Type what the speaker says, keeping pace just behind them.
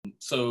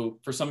So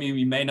for some of you,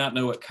 you may not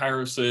know what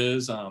Kairos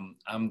is.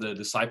 I'm the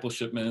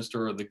discipleship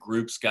minister or the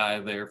groups guy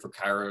there for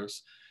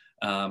Kairos.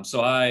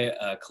 So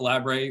I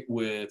collaborate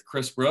with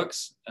Chris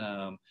Brooks.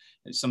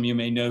 Some of you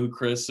may know who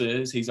Chris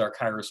is. He's our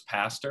Kairos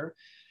pastor.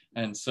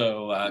 And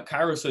so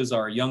Kairos is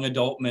our young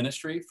adult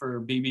ministry for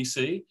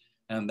BBC.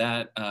 And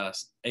that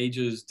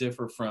ages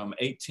differ from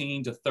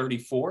 18 to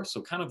 34.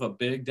 So kind of a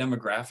big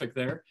demographic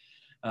there.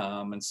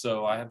 And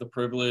so I have the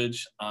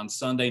privilege on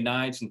Sunday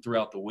nights and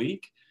throughout the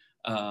week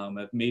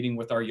of meeting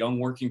with our young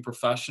working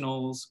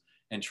professionals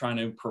and trying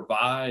to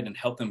provide and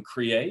help them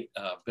create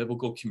a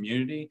biblical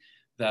community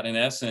that in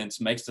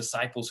essence makes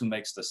disciples who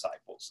makes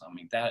disciples. I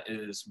mean, that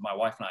is my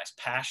wife and I's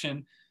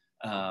passion.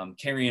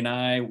 Carrie and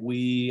I,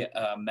 we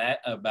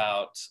met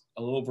about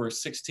a little over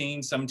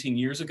 16, 17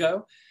 years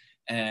ago.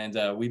 And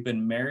we've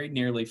been married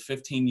nearly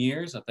 15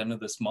 years at the end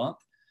of this month.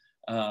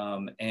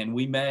 And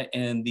we met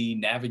in the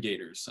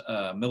Navigators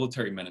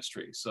military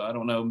ministry. So I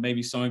don't know,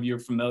 maybe some of you are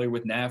familiar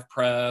with Nav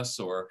Press,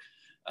 or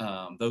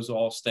those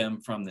all stem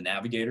from the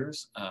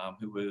Navigators,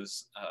 who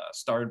was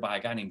started by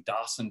a guy named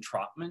Dawson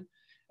Trotman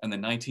in the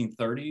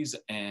 1930s.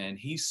 And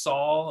he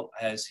saw,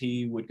 as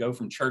he would go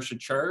from church to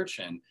church,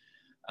 and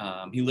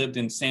he lived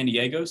in San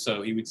Diego,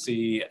 so he would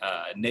see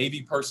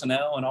Navy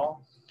personnel and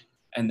all,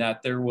 and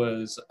that there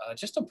was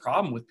just a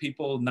problem with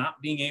people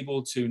not being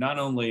able to not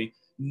only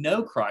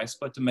know Christ,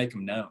 but to make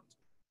him known.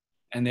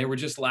 And they were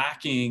just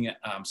lacking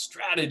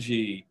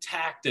strategy,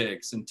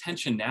 tactics,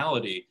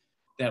 intentionality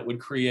that would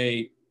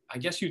create, I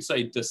guess you'd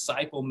say,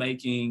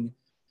 disciple-making,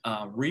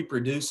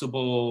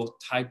 reproducible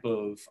type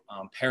of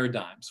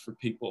paradigms for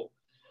people.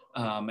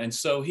 And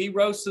so he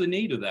rose to the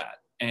need of that.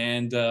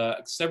 And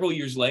several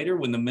years later,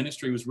 when the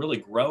ministry was really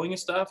growing and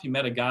stuff, he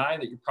met a guy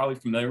that you're probably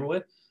familiar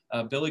with,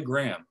 Billy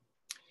Graham.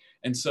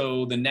 And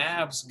so the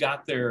Navs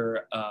got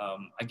their,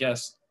 I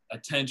guess,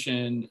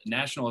 attention,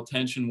 national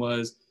attention,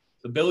 was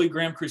the Billy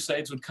Graham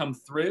Crusades would come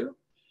through.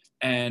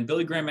 And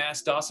Billy Graham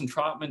asked Dawson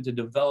Trotman to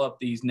develop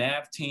these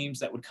Nav teams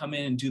that would come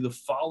in and do the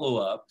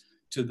follow-up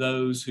to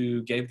those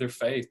who gave their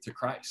faith to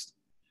Christ.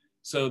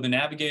 So the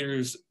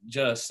Navigators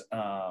just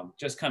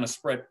kind of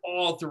spread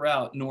all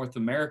throughout North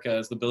America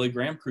as the Billy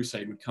Graham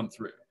Crusade would come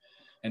through.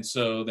 And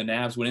so the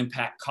Navs would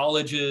impact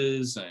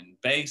colleges and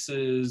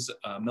bases,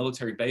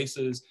 military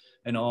bases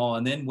and all,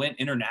 and then went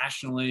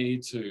internationally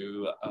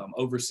to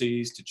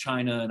overseas to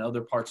China and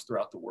other parts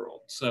throughout the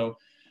world. So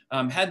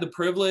had the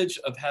privilege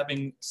of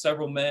having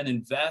several men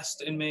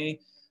invest in me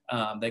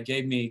that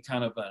gave me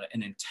kind of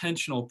an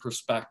intentional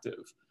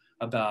perspective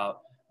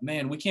about,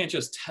 man, we can't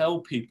just tell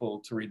people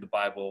to read the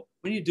Bible,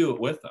 we need to do it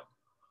with them.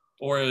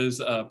 Or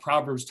as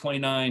Proverbs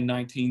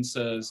 29:19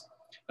 says,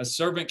 a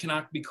servant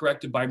cannot be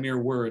corrected by mere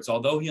words.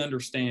 Although he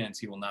understands,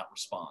 he will not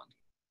respond.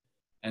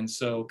 And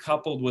so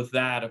coupled with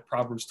that of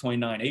Proverbs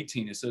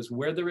 29:18, it says,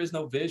 where there is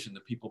no vision,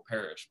 the people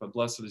perish, but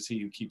blessed is he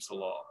who keeps the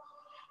law.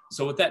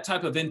 So with that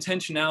type of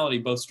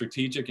intentionality, both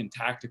strategic and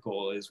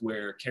tactical, is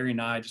where Carrie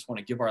and I just want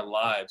to give our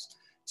lives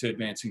to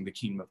advancing the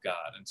kingdom of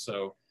God. And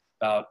so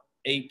about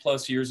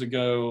 8+ years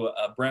ago,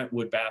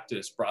 Brentwood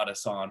Baptist brought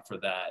us on for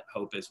that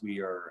hope as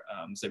we are,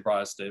 as they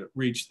brought us to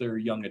reach their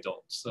young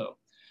adults. So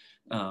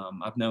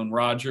I've known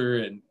Roger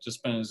and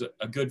just been as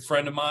a good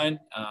friend of mine,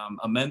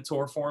 a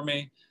mentor for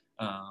me.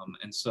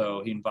 And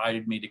so he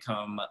invited me to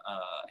come.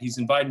 He's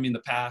invited me in the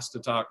past to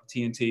talk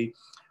TNT.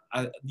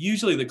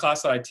 Usually the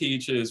class that I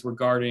teach is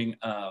regarding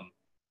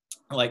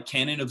like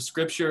canon of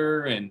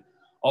scripture and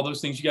all those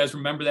things. You guys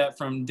remember that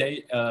from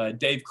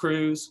Dave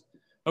Cruz?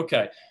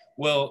 Okay,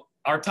 well,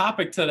 our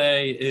topic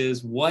today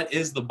is what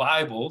is the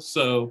Bible?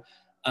 So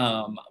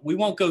we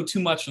won't go too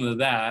much into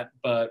that,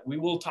 but we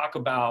will talk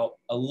about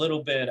a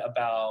little bit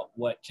about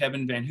what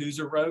Kevin Van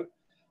Hooser wrote.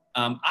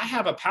 I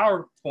have a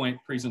PowerPoint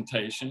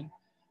presentation,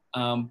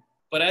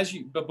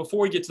 but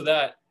before we get to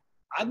that,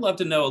 I'd love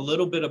to know a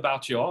little bit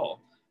about you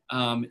all.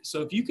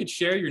 So if you could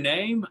share your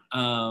name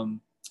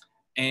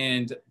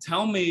and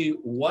tell me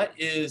what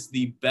is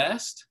the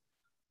best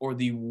or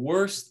the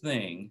worst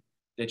thing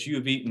that you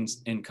have eaten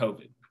in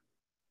COVID.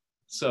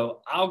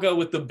 So I'll go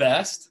with the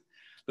best.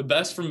 The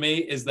best for me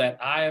is that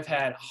I have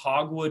had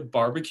Hogwood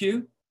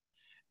barbecue,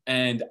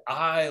 and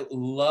I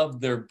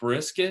love their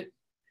brisket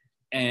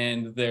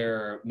and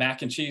their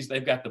mac and cheese.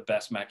 They've got the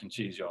best mac and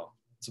cheese, y'all.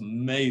 It's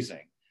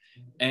amazing.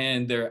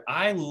 And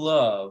I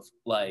love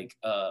like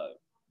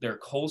their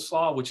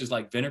coleslaw, which is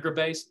like vinegar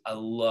based. I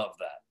love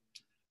that.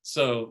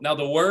 So now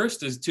the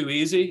worst is too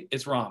easy.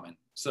 It's ramen.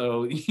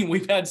 So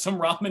we've had some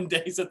ramen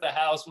days at the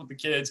house with the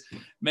kids.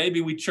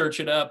 Maybe we church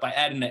it up by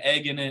adding an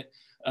egg in it.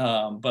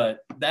 But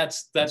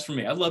that's for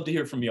me. I'd love to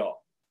hear from y'all.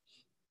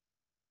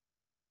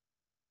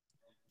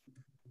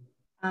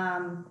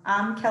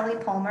 I'm Kelly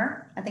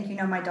Palmer. I think you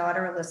know my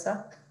daughter,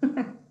 Alyssa.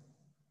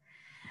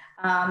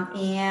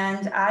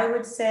 And I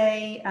would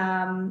say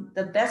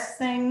the best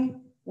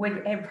thing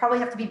would probably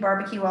have to be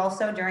barbecue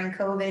also. During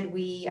COVID,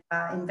 we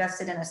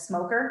invested in a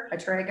smoker, a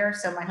Traeger.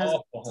 So my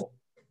husband,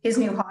 his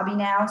new hobby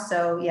now.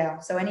 So yeah,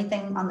 so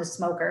anything on the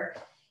smoker.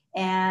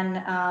 And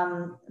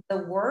the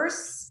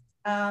worst,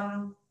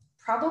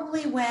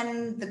 probably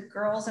when the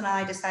girls and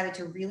I decided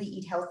to really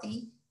eat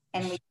healthy,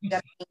 and we ended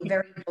up being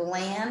very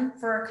bland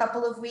for a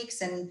couple of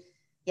weeks. And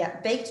yeah,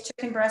 baked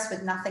chicken breast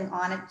with nothing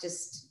on it,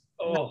 just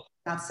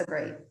not so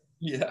great.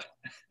 Yeah.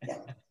 Yeah.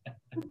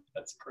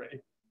 That's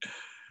great.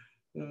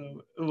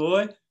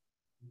 Lloyd?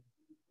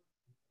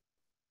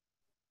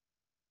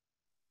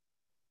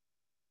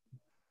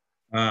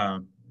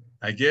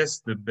 I guess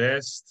the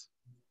best,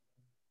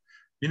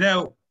 you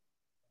know,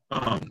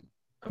 about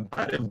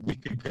a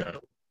week ago,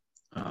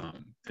 the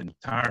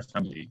entire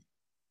family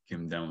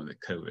came down with the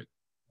COVID.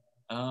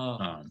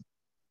 Oh.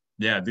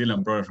 Yeah,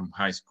 Dylan brother from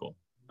high school,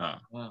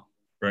 Wow.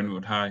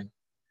 Brentwood High.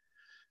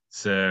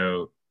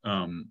 So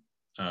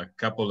a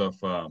couple of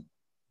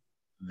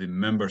the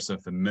members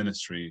of the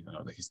ministry,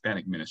 the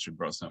Hispanic ministry,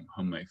 brought some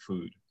homemade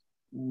food.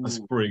 Ooh. That's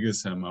pretty good.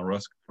 Some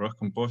arroz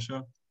con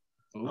pollo.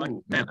 Like,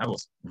 man, I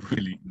was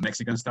really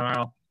Mexican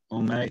style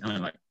homemade. I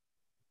mean, like,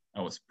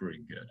 I was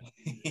pretty good.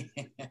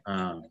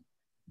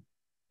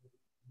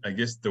 I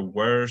guess the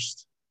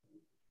worst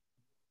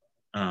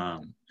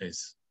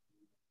is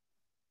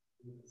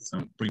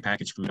some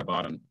prepackaged food I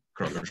bought on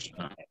Kroger's.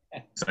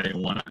 So I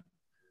didn't want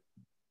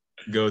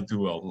to go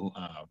to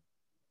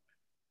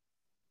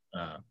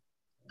a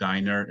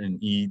diner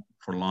and eat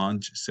for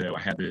lunch. So I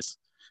had this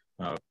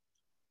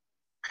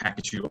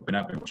package you open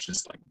up, and it was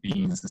just like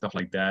beans and stuff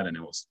like that. And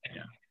it was,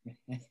 yeah.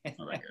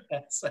 Not that good.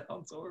 That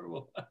sounds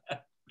horrible.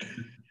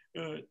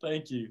 Good,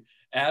 thank you.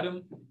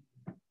 Adam?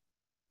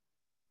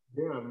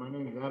 Yeah, my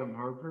name is Adam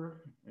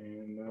Harper,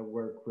 and I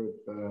work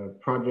with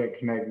Project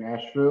Connect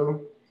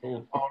Nashville.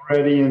 Cool.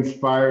 Already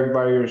inspired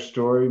by your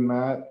story,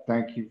 Matt.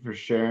 Thank you for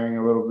sharing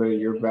a little bit of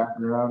your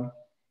background.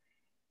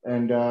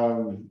 And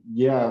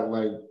yeah,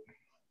 like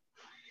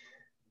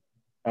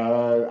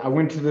I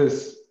went to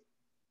this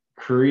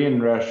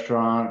Korean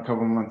restaurant a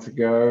couple months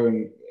ago,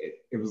 and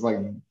it was like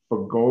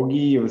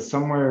bulgogi. It was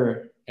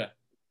somewhere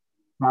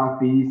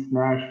southeast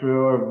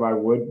Nashville or by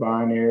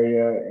Woodbine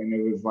area, and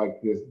it was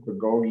like this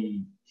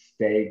bulgogi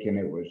steak, and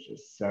it was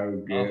just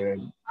so good.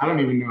 I don't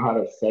even know how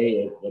to say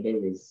it, but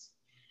it was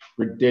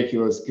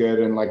ridiculous good,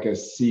 and like a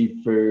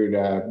seafood,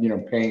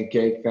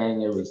 pancake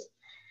thing. It was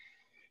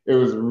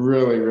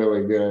really,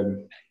 really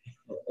good.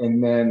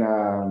 And then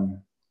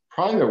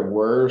probably the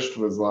worst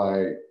was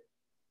like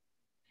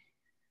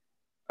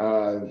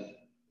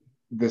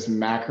this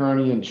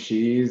macaroni and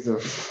cheese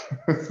of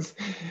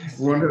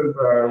one of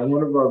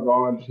our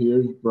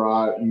volunteers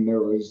brought, and it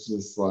was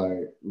just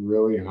like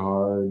really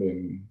hard,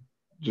 and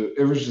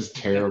it was just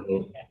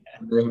terrible.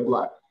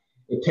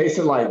 It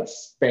tasted like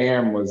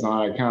spam was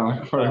on it, kind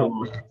of like what it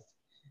was.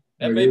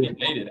 That maybe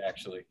made it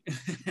actually.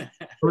 It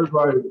was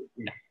like,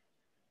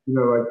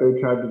 like they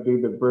tried to do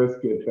the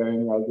brisket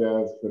thing, I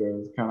guess, but it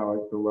was kind of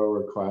like the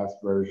lower class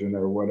version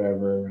or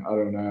whatever. I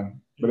don't know,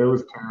 but it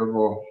was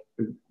terrible.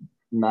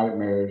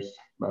 Nightmares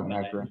about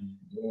macaroni.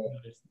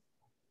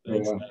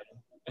 Yeah.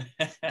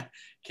 Yeah.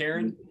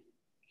 Karen?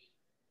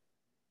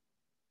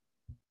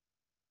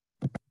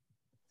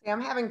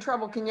 I'm having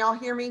trouble. Can y'all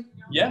hear me?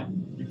 Yeah,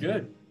 you're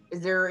good. Is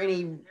there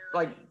any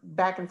like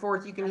back and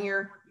forth you can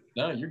hear?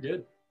 No, you're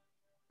good.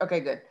 Okay,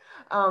 good.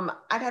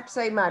 I'd have to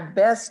say my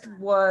best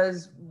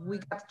was we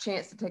got the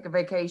chance to take a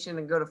vacation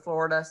and go to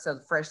Florida. So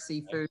the fresh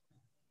seafood.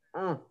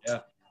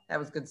 Yeah, that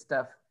was good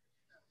stuff.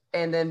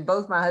 And then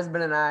both my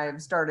husband and I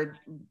have started,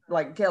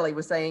 like Kelly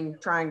was saying,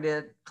 trying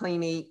to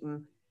clean eat,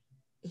 and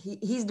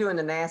he's doing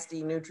the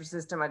nasty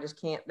Nutrisystem. I just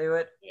can't do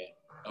it. Yeah.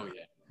 Oh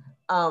yeah.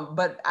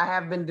 But I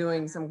have been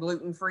doing some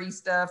gluten-free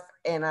stuff,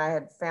 and I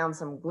had found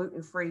some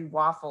gluten-free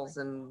waffles,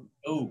 and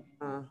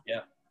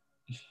yeah.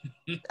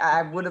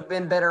 I would have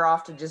been better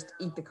off to just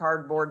eat the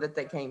cardboard that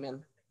they came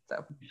in.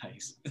 So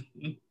nice.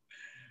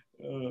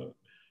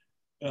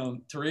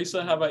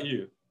 Teresa, how about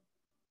you?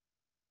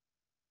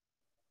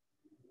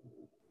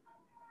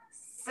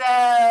 So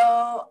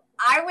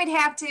I would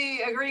have to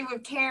agree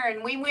with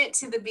Karen. We went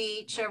to the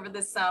beach over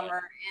the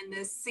summer, and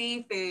the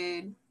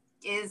seafood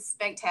is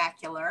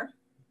spectacular.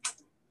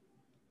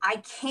 I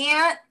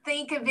can't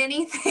think of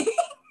anything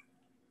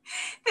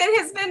that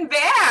has been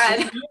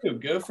bad.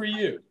 Go for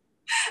you.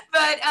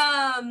 But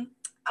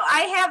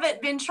I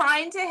haven't been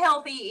trying to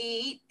healthy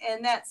eat,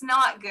 and that's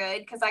not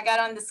good because I got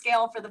on the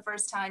scale for the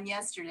first time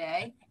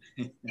yesterday.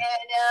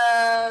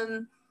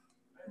 And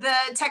the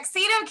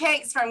tuxedo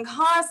cakes from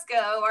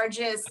Costco are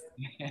just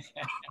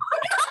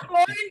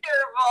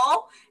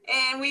wonderful.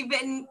 And we've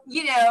been,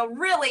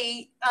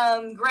 really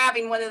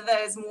grabbing one of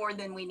those more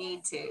than we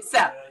need to.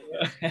 So,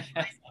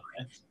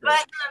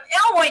 but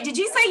Elroy, did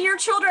you say your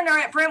children are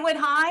at Brentwood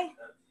High?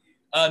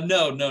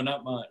 No,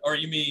 not mine. Or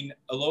you mean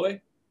Eloy?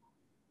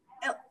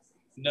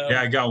 No.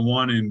 Yeah, I got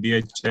one in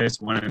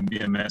BHS, one in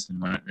BMS, and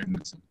one at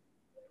Edmondson.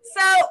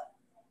 So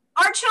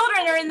our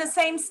children are in the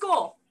same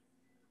school.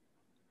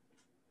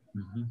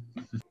 Mm-hmm.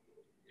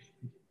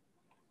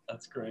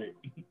 That's great.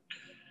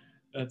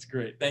 That's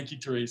great. Thank you,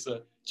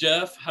 Teresa.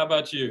 Jeff, how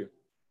about you?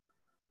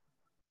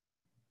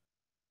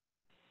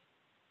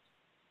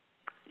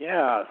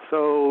 Yeah,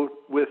 so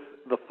with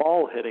the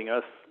fall hitting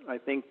us, I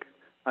think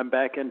I'm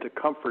back into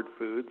comfort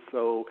food.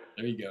 So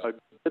there you go.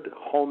 good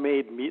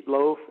homemade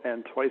meatloaf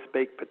and twice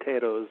baked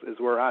potatoes is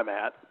where I'm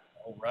at.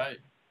 All right.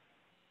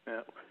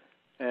 Yeah.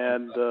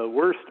 And the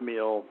worst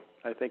meal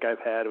I think I've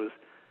had was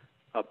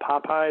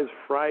Popeye's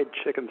fried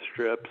chicken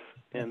strips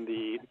in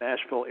the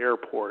Nashville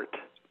airport.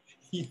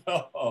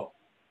 Yo.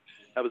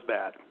 That was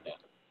bad.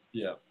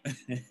 Yeah.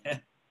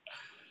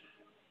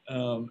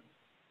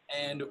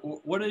 And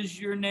what is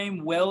your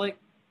name, Willie?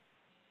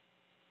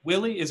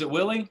 Willie? Is it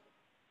Willie?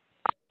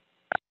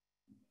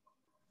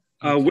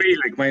 Willie,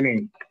 like my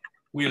name.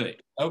 Willie.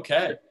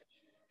 Okay.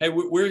 Hey,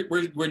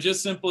 we're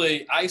just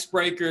simply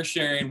icebreaker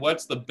sharing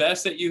what's the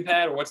best that you've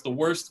had or what's the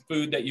worst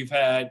food that you've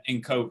had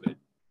in COVID.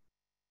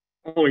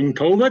 Oh, in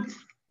COVID?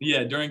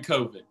 Yeah, during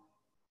COVID.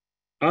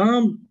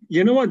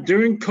 You know what?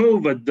 During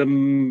COVID,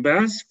 the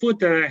best food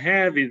that I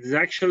have is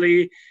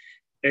actually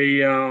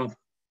a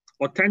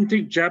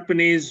authentic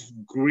Japanese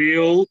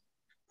grilled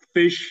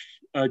fish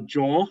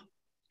jaw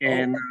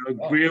and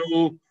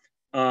grilled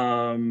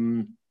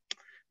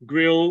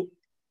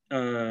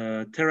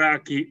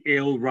teriyaki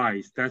ale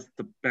rice. That's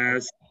the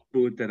best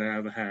food that I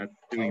ever had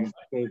during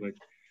COVID.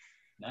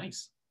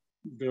 Nice.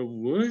 The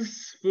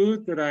worst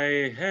food that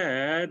I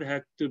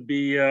had to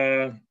be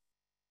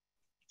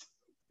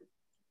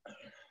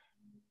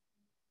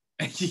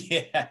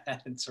yeah,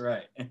 that's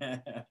right.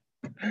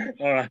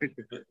 All right.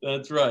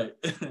 That's right.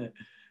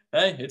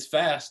 Hey, it's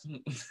fast.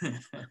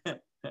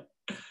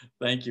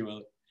 Thank you,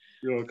 Willie.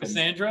 You're welcome.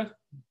 Cassandra?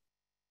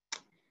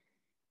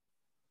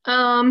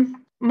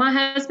 My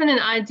husband and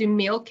I do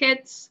meal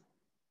kits,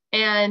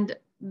 and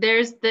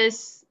there's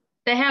this,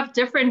 they have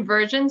different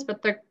versions,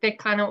 but they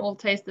kind of all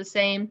taste the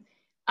same.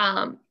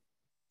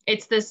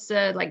 It's this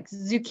like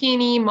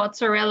zucchini,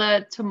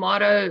 mozzarella,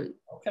 tomato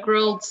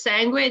grilled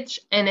sandwich,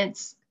 and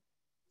it's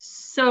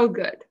so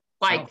good.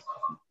 Like,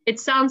 it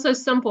sounds so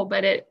simple,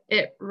 but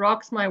it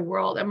rocks my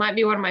world. It might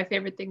be one of my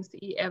favorite things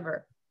to eat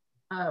ever.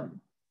 And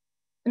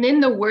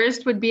then the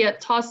worst would be a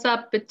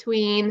toss-up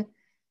between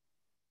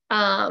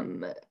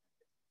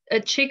a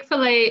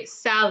Chick-fil-A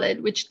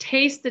salad, which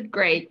tasted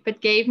great,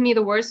 but gave me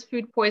the worst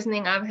food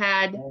poisoning I've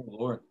had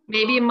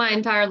maybe in my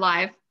entire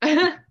life.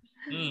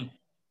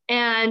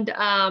 And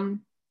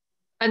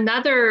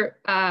another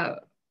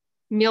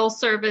meal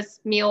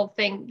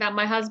thing that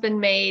my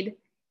husband made,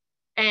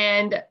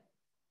 and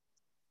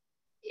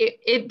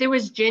there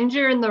was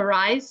ginger in the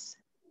rice,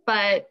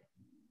 but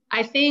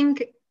I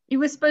think he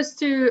was supposed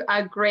to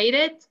grate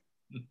it,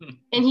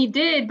 and he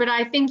did, but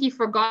I think he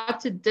forgot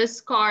to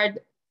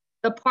discard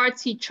the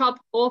parts he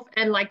chopped off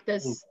and like the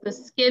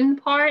skin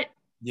part.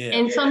 Yeah.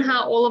 And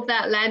somehow all of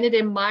that landed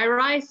in my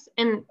rice,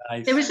 and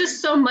there was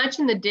just so much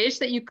in the dish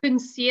that you couldn't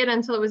see it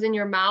until it was in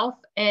your mouth,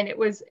 and it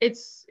was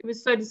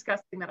so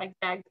disgusting that I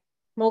gagged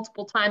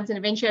multiple times, and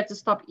eventually I had to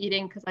stop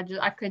eating because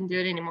I couldn't do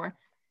it anymore.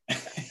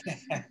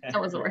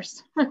 That was the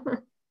worst.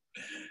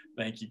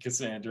 Thank you,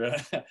 Cassandra.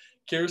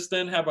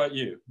 Kirsten, how about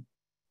you?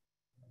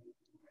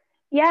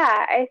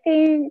 Yeah, I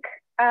think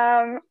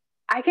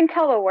I can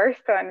tell the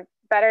worst one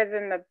better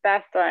than the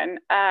best one.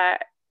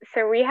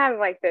 So we have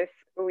like this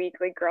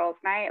weekly girls'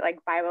 night, like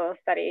Bible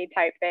study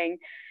type thing,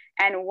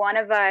 and one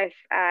of us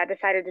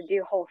decided to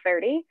do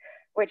Whole30,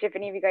 which if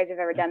any of you guys have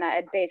ever done that,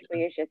 it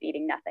basically is just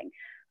eating nothing.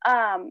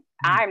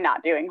 I'm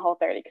not doing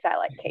Whole30 because I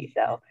like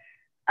queso.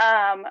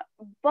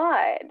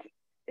 But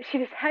she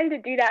decided to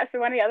do that. So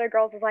one of the other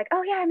girls was like,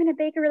 oh yeah, I'm going to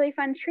bake a really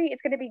fun treat.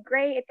 It's going to be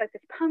great. It's like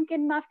this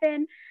pumpkin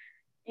muffin.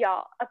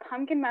 Y'all, a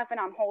pumpkin muffin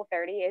on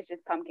Whole30 is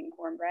just pumpkin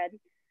cornbread.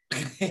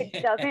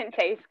 It doesn't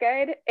taste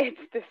good. It's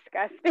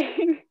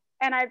disgusting.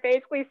 And I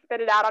basically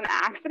spit it out on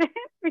accident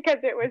because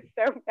it was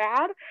so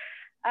bad.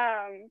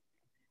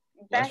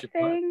 Best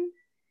thing,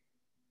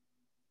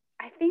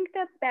 I think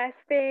the best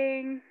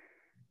thing,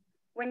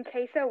 when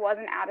queso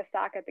wasn't out of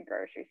stock at the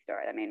grocery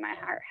store, that made my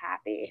heart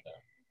happy. Yeah.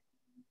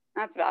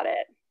 That's about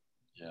it.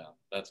 Yeah,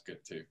 that's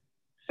good too.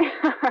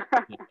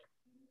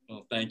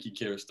 Well, thank you,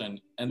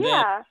 Kirsten. And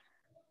then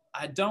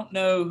I don't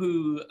know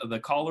who the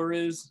caller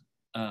is,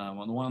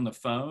 on the one on the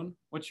phone.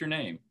 What's your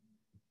name?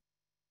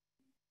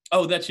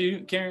 Oh, that's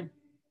you, Karen?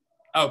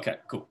 Okay,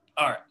 cool.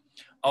 All right,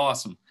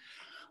 awesome.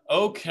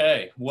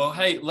 Okay, well,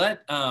 hey,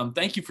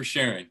 thank you for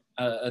sharing.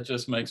 It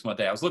just makes my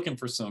day. I was looking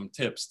for some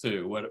tips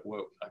too, what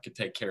I could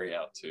take Carrie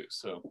out to,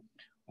 so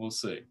we'll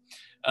see.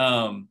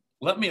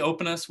 Let me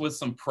open us with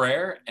some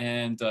prayer,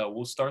 and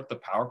we'll start the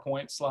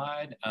PowerPoint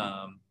slide.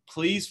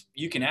 Please,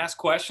 you can ask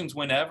questions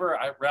whenever.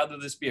 I'd rather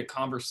this be a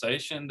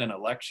conversation than a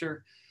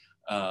lecture.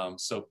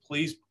 So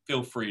please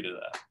feel free to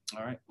that.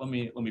 All right, let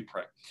me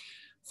pray.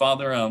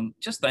 Father,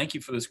 just thank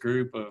you for this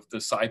group of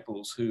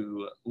disciples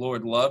who,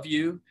 Lord, love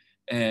you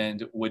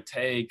and would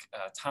take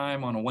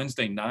time on a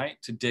Wednesday night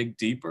to dig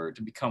deeper,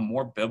 to become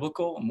more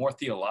biblical, more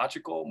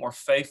theological, more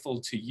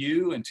faithful to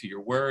you and to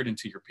your word and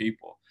to your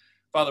people.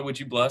 Father, would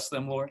you bless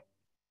them, Lord?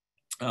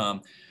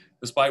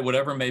 Despite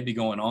whatever may be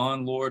going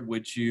on, Lord,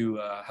 would you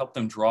help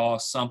them draw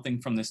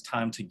something from this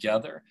time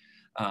together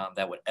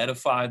that would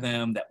edify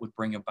them, that would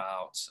bring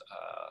about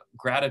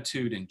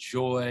gratitude and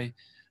joy.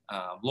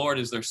 Lord,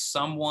 is there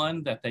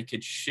someone that they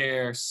could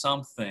share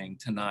something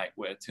tonight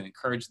with to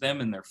encourage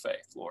them in their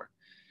faith, Lord?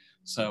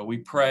 So we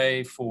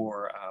pray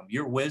for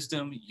your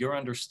wisdom, your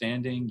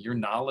understanding, your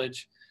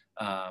knowledge,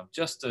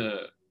 just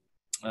to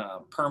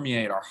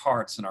permeate our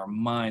hearts and our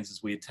minds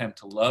as we attempt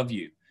to love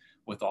you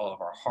with all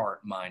of our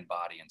heart, mind,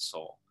 body, and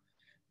soul.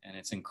 And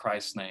it's in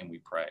Christ's name we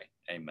pray.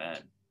 Amen.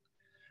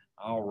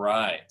 All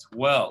right.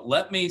 Well,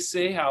 let me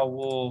see how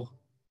we'll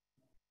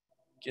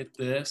get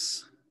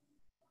this.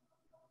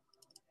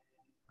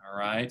 All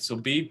right. So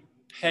be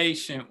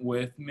patient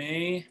with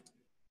me.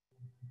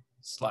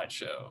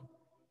 Slideshow.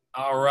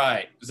 All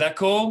right. Is that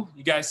cool?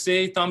 You guys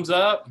see? Thumbs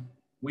up?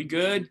 We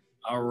good?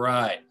 All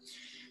right.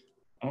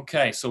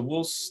 Okay. So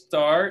we'll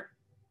start.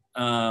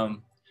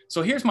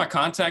 So here's my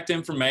contact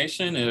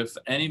information. If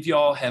any of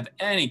y'all have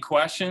any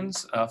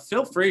questions,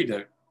 feel free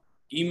to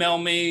email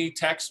me,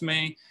 text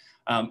me,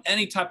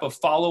 any type of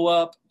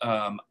follow-up.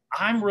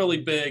 I'm really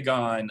big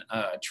on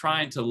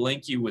trying to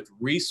link you with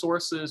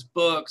resources,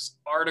 books,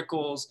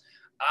 articles.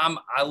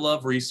 I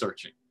love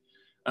researching.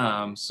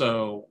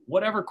 So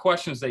whatever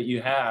questions that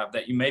you have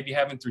that you may be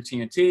having through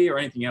TNT or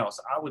anything else,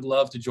 I would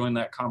love to join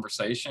that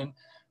conversation.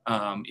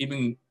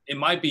 It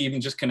might be even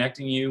just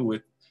connecting you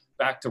with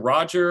back to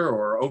Roger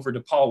or over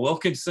to Paul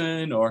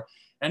Wilkinson or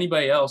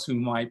anybody else who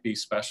might be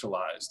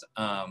specialized.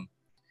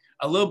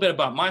 A little bit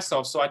about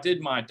myself. So I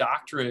did my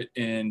doctorate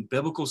in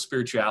biblical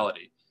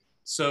spirituality.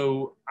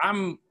 So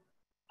I'm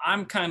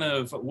kind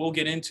of, we'll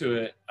get into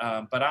it,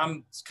 but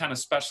I'm kind of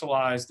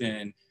specialized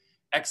in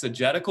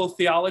exegetical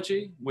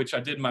theology, which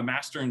I did my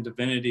master in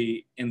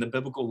divinity in the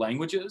biblical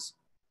languages.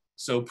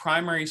 So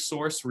primary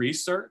source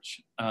research.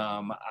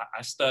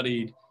 I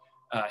studied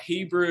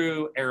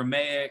Hebrew,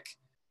 Aramaic,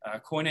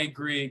 Koine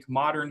Greek,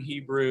 modern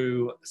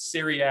Hebrew,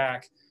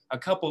 Syriac, a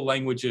couple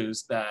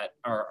languages that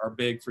are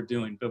big for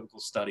doing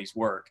biblical studies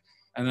work.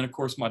 And then, of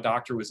course, my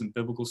doctor was in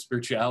biblical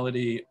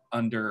spirituality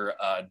under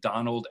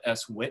Donald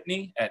S.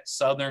 Whitney at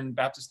Southern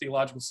Baptist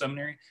Theological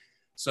Seminary.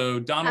 So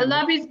Donald, I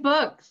love his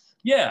books.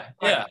 Yeah.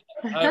 Yeah,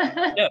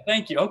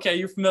 thank you. Okay,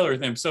 you're familiar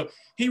with him. So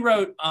he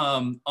wrote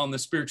on the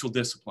spiritual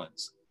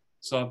disciplines.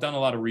 So I've done a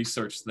lot of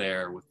research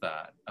there with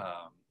that.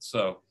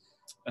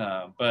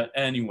 But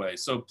anyway,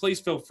 so please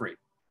feel free.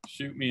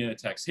 Shoot me a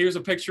text. Here's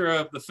a picture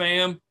of the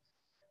fam.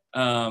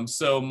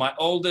 So my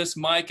oldest,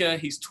 Micah,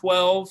 he's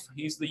 12.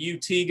 He's the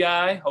UT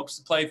guy, hopes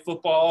to play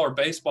football or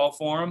baseball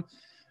for him.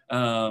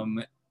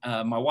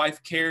 My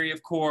wife, Carrie,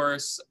 of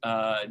course.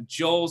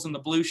 Joel's in the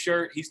blue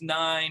shirt. He's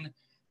 9.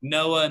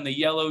 Noah in the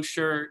yellow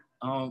shirt.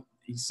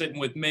 He's sitting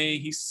with me.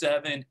 He's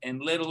 7. And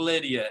little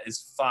Lydia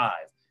is 5.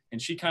 And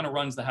she kind of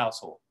runs the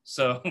household.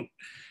 So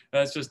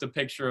that's just a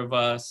picture of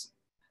us.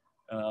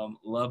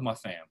 Love my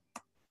fam.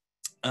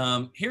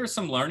 Here are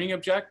some learning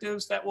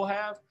objectives that we'll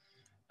have.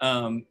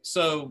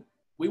 So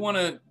we want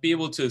to be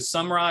able to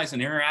summarize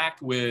and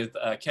interact with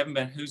Kevin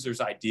Van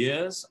Hooser's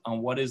ideas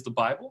on what is the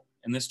Bible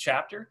in this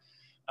chapter.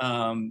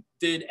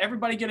 Did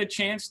everybody get a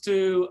chance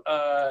to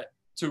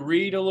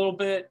read a little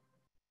bit?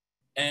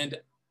 And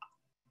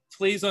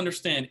please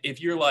understand,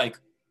 if you're like,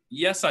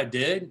 yes, I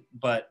did,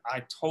 but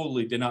I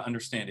totally did not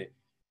understand it,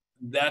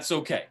 that's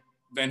okay.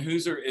 Van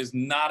Hooser is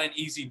not an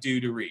easy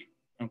dude to read,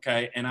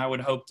 okay? And I would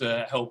hope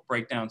to help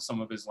break down some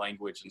of his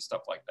language and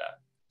stuff like that.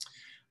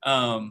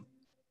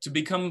 To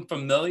become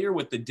familiar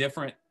with the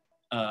different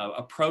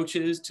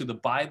approaches to the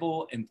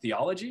Bible and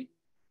theology,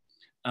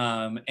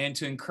 and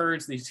to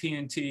encourage the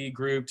TNT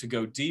group to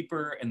go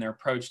deeper in their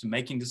approach to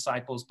making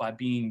disciples by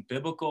being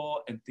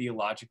biblical and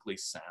theologically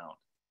sound.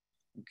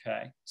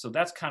 Okay, so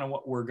that's kind of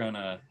what we're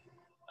gonna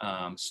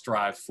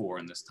strive for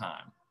in this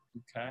time.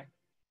 Okay,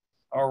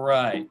 all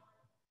right.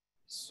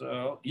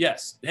 So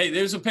yes, hey,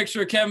 there's a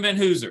picture of Kevin Van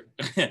Hooser.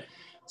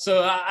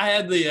 So I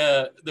had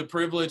the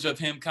privilege of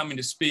him coming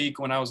to speak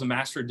when I was a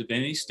Master of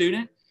Divinity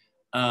student.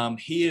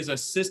 He is a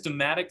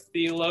systematic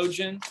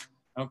theologian.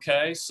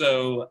 Okay,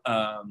 so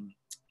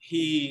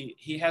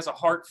he has a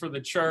heart for the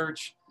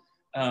church.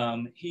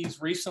 He's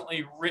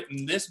recently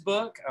written this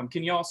book.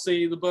 Can you all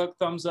see the book?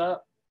 Thumbs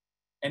up.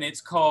 And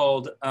it's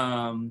called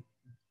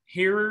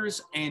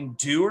Hearers and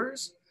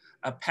Doers,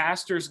 a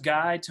Pastor's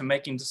Guide to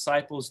Making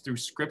Disciples Through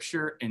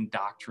Scripture and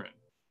Doctrine.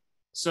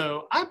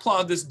 So I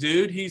applaud this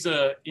dude. He's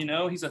a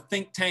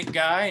think tank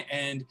guy,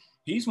 and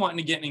he's wanting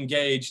to get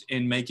engaged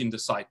in making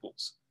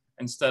disciples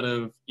instead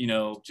of,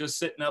 just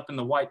sitting up in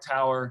the White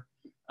Tower.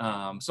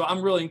 So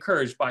I'm really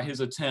encouraged by his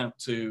attempt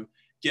to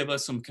give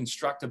us some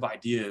constructive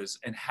ideas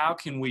and how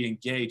can we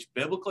engage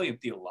biblically and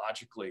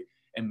theologically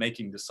in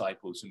making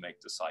disciples who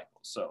make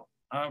disciples. So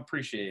I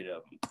appreciate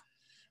it.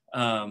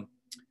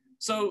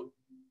 So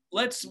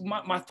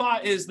my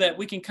thought is that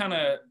we can kind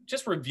of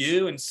just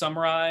review and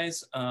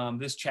summarize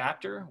this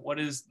chapter. What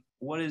is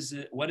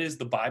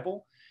the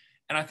Bible?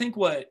 And I think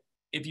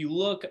if you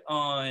look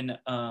on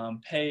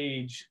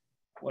page,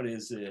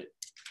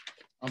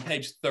 on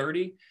page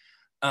 30,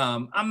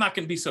 I'm not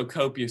going to be so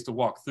copious to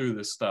walk through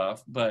this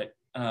stuff, but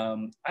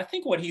I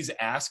think what he's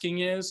asking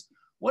is,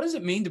 what does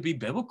it mean to be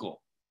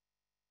biblical,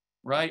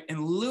 right?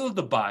 In lieu of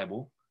the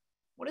Bible,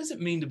 what does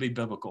it mean to be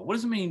biblical? What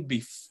does it mean to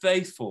be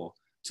faithful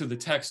to the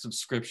text of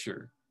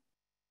Scripture?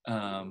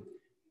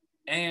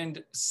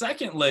 And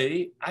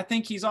secondly, I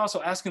think he's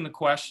also asking the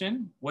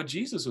question, what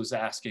Jesus was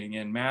asking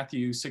in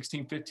Matthew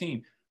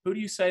 16:15. Who do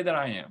you say that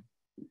I am?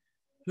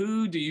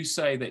 Who do you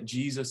say that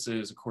Jesus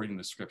is according to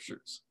the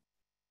scriptures?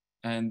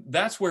 And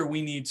that's where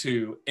we need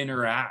to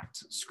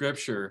interact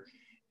scripture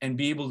and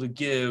be able to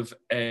give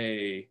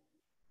a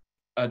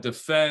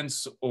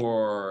defense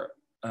or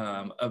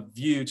a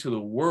view to the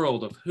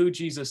world of who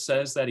Jesus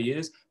says that he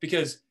is.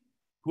 Because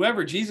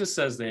whoever Jesus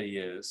says that he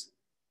is,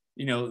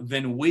 you know,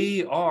 then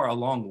we are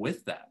along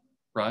with that,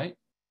 right?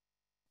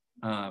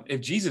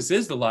 If Jesus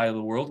is the light of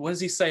the world, what does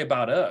he say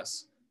about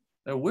us?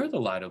 That we're the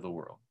light of the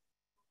world,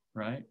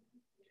 right?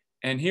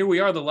 And here we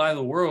are, the light of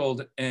the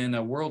world in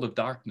a world of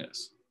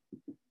darkness,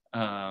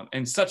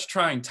 and such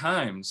trying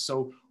times.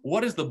 So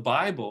what does the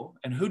Bible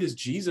and who does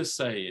Jesus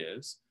say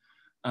is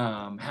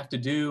have to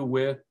do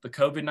with the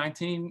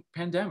COVID-19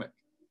 pandemic,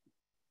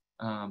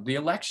 the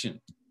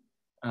election,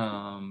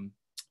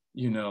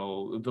 you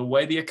know, the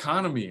way the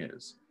economy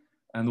is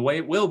and the way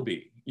it will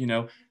be? You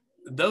know,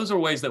 those are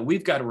ways that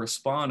we've got to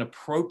respond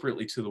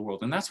appropriately to the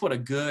world. And that's what a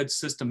good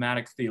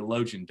systematic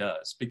theologian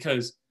does,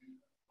 because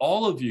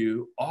all of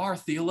you are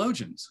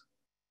theologians.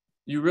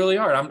 You really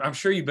are. I'm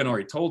sure you've been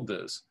already told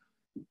this.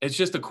 It's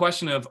just a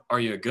question of, are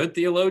you a good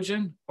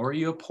theologian or are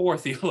you a poor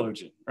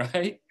theologian,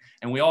 right?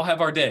 And we all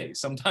have our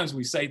days. Sometimes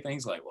we say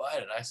things like, why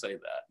did I say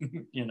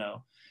that? You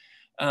know?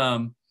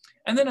 And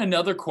then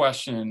another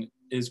question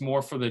is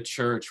more for the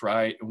church,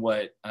 right?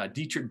 What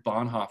Dietrich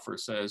Bonhoeffer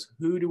says,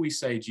 who do we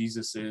say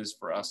Jesus is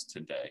for us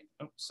today?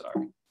 Oh,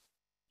 sorry.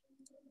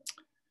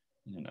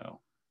 You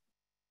know,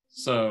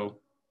 so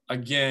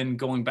again,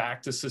 going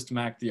back to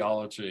systematic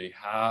theology,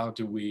 how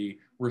do we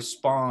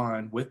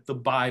respond with the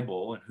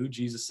Bible and who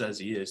Jesus says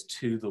he is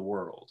to the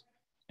world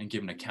and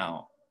give an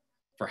account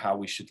for how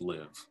we should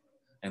live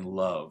and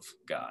love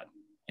God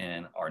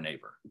and our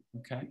neighbor,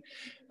 okay?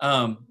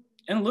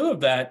 In lieu of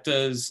that,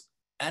 does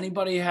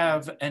anybody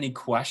have any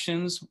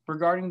questions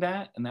regarding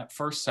that in that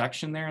first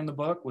section there in the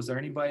book? Was there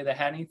anybody that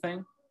had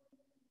anything?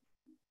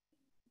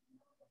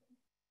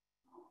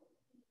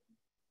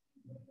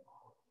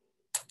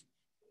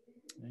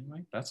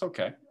 Anyway, that's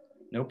okay.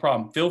 No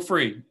problem. Feel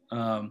free.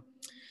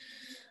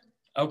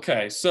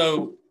 Okay,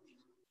 so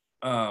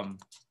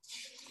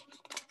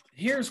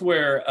here's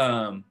where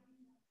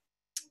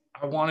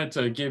I wanted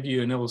to give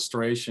you an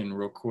illustration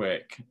real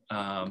quick.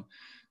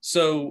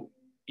 So,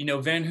 you know,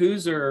 Van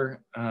Hooser,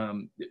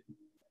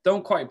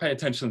 don't quite pay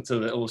attention to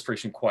the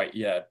illustration quite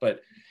yet,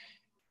 but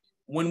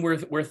when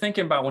we're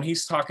thinking about, when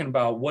he's talking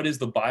about what is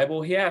the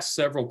Bible, he asks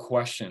several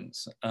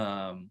questions.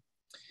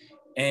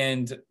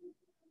 And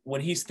when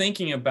he's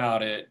thinking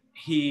about it,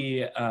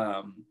 he,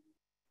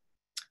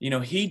 you know,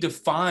 he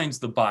defines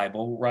the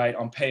Bible, right,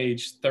 on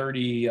page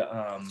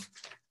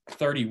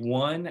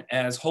 31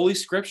 as Holy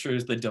Scripture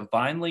is the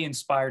divinely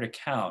inspired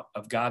account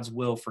of God's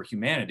will for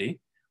humanity,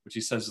 which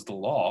he says is the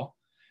law,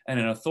 and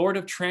an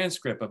authoritative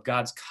transcript of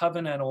God's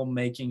covenantal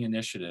making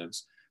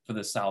initiatives for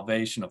the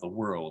salvation of the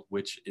world,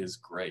 which is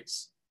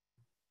grace.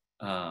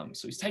 So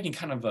he's taking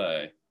kind of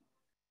a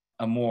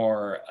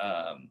more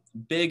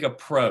big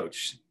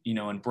approach, you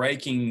know, and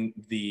breaking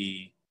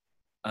the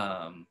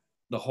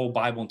whole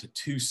Bible into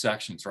two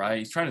sections, right?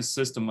 He's trying to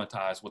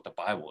systematize what the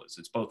Bible is.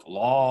 It's both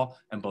law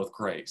and both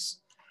grace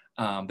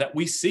that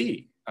we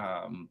see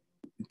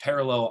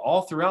parallel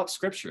all throughout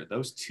Scripture,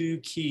 those two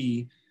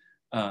key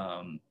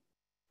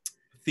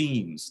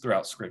themes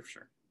throughout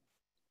Scripture.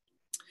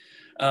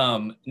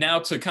 Now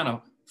to kind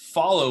of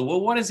follow,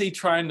 well, what is he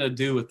trying to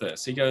do with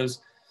this? He goes,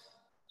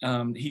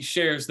 he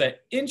shares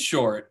that, in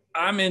short,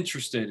 I'm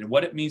interested in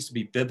what it means to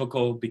be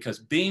biblical, because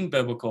being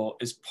biblical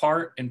is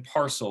part and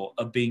parcel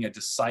of being a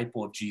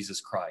disciple of Jesus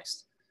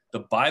Christ. The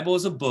Bible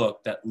is a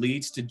book that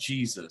leads to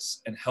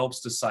Jesus and helps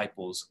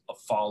disciples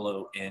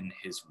follow in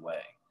his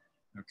way.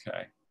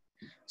 Okay,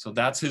 so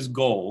that's his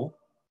goal.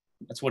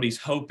 That's what he's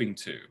hoping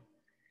to.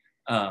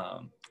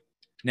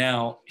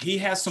 Now, he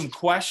has some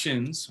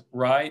questions,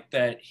 right,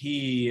 that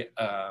he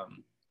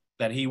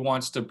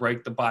wants to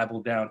break the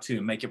Bible down to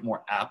and make it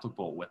more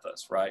applicable with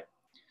us, right?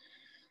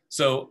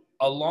 So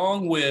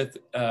along with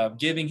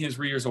giving his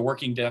readers a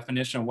working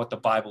definition of what the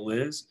Bible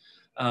is,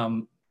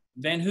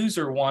 Van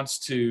Hooser wants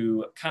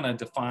to kind of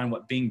define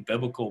what being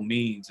biblical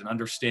means and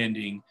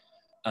understanding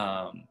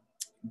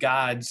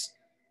God's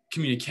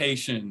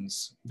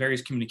communications,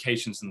 various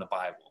communications in the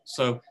Bible.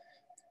 So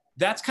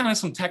that's kind of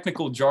some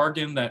technical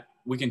jargon that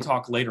we can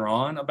talk later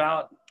on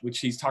about, which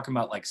he's talking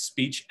about like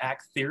speech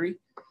act theory.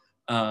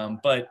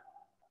 But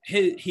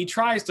he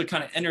tries to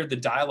kind of enter the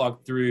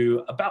dialogue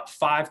through about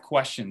 5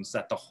 questions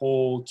that the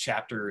whole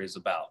chapter is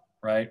about,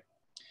 right?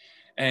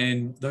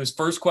 And those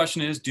first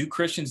question is, do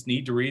Christians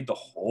need to read the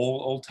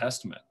whole Old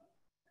Testament,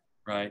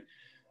 right?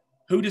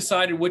 Who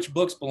decided which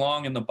books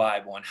belong in the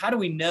Bible, and how do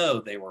we know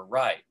they were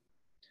right?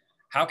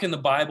 How can the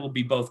Bible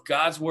be both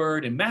God's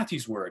word and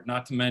Matthew's word,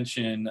 not to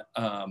mention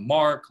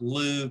Mark,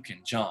 Luke,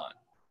 and John?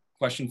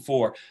 Question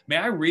 4, may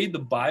I read the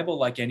Bible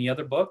like any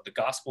other book, the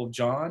Gospel of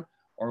John,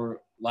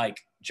 or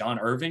like John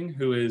Irving,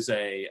 who is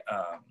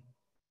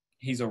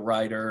he's a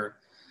writer,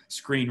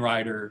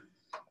 screenwriter,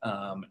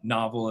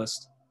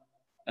 novelist.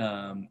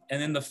 And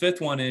then the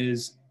fifth one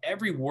is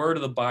every word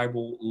of the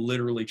Bible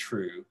literally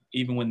true,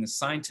 even when the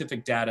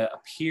scientific data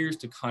appears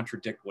to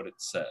contradict what it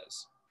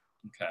says.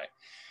 Okay.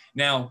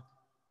 Now,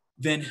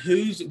 then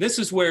this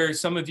is where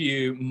some of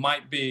you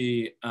might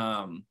be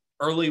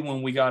early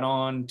when we got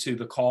onto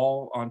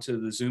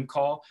the Zoom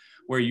call,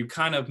 where you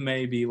kind of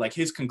maybe like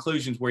his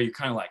conclusions where you're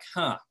kind of like,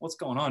 what's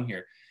going on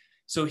here?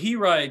 So he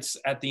writes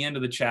at the end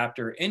of the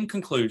chapter, in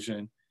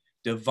conclusion,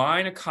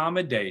 divine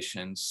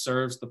accommodation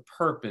serves the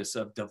purpose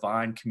of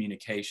divine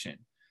communication.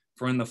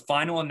 For in the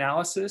final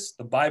analysis,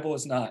 the Bible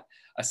is not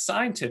a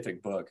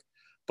scientific book,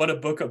 but a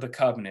book of the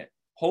covenant,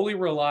 wholly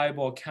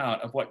reliable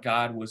account of what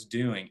God was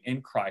doing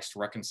in Christ to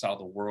reconcile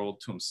the world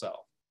to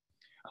himself.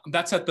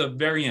 That's at the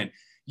very end.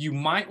 You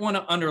might want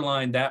to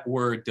underline that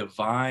word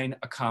divine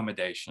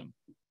accommodation,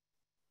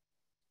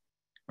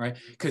 right?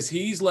 Because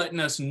he's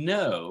letting us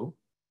know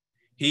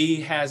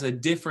he has a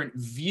different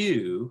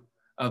view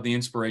of the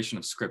inspiration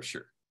of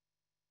Scripture.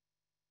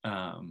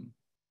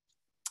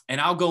 And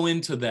I'll go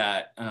into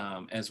that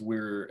as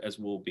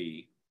we'll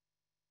be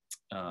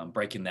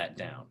breaking that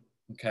down.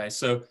 Okay,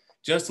 so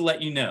just to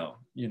let you know,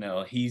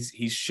 he's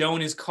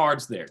showing his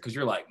cards there, because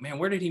you're like, man,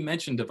 where did he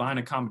mention divine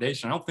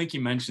accommodation? I don't think he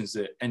mentions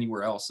it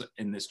anywhere else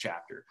in this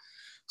chapter.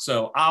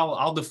 So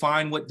I'll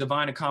define what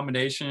divine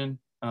accommodation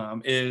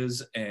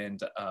is,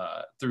 and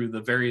through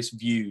the various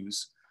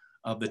views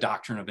of the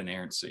doctrine of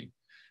inerrancy.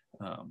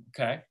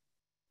 Okay,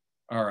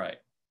 all right.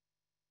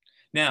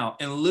 Now,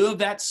 in lieu of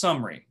that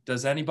summary,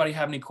 does anybody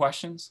have any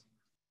questions?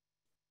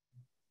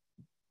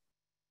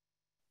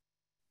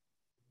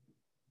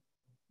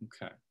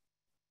 Okay.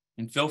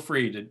 And feel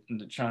free to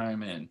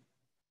chime in.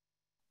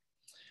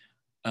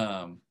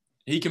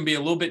 He can be a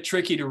little bit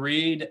tricky to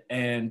read,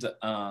 and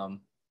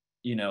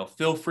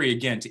feel free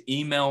again to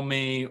email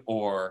me,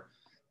 or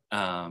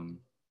definitely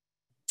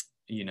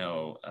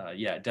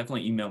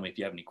email me if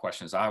you have any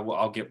questions.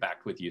 I'll get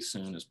back with you as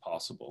soon as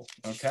possible.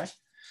 Okay.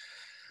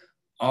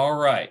 All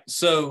right.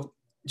 So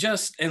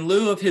just in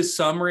lieu of his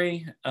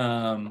summary,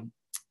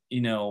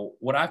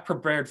 what I've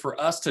prepared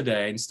for us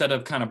today, instead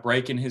of kind of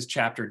breaking his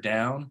chapter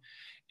down,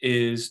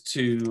 is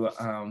to,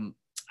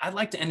 I'd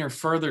like to enter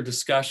further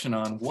discussion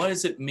on what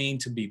does it mean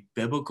to be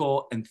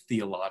biblical and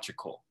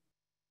theological?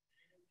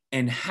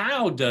 And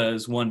how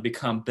does one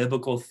become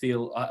biblical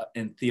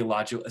and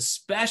theological,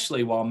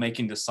 especially while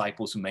making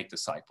disciples who make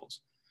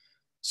disciples?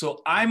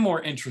 So I'm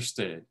more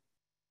interested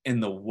in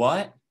the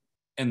what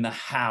and the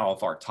how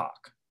of our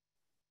talk.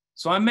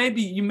 So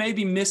you may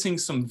be missing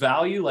some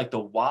value, like the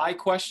why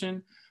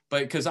question,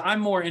 but because I'm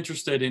more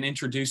interested in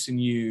introducing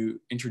you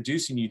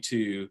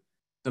to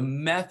the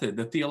method,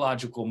 the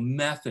theological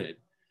method.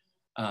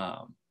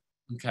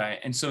 Okay,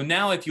 and so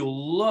now if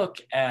you'll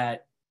look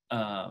at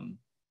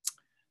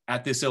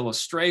this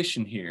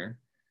illustration here,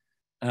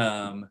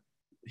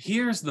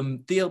 here's the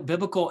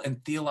biblical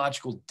and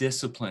theological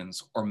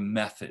disciplines or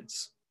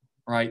methods,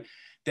 right?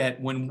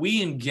 That when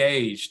we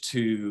engage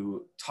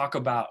to talk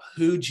about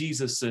who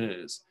Jesus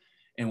is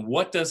and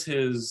what does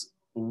his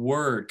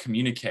word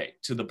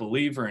communicate to the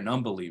believer and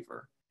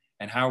unbeliever,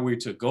 and how are we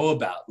to go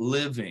about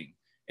living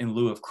in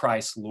lieu of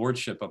Christ's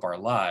lordship of our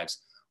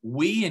lives,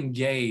 we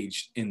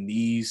engage in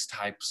these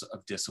types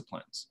of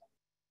disciplines.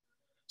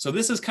 So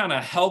this is kind of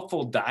a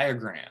helpful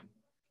diagram.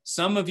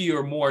 Some of you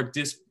are more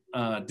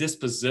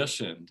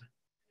dispositioned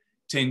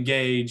to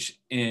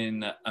engage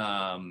in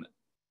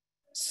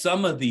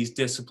some of these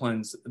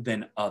disciplines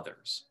than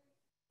others,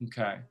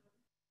 okay?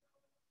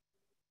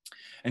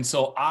 And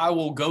so I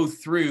will go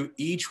through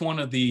each one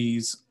of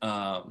these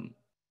so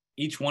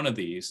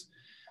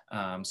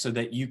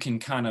that you can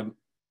kind of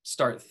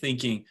start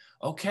thinking,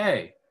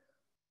 okay,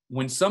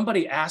 when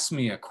somebody asks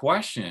me a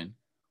question,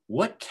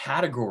 what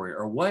category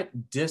or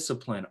what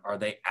discipline are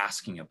they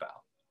asking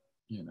about?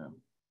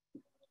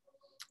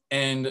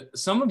 And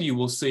some of you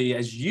will see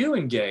as you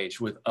engage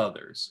with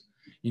others,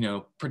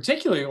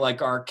 particularly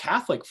like our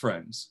Catholic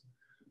friends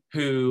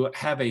who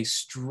have a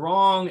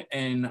strong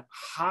and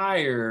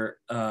higher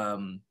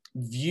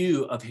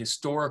view of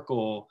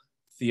historical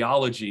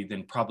theology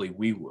than probably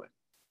we would,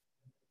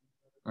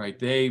 right?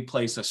 They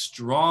place a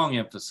strong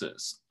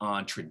emphasis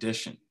on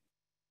tradition,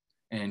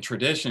 and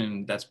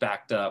tradition that's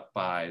backed up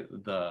by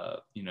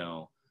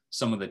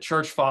some of the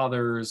church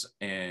fathers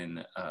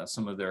and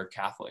some of their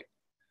Catholic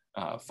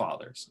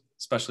fathers,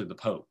 especially the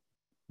Pope,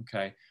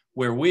 okay?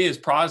 Where we as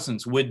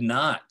Protestants would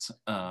not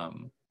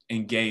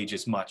engage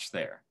as much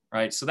there,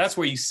 right? So that's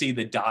where you see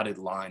the dotted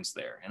lines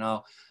there, and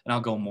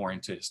I'll go more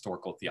into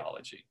historical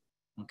theology,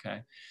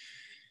 okay?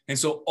 And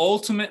so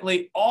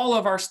ultimately, all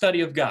of our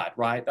study of God,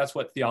 right? That's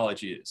what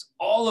theology is.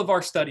 All of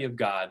our study of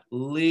God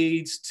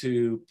leads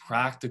to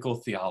practical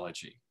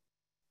theology.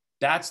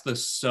 That's the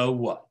so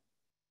what,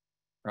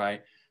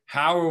 right?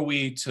 How are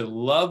we to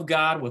love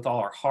God with all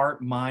our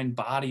heart, mind,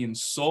 body, and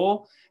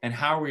soul? And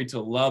how are we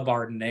to love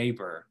our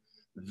neighbor?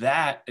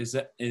 That is,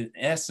 in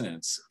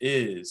essence,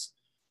 is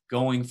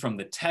going from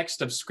the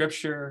text of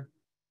Scripture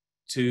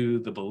to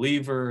the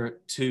believer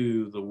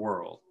to the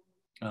world.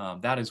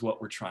 That is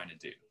what we're trying to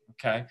do,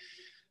 okay?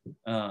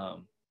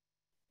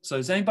 So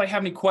does anybody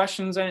have any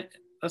questions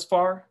thus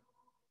far?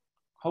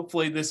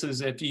 Hopefully this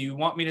is, if you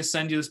want me to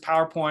send you this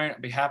PowerPoint,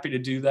 I'd be happy to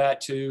do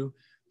that too.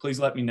 Please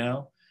let me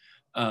know.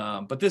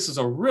 But this is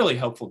a really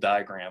helpful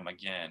diagram,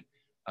 again,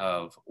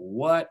 of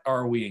what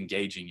are we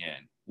engaging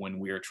in when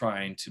we are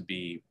trying to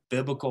be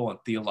biblical and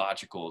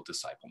theological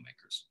disciple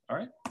makers. All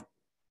right.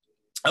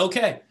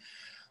 Okay.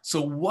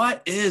 So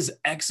what is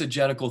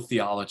exegetical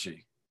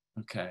theology?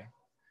 Okay.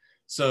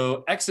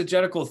 So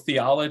exegetical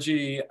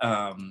theology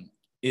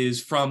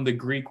is from the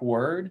Greek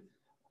word,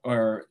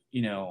 or,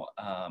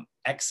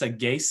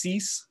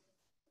 exegesis,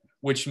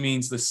 which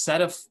means the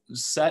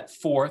set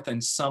forth in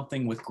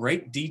something with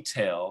great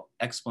detail,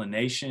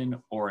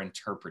 explanation, or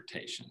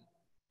interpretation.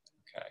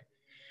 Okay.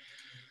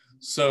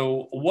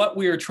 So what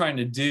we are trying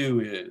to do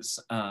is,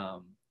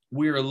 what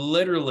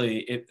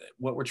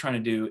we're trying to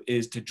do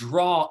is to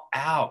draw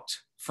out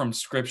from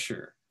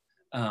Scripture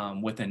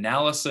with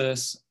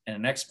analysis and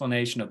an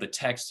explanation of the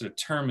text to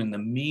determine the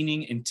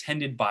meaning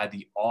intended by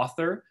the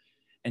author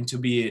and to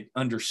be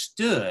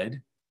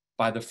understood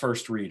by the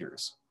first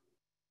readers,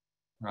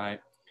 right?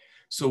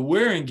 So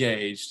we're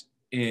engaged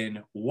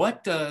in,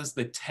 what does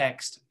the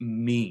text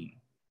mean,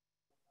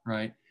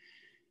 right?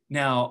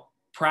 Now,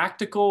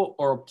 practical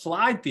or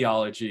applied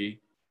theology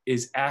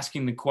is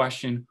asking the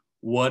question,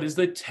 what does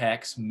the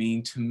text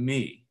mean to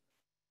me?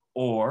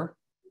 Or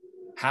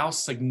how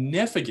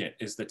significant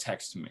is the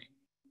text to me?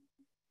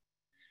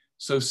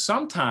 So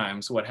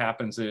sometimes what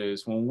happens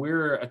is, when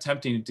we're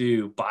attempting to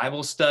do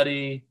Bible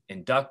study,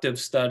 inductive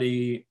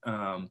study,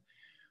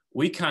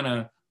 we kind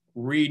of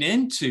we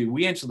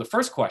answer the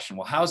first question,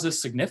 well, how is this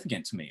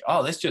significant to me?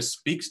 Oh, this just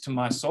speaks to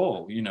my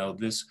soul,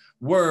 this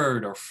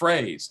word or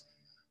phrase.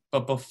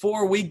 But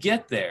before we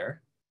get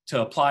there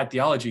to applied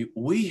theology,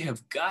 we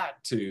have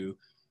got to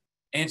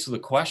answer the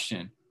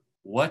question,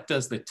 what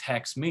does the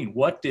text mean?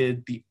 What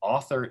did the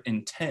author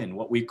intend?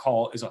 What we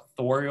call is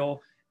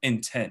authorial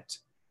intent.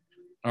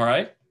 All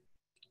right.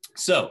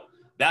 So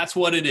that's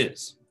what it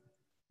is.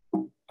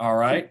 All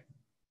right.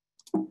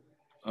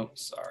 Oh,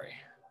 sorry.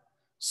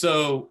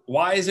 So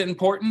why is it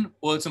important?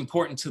 Well, it's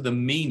important to the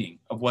meaning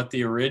of what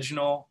the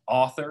original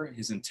author,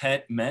 his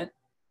intent meant.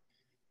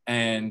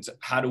 And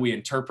how do we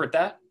interpret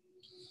that?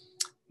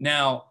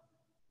 Now,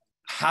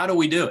 how do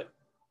we do it?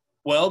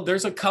 Well,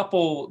 there's a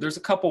couple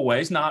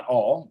ways, not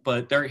all,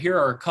 but here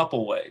are a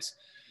couple ways.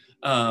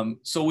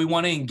 So we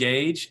want to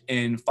engage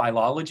in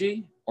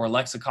philology or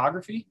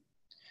lexicography.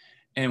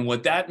 And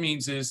what that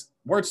means is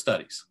word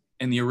studies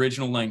in the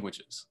original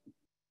languages,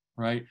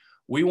 right?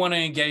 We want to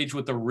engage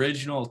with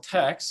original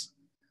text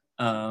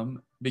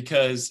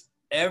because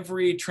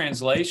every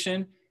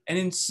translation, and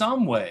in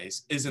some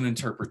ways, is an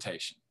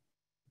interpretation.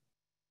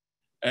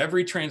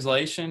 Every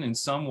translation, in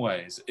some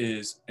ways,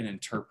 is an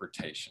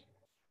interpretation.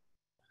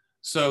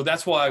 So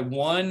that's why,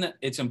 one,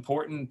 it's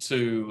important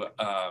to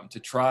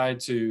try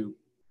to,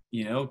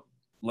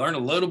 learn a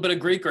little bit of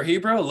Greek or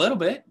Hebrew, a little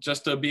bit,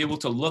 just to be able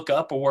to look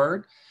up a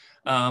word.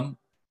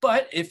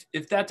 But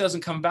if that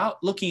doesn't come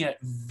about, looking at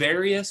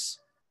various,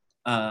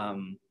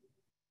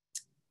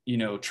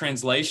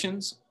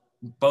 translations,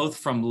 both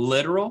from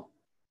literal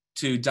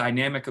to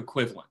dynamic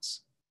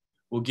equivalence,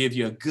 will give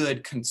you a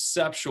good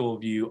conceptual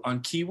view on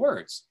key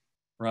words,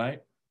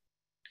 right?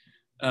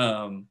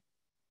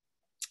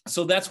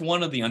 So that's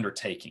one of the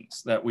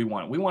undertakings that we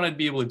want. We want to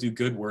be able to do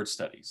good word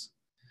studies.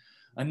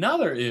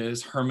 Another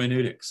is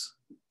hermeneutics,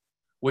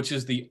 which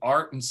is the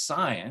art and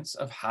science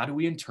of how do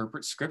we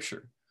interpret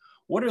Scripture.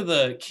 What are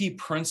the key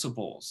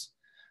principles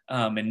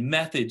and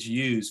methods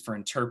used for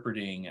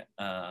interpreting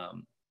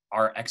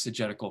our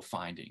exegetical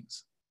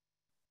findings,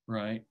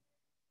 right?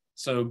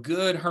 So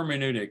good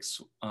hermeneutics.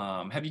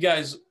 Were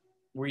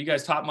you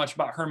guys taught much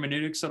about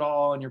hermeneutics at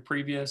all in your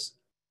previous?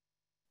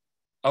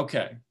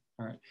 Okay,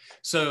 all right.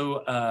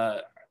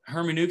 So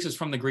hermeneutics is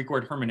from the Greek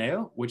word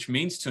hermeneo, which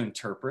means to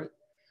interpret.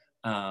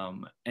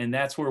 And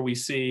that's where we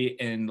see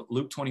in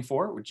Luke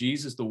 24, where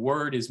Jesus, the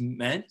word is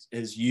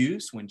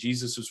used when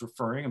Jesus is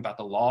referring about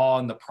the law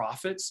and the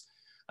prophets.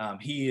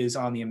 He is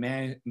on the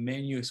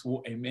Emmanuel's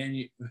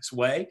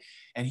way,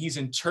 and he's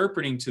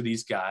interpreting to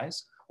these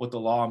guys what the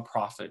law and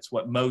prophets,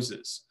 what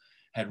Moses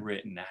had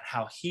written, and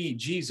how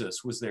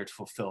Jesus was there to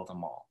fulfill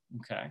them all.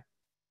 Okay.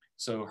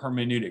 So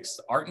hermeneutics,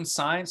 the art and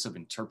science of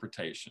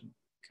interpretation.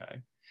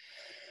 Okay.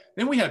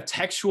 Then we have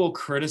textual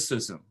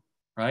criticism.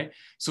 Right?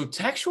 So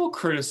textual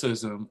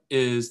criticism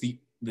is the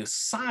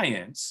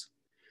science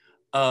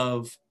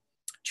of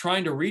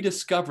trying to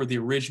rediscover the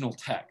original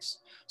text.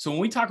 So when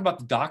we talk about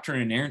the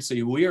doctrine and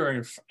inerrancy, we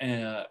are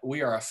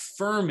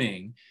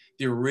affirming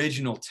the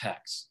original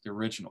text, the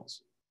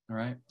originals. All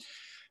right.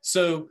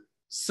 So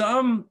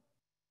some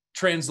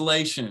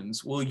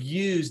translations will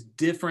use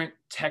different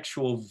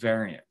textual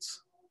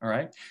variants. All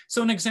right.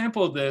 So an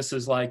example of this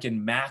is like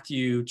in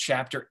Matthew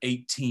chapter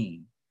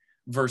 18,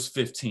 verse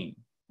 15,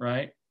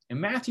 right? In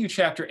Matthew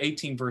chapter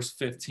 18, verse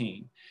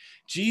 15,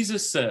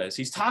 Jesus says,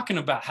 he's talking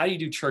about how you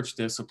do church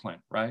discipline,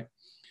 right?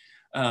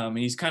 And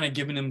he's kind of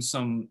giving him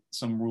some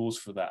rules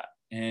for that.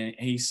 And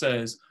he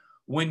says,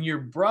 when your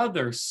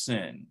brother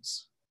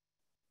sins,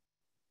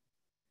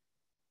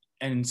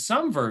 And in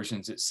some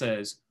versions, it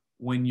says,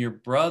 when your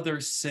brother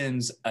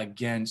sins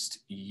against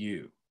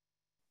you.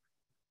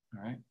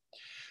 All right.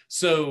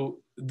 So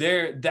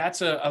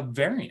that's a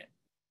variant,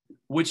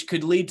 which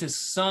could lead to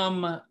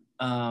some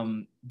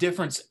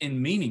difference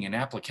in meaning and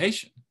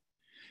application.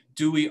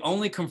 Do we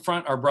only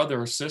confront our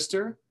brother or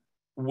sister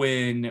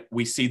when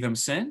we see them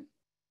sin?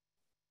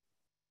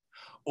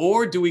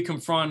 Or do we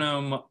confront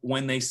them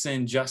when they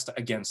sin just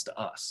against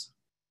us?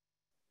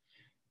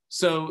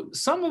 So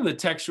some of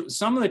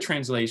the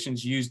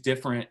translations use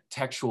different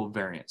textual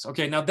variants.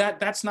 Okay, now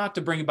that's not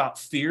to bring about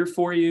fear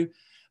for you.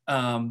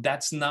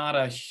 That's not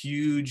a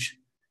huge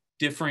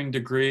differing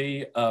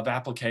degree of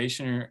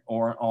application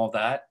or all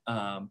that.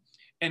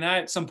 And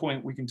at some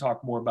point we can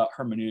talk more about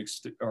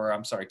hermeneutics, or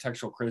I'm sorry,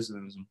 textual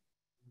criticism.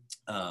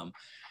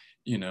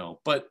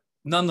 But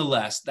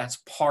nonetheless, that's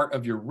part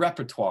of your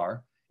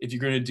repertoire if you're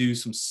going to do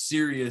some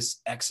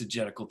serious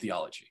exegetical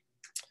theology.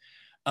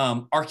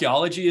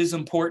 Archaeology is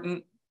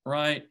important.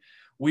 Right?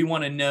 We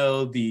want to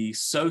know the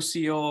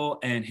socio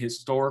and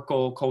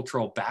historical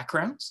cultural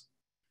backgrounds,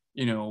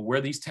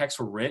 where these texts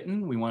were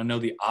written. We want to know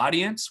the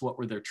audience, what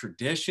were their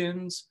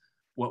traditions,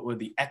 what were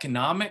the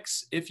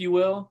economics, if you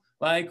will,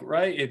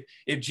 right?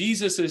 If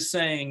Jesus is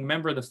saying,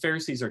 remember, the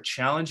Pharisees are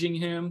challenging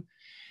him,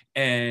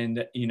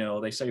 and,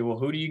 they say, well,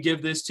 who do you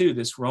give this to,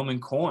 this Roman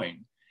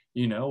coin?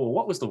 Well,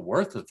 what was the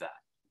worth of that?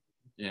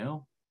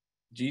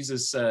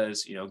 Jesus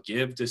says,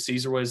 give to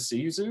Caesar what is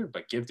Caesar,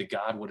 but give to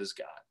God what is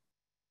God.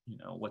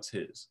 What's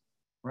his,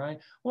 right?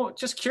 Well,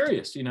 just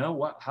curious,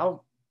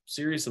 how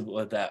serious of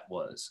what that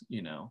was,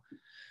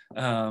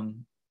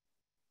 and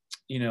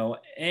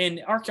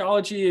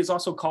archaeology is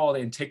also called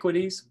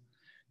antiquities,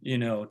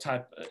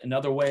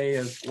 another way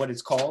of what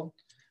it's called.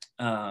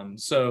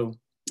 So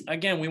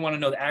again, we want to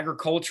know the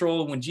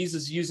agricultural, when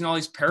Jesus is using all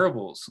these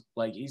parables,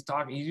 like he's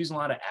using a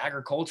lot of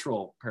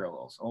agricultural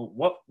parallels. Oh,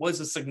 what was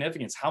the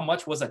significance? How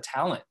much was a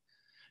talent?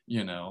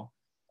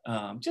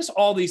 Just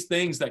all these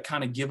things that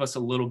kind of give us a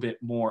little bit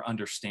more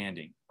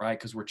understanding, right?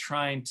 Because we're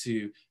trying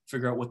to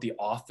figure out what the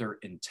author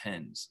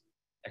intends,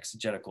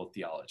 exegetical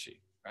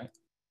theology, right?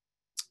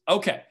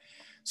 Okay,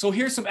 so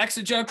here's some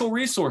exegetical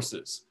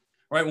resources,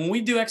 right? When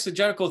we do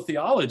exegetical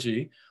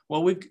theology,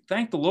 well, we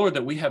thank the Lord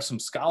that we have some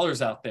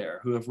scholars out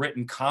there who have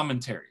written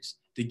commentaries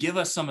to give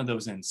us some of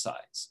those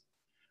insights,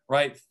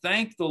 right?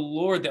 Thank the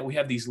Lord that we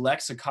have these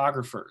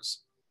lexicographers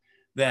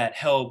that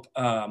help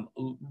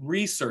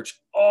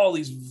research all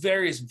these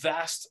various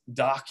vast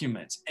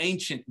documents,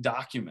 ancient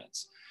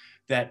documents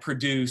that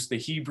produce the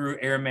Hebrew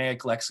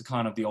Aramaic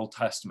lexicon of the Old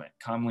Testament,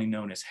 commonly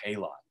known as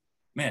Halot.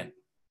 Man,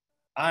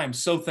 I am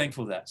so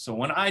thankful for that. So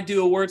when I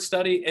do a word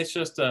study, it's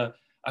just a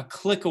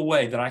click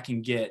away that I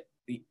can get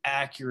the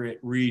accurate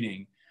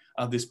reading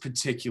of this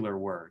particular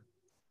word.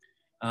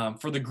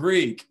 For the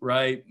Greek,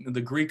 right,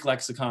 the Greek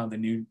lexicon of the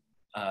New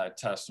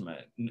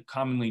Testament,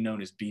 commonly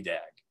known as BDAG.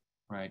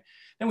 Right.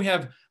 Then we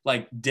have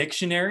like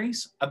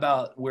dictionaries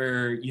about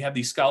where you have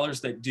these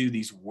scholars that do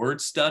these word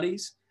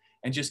studies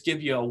and just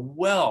give you a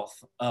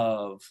wealth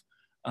of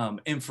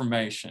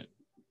information.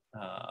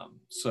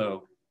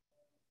 So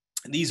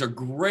these are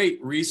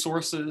great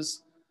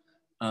resources,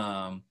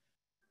 for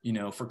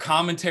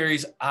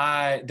commentaries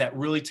that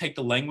really take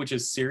the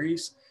languages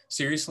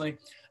seriously.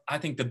 I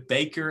think the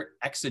Baker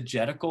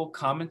exegetical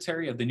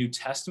commentary of the New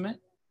Testament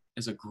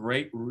is a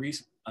great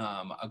resource.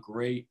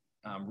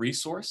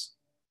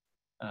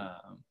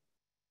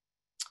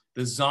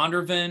 The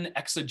Zondervan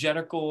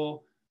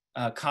exegetical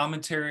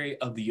commentary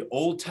of the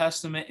Old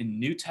Testament and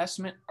New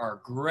Testament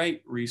are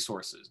great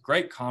resources,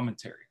 great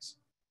commentaries.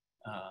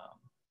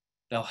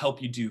 They'll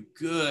help you do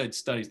good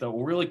studies that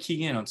will really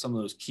key in on some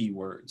of those key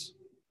words.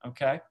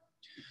 Okay,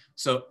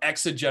 so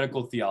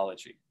exegetical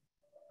theology.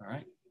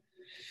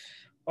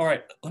 All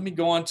right, let me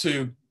go on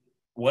to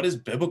what is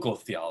biblical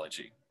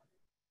theology.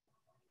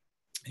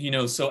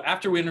 So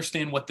after we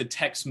understand what the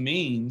text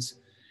means,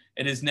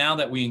 it is now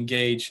that we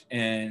engage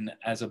in,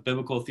 as a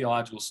biblical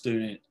theological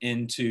student,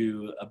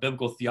 into a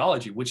biblical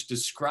theology, which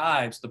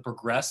describes the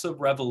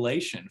progressive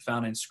revelation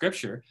found in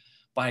Scripture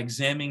by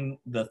examining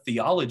the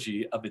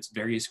theology of its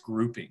various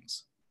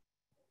groupings.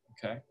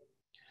 Okay,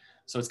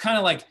 so it's kind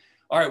of like,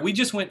 all right, we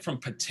just went from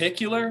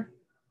particular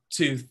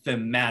to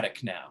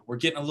thematic now. We're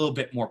getting a little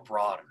bit more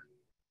broader,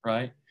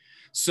 right?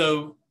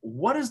 So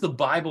what does the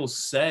Bible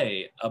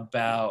say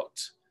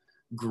about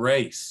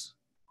grace,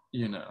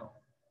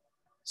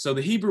 So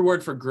the Hebrew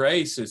word for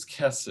grace is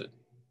chesed,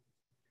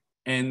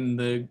 and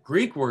the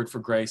Greek word for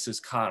grace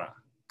is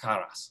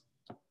charis,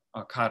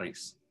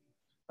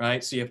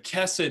 right? So you have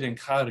chesed and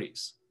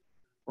charis,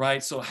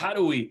 right? So how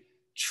do we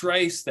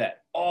trace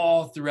that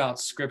all throughout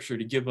Scripture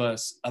to give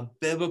us a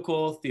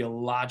biblical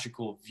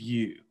theological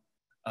view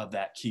of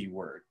that key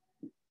word,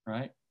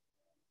 right?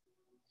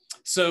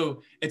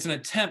 So it's an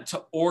attempt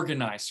to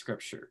organize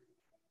Scripture,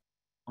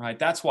 right?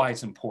 That's why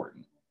it's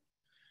important.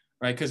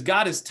 Right? Because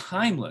God is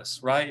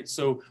timeless, right?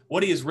 So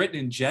what he has written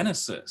in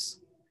Genesis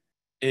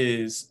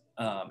is,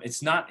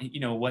 it's not,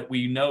 what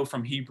we know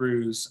from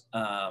Hebrews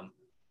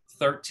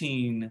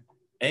 13:8,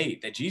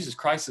 that Jesus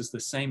Christ is the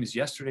same as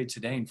yesterday,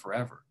 today, and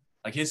forever.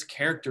 Like his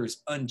character is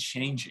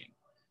unchanging.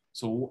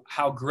 So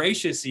how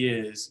gracious he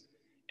is,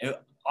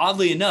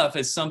 oddly enough,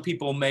 as some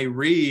people may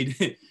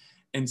read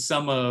in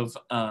some of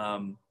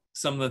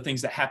the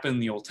things that happen in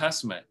the Old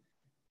Testament,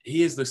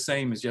 he is the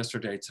same as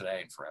yesterday, today,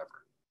 and forever.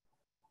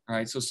 All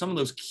right, so some of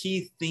those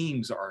key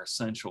themes are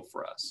essential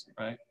for us,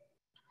 right?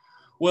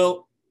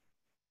 Well,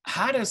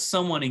 how does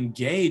someone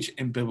engage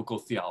in biblical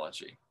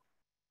theology,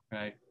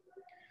 right?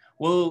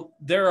 Well,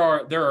 there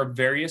are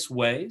various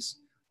ways.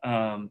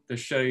 To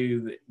show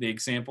you the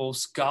example,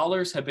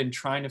 scholars have been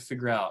trying to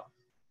figure out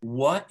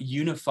what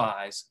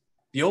unifies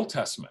the Old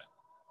Testament,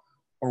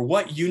 or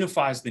what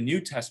unifies the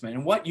New Testament,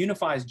 and what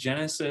unifies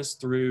Genesis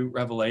through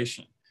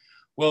Revelation.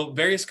 Well,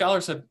 various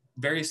scholars have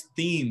various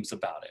themes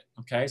about it,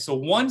 okay? So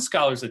one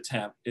scholar's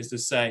attempt is to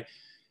say,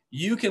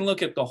 you can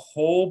look at the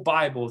whole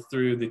Bible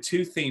through the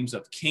two themes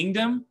of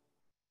kingdom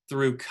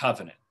through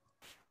covenant.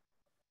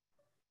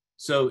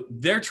 So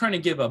they're trying to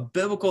give a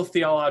biblical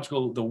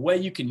theological, the way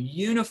you can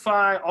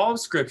unify all of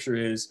Scripture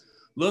is,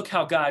 look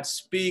how God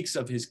speaks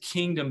of his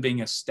kingdom being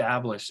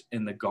established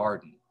in the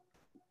garden,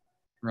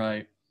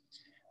 right?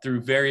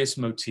 Through various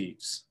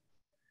motifs.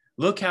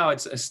 Look how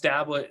it's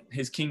established,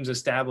 his kingdom's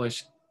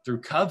established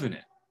through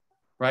covenant,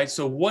 right?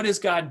 So what does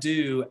God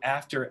do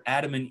after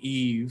Adam and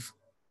Eve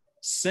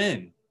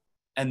sin?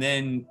 And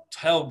then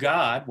tell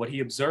God what he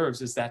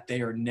observes is that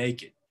they are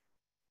naked.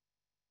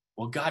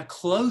 Well, God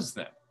clothes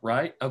them,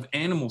 right, of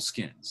animal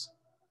skins.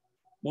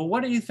 Well,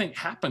 what do you think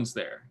happens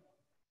there?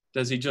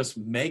 Does he just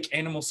make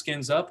animal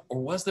skins up,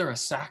 or was there a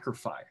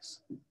sacrifice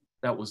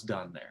that was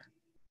done there,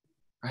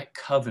 right?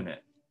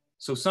 Covenant.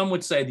 So some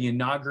would say the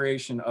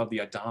inauguration of the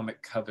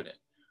Adamic covenant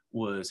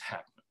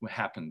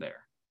happened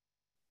there,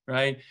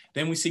 right?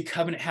 Then we see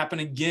covenant happen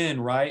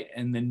again, right?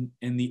 And then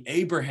in the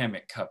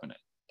Abrahamic covenant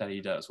that he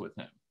does with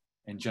him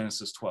in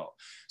Genesis 12.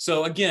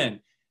 So again,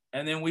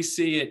 and then we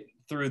see it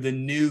through the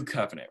new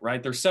covenant,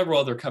 right? There's several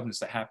other covenants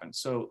that happen.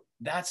 So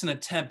that's an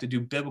attempt to do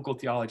biblical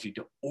theology,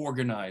 to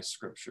organize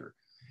Scripture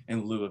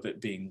in lieu of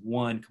it being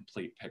one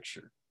complete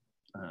picture,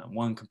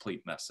 one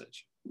complete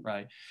message,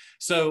 right?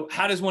 So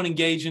how does one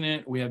engage in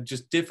it? We have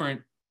just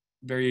different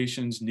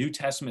variations: New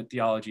Testament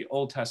theology,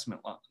 Old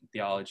Testament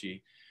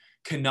theology,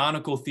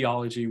 canonical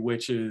theology,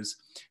 which is,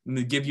 I'm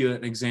going to give you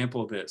an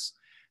example of this.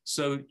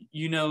 So,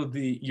 you know,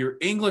 your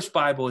English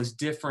Bible is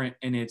different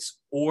in its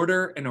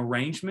order and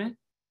arrangement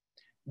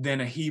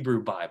than a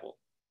Hebrew Bible,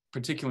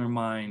 particularly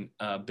mine,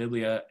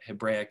 Biblia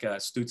Hebraica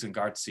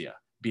Stutzengartia,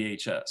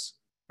 BHS,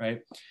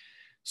 right?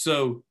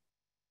 So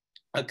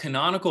a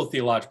canonical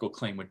theological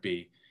claim would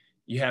be,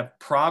 you have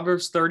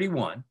Proverbs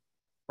 31,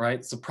 right?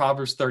 It's a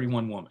Proverbs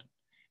 31 woman.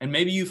 And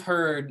maybe you've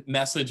heard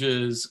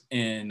messages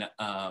in,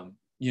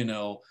 you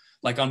know,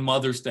 like on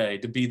Mother's Day,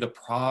 to be the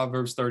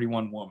Proverbs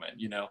 31 woman.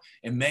 You know,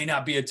 it may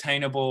not be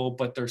attainable,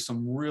 but there's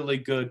some really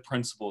good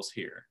principles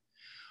here.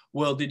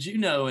 Well, did you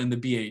know in the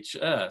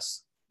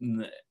BHS,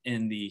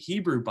 in the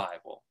Hebrew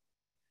Bible,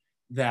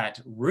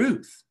 that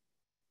Ruth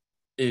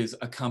is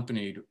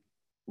accompanied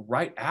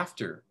right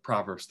after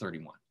Proverbs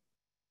 31?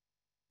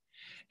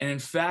 And in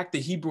fact, the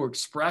Hebrew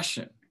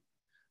expression,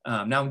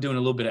 now I'm doing a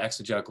little bit of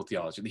exegetical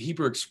theology, the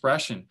Hebrew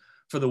expression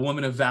for the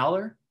woman of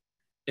valor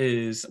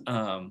is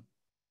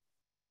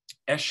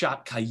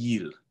Eshat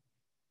Kayil,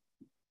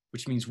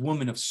 which means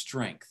woman of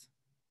strength.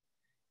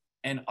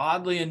 And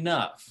oddly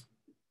enough,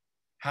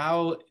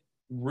 how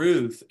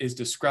Ruth is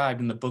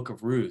described in the book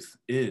of Ruth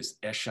is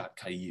Eshat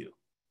Kayil,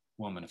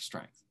 woman of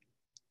strength.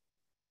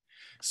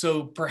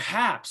 So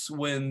perhaps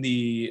when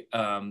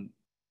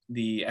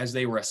as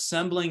they were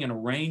assembling and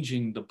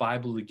arranging the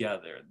Bible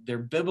together, their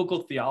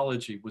biblical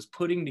theology was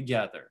putting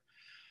together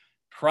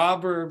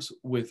Proverbs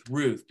with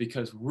Ruth,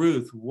 because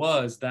Ruth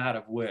was that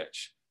of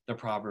which the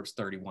Proverbs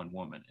 31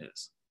 woman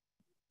is.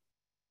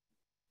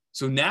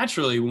 So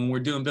naturally, when we're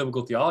doing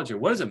biblical theology,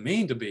 what does it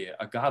mean to be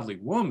a godly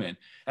woman?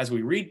 As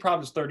we read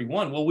Proverbs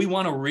 31, well, we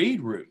want to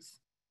read Ruth,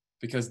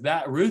 because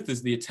that Ruth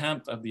is the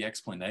attempt of the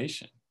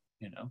explanation,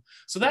 you know.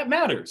 So that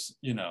matters,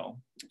 you know.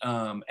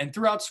 And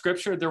throughout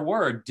Scripture, there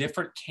were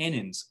different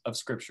canons of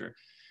Scripture,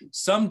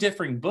 some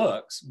differing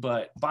books,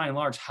 but by and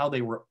large, how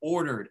they were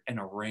ordered and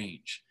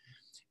arranged.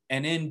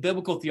 And in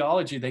biblical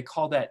theology, they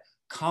call that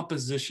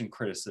composition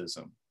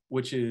criticism,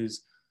 which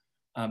is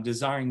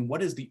desiring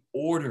what is the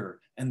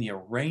order and the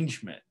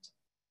arrangement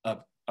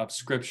of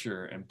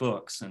Scripture and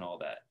books and all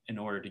that in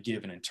order to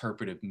give an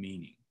interpretive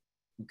meaning.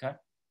 Okay.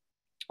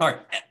 All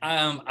right.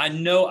 I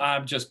know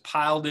I've just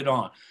piled it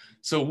on.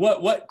 So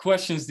what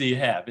questions do you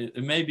have?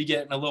 It may be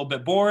getting a little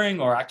bit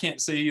boring, or I can't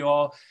see you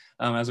all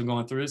as I'm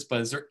going through this, but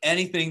is there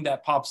anything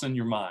that pops in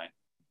your mind?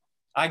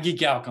 I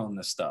geek out on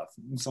this stuff.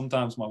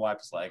 Sometimes my wife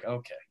is like,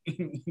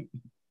 okay.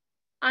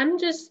 I'm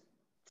just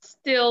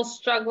still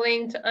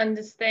struggling to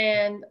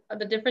understand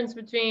the difference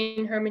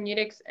between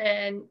hermeneutics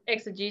and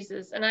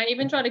exegesis. And I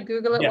even tried to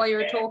Google it while you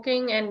were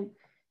talking, and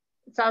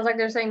it sounds like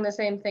they're saying the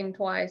same thing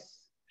twice.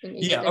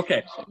 Yeah,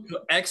 okay. So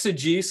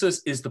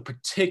exegesis is the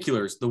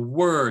particulars, the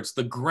words,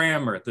 the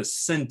grammar, the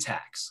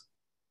syntax,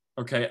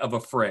 okay, of a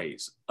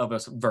phrase, of a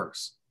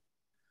verse.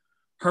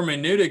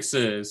 Hermeneutics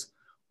is,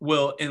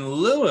 Well, in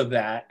lieu of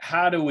that,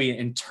 how do we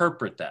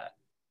interpret that?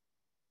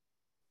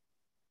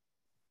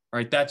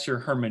 Right, that's your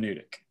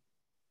hermeneutic.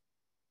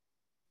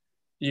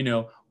 You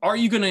know, are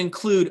you going to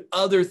include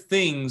other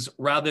things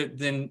rather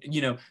than,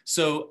 you know,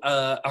 so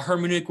a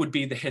hermeneutic would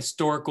be the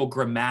historical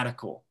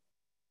grammatical.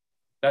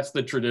 That's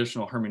the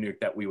traditional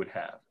hermeneutic that we would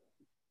have.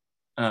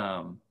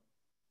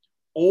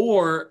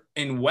 Or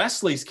in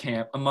Wesley's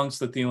camp, amongst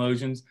the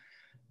theologians,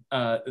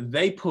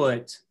 they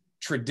put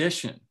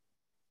tradition,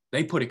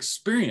 they put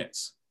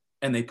experience,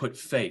 and they put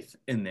faith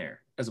in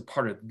there as a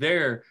part of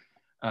their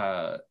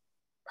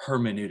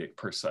hermeneutic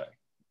per se.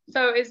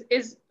 So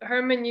is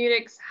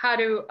hermeneutics how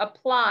to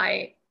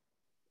apply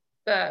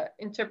the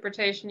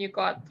interpretation you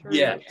got through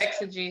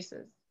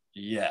exegesis?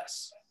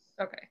 Yes.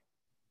 Okay.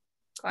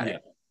 Got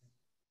it.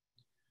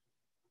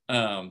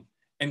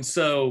 And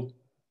so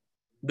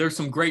there's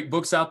some great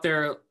books out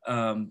there.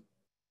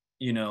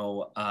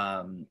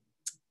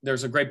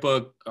 There's a great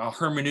book,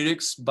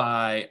 Hermeneutics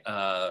by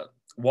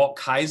Walt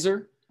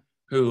Kaiser,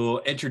 who will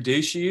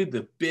introduce you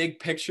the big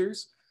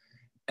pictures.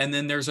 And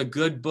then there's a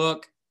good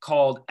book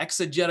called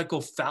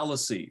Exegetical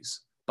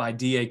Fallacies by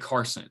D.A.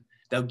 Carson.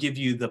 They'll give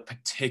you the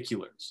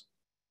particulars,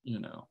 you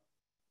know.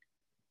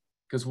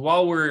 Because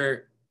while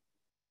we're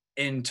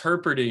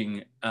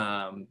interpreting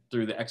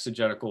through the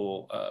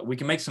exegetical, we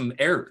can make some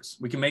errors.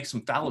 We can make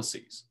some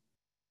fallacies,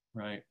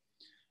 right?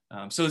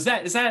 So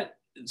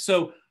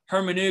so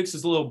hermeneutics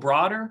is a little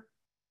broader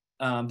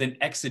than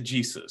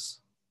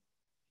exegesis,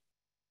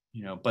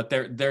 you know, but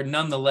they're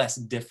nonetheless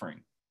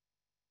differing.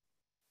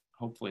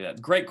 Hopefully that's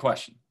great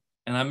question.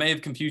 And I may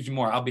have confused you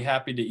more. I'll be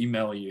happy to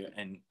email you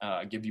and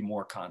give you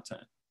more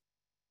content.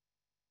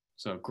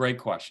 So great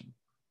question.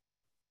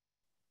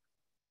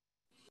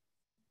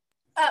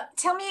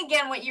 Tell me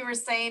again what you were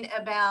saying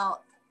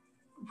about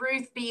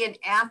Ruth being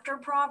after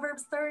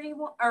Proverbs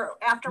 31 or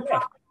after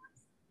Proverbs.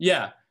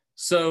 Yeah.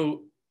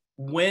 So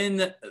when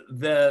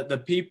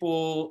the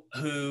people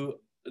who,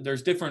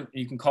 there's different,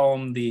 you can call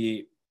them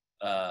the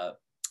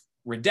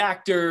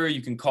redactor,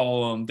 you can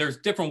call them, there's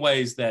different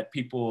ways that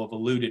people have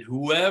alluded,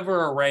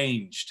 whoever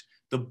arranged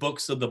the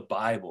books of the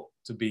Bible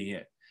to be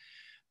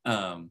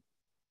in.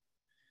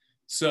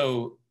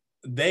 So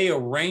they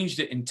arranged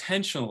it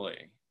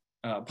intentionally,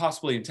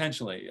 possibly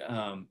intentionally,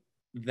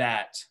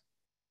 that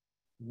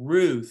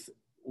Ruth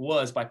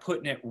was, by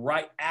putting it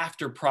right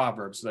after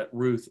Proverbs, that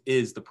Ruth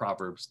is the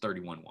Proverbs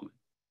 31 woman.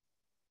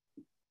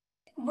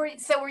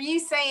 So were you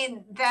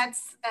saying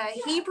that's a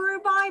Hebrew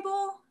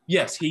Bible?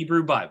 Yes,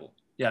 Hebrew Bible.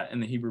 Yeah, in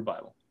the Hebrew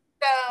Bible.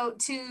 So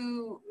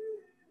to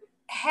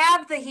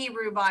have the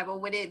Hebrew Bible,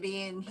 would it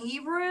be in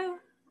Hebrew?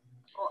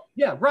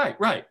 Yeah, right.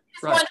 Like,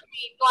 no.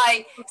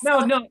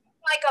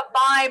 Like a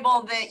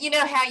Bible that, you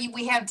know how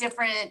we have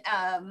different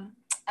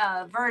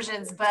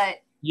versions,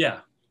 but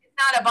yeah, it's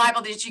not a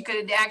Bible that you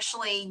could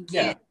actually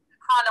get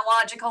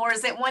chronological, or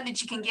is it one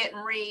that you can get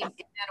and read in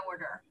that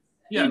order?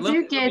 Yeah, you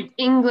do get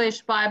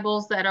English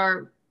Bibles that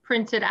are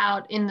printed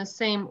out in the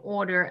same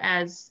order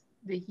as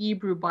the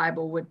Hebrew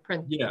Bible would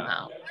print them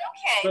out.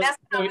 Okay, that's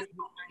what I was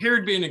wondering. Here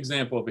would be an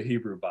example of a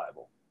Hebrew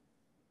Bible.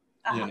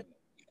 Yeah.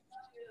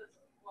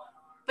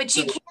 But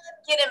you can't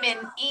get them in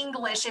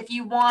English if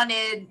you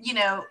wanted, you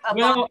know,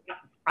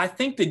 I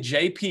think the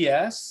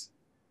JPS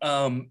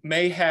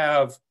may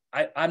have,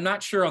 I'm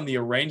not sure on the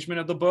arrangement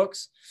of the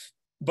books,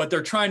 but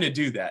they're trying to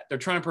do that. They're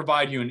trying to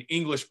provide you an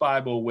English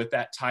Bible with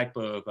that type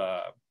of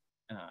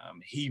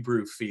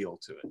Hebrew feel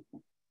to it.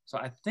 So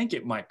I think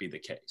it might be the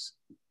case.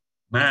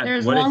 Matt,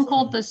 there's one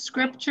called the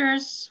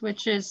Scriptures,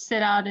 which is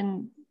set out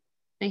in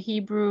the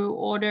Hebrew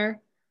order.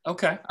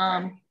 Okay.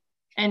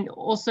 And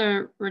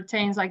also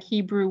retains like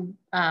Hebrew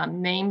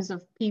names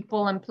of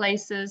people and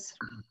places.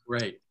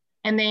 Right.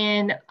 And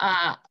then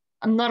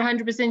I'm not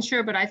 100%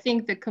 sure, but I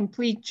think the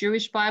Complete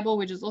Jewish Bible,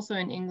 which is also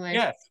in English.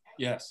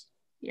 Yes.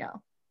 Yeah.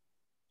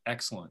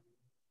 Excellent.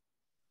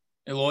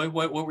 Eloy,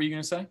 what were you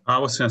going to say? I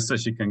was going to say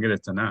she can get a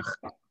Tanakh.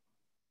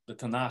 The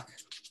Tanakh.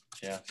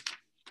 Yeah.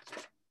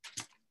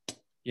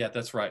 Yeah,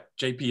 that's right.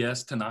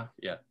 JPS, Tanakh.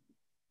 Yeah.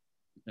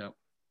 Yep.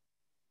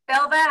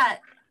 Spell that.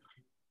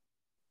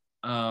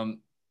 Tanakh.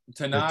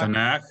 The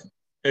Tanakh.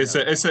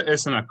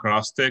 It's an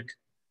acrostic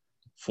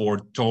for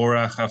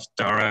Torah,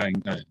 Haftarah,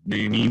 and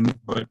Naimim,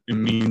 but it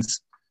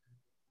means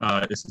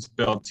it's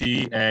spelled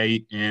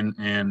T-A-N-N-A-K-H.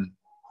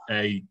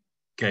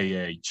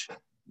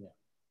 Yeah.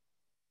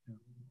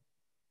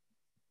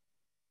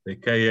 The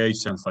K-H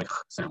sounds like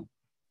sound.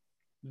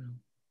 Yeah.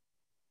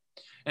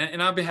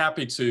 And I'd be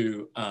happy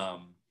to,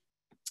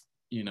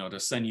 to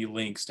send you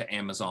links to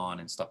Amazon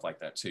and stuff like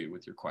that too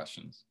with your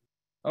questions.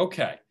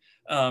 Okay.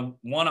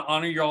 Want to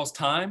honor y'all's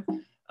time.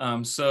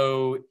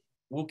 So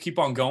we'll keep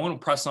on going. We'll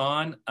press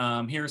on.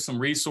 Here are some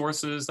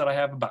resources that I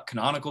have about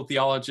canonical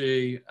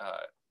theology,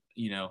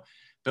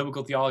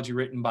 biblical theology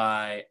written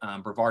by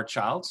Brevard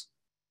Childs.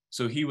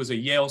 So he was a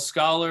Yale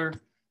scholar.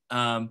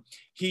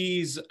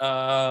 He's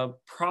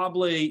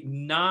probably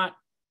not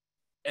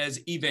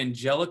as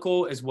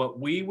evangelical as what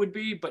we would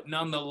be, but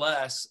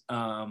nonetheless,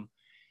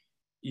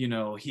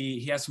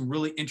 he has some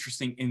really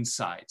interesting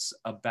insights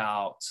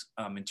about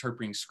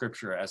interpreting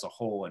scripture as a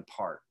whole and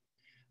part.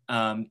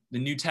 The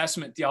New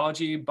Testament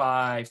Theology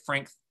by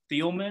Frank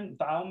Thielman.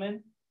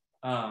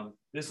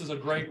 This is a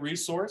great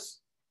resource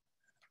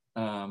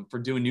for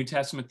doing New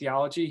Testament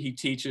theology. He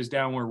teaches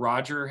down where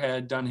Roger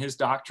had done his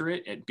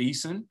doctorate at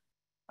Beeson,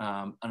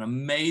 an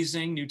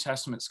amazing New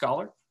Testament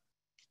scholar.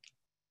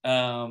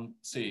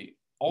 See,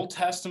 Old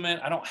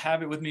Testament, I don't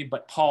have it with me,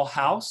 but Paul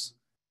House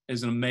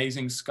is an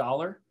amazing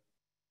scholar.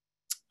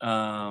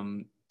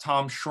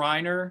 Tom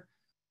Schreiner,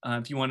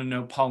 if you want to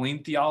know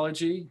Pauline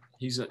theology,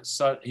 he's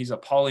a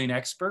Pauline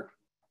expert.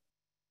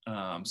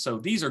 So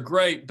these are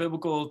great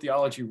biblical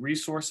theology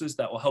resources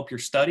that will help your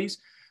studies,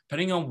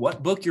 depending on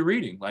what book you're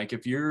reading. Like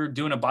if you're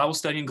doing a Bible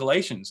study in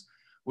Galatians,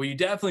 well, you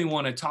definitely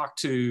want to talk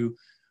to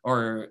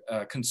or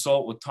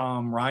consult with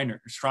Tom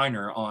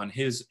Schreiner on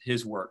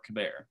his work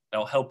there.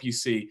 That'll help you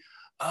see,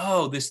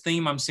 oh, this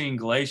theme I'm seeing in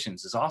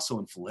Galatians is also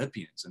in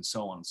Philippians, and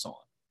so on and so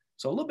on.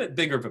 So a little bit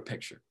bigger of a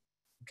picture,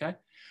 okay?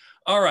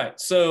 All right,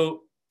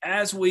 so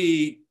as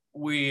we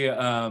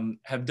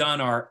have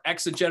done our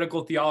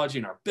exegetical theology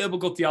and our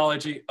biblical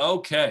theology,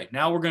 okay,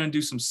 now we're going to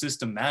do some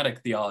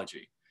systematic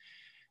theology.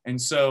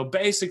 And so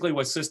basically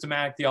what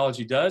systematic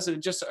theology does,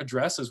 it just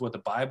addresses what the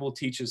Bible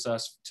teaches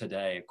us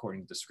today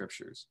according to the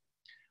scriptures.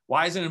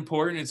 Why is it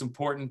important? It's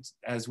important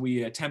as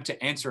we attempt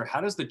to answer,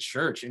 how does the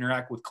church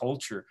interact with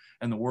culture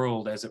and the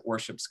world as it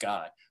worships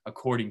God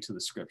according to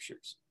the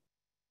scriptures?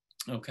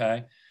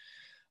 Okay.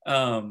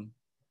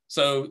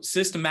 So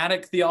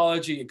systematic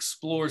theology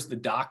explores the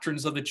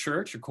doctrines of the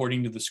church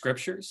according to the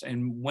scriptures.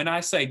 And when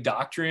I say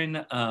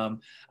doctrine,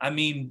 I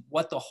mean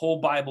what the whole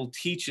Bible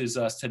teaches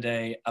us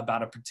today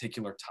about a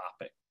particular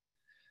topic.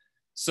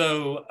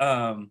 So,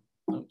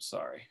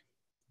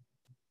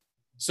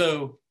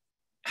 So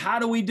how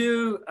do we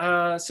do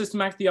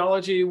systematic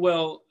theology?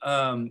 Well,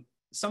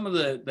 some of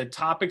the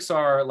topics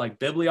are like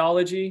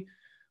bibliology,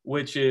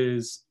 which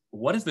is,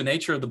 what is the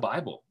nature of the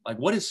Bible? Like,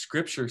 what does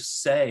scripture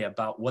say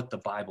about what the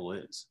Bible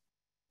is?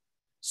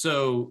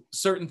 So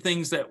certain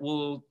things that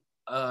will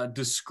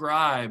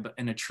describe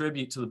and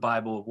attribute to the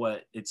Bible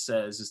what it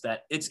says is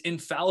that it's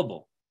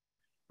infallible,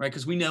 right?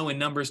 Because we know in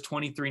Numbers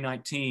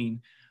 23:19,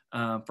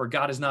 for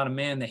God is not a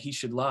man that he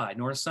should lie,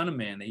 nor a son of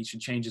man that he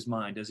should change his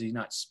mind. Does he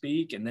not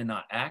speak and then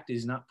not act?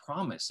 Does he not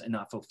promise and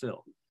not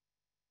fulfill?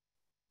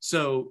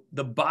 So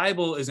the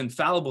Bible is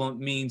infallible. It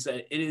means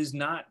that it is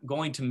not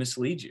going to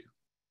mislead you,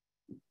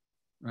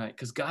 right?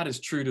 Because God is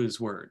true to his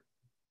word.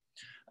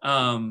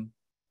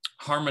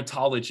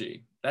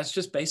 Harmatology, that's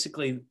just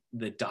basically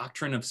the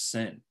doctrine of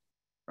sin,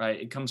 right?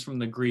 It comes from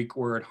the Greek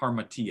word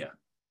harmatia,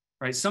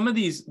 right? Some of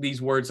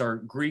these words are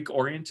Greek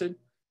oriented.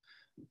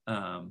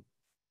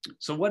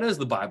 So what does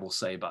the Bible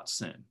say about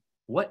sin?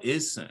 What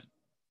is sin?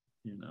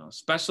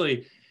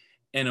 Especially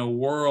in a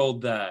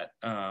world that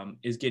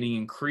is getting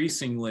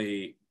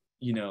increasingly,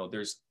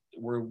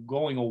 we're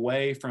going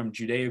away from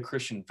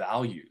Judeo-Christian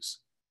values.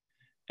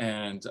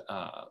 And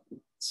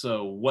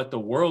so what the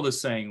world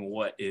is saying,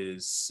 what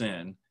is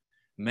sin,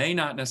 may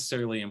not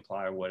necessarily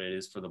imply what it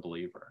is for the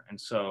believer. And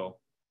so,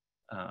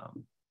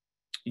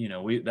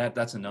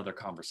 that's another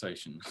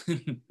conversation.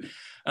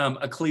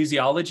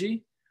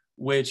 Ecclesiology,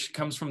 which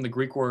comes from the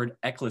Greek word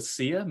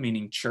ekklesia,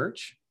 meaning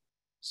church.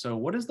 So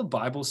what does the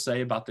Bible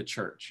say about the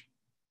church?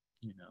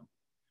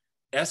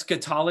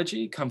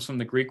 Eschatology comes from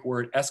the Greek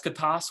word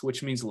eschatos,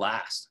 which means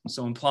last.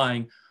 So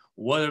implying,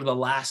 what are the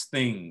last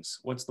things?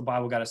 What's the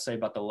Bible got to say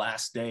about the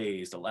last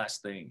days, the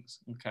last things?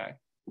 Okay.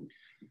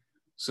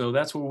 So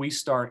that's where we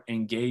start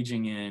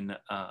engaging in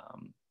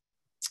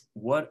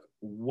what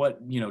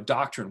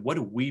doctrine, what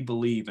do we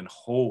believe and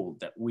hold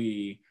that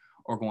we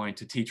are going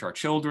to teach our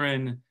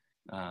children,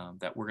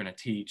 that we're going to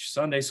teach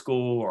Sunday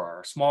school or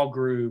our small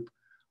group,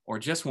 or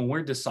just when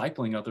we're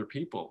discipling other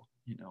people,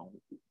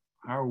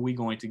 how are we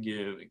going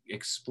to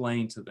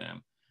explain to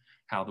them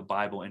how the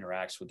Bible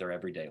interacts with their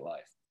everyday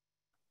life?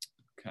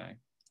 Okay.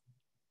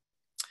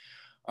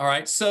 All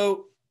right.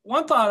 So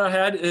one thought I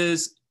had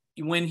is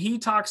when he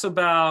talks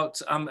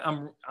about,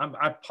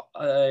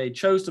 I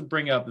chose to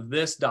bring up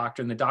this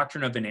doctrine, the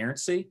doctrine of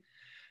inerrancy,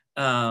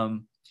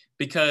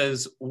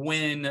 because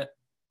when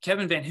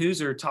Kevin Van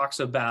Hooser talks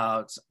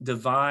about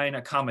divine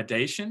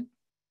accommodation,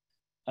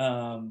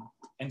 and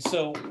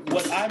so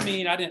what I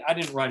mean, I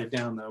didn't write it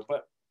down though,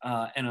 but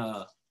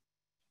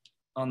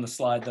on the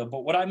slide though,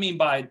 but what I mean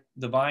by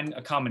divine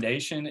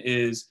accommodation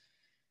is,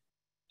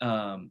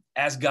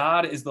 as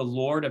God is the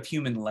Lord of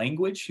human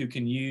language, who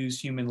can use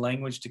human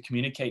language to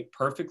communicate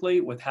perfectly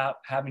without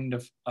having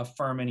to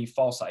affirm any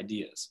false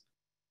ideas.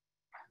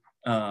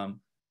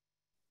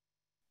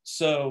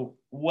 So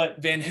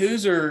what Van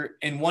Hooser,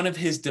 in one of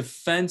his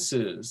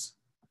defenses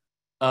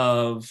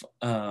of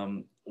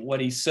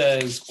what he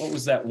says, what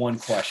was that one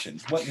question?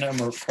 What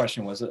number of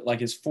question was it? Like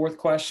his fourth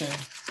question?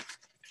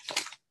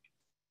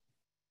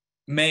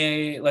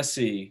 Let's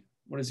see,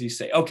 what does he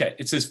say? Okay,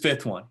 it's his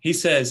fifth one. He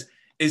says,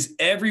 is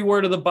every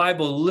word of the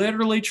Bible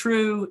literally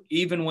true,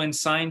 even when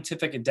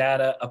scientific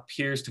data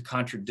appears to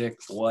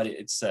contradict what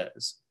it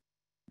says?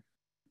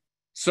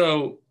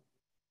 So,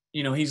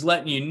 he's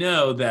letting you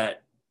know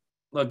that,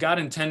 look, God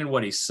intended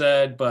what he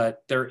said,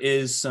 but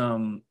there's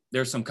some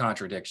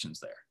contradictions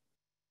there.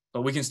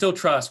 But we can still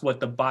trust what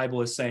the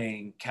Bible is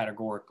saying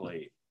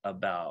categorically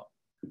about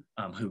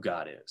who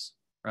God is,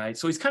 right?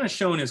 So he's kind of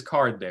showing his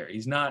card there.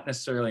 He's not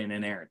necessarily an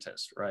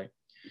inerrantist, right?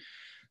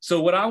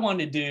 So what I want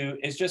to do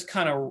is just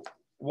kind of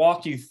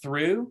walk you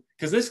through,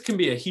 because this can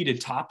be a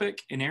heated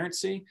topic,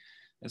 inerrancy.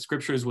 The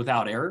scripture is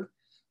without error.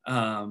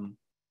 And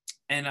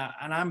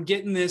I'm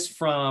getting this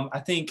from, I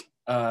think,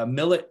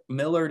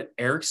 Millard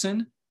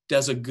Erickson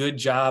does a good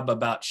job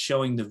about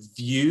showing the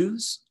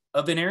views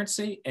of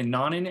inerrancy and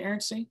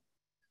non-inerrancy.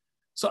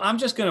 So I'm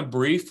just going to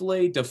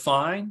briefly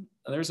define.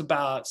 There's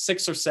about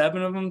 6 or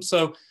 7 of them.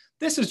 So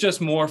this is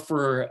just more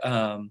for,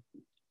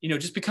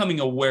 just becoming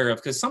aware of,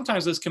 because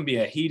sometimes this can be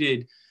a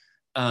heated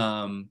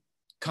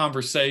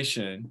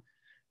conversation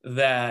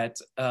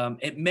that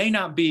it may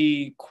not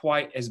be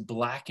quite as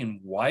black and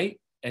white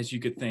as you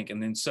could think.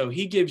 And then so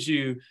he gives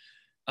you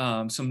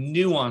some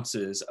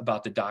nuances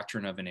about the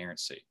doctrine of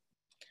inerrancy.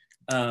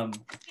 Can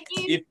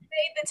you say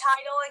the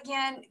title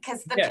again?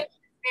 Because the picture is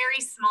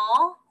very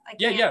small.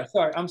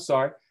 Sorry, I'm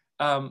sorry.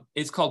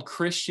 It's called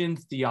Christian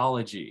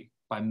Theology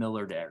by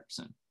Millard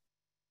Erickson.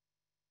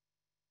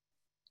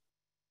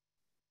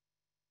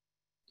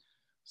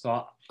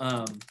 So,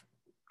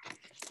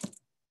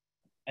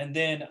 and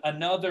then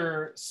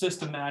another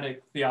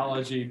systematic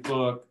theology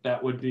book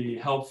that would be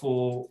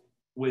helpful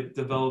with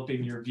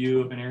developing your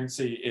view of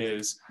inerrancy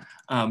is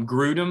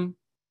Grudem's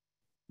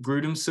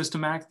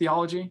Systematic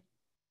Theology.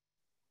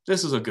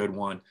 This is a good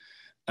one,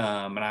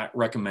 and I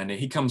recommend it.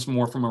 He comes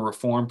more from a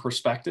Reformed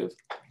perspective.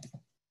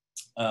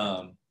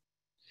 But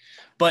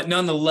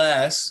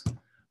nonetheless,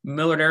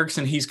 Millard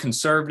Erickson, he's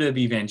conservative,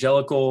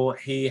 evangelical.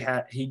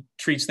 He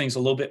treats things a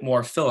little bit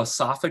more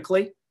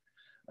philosophically.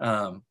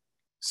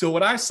 So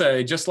what I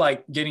say, just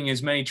like getting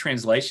as many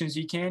translations as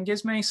you can, get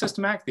as many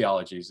systematic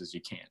theologies as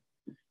you can,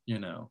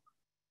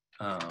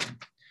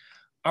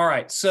 All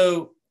right,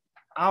 so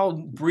I'll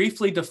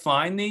briefly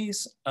define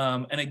these.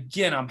 And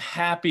again, I'm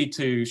happy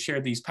to share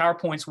these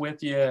PowerPoints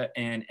with you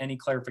and any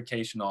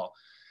clarification all.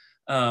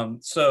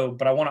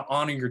 But I want to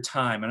honor your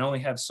time. I only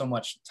have so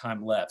much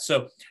time left.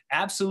 So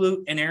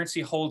absolute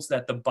inerrancy holds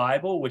that the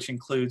Bible, which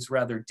includes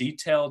rather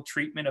detailed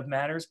treatment of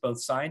matters,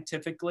 both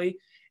scientifically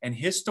and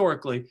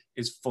historically,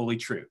 is fully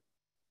true.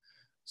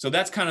 So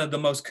that's kind of the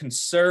most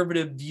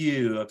conservative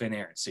view of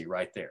inerrancy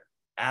right there.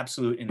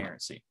 Absolute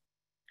inerrancy.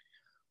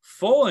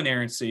 Full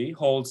inerrancy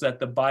holds that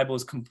the Bible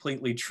is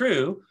completely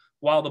true.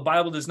 While the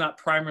Bible does not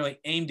primarily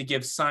aim to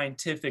give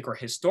scientific or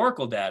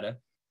historical data,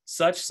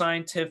 such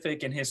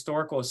scientific and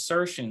historical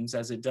assertions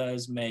as it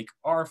does make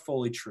are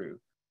fully true.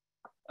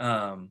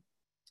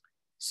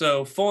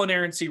 So full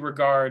inerrancy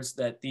regards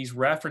that these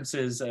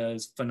references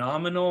as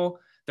phenomenal.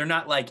 They're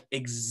not like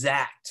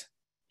exact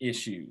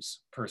issues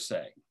per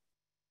se,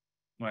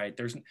 right?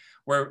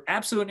 Where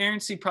absolute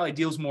inerrancy probably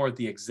deals more with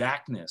the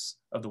exactness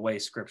of the way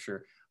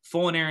Scripture.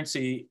 Full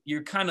inerrancy,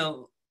 you're kind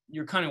of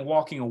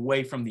walking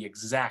away from the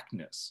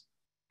exactness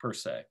per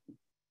se.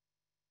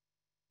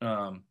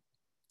 All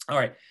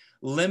right.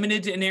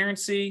 Limited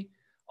inerrancy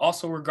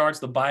also regards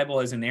the Bible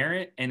as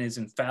inerrant and is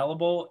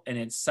infallible in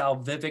its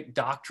salvific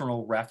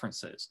doctrinal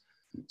references.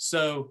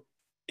 So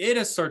it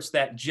asserts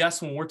that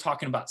just when we're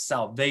talking about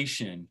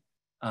salvation,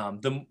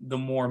 the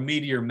more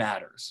meatier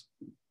matters,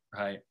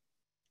 right?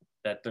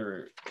 That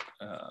they're,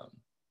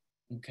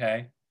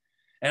 okay.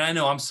 And I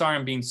know, I'm sorry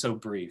I'm being so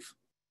brief.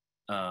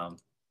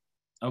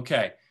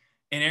 Okay,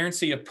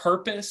 inerrancy of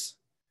purpose.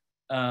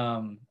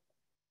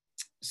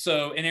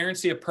 So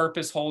inerrancy of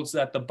purpose holds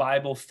that the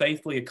Bible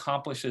faithfully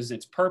accomplishes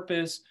its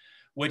purpose,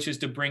 which is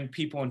to bring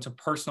people into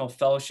personal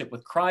fellowship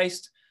with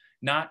Christ,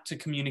 not to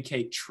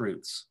communicate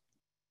truths.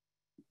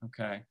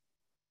 Okay.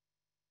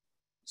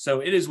 So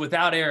it is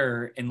without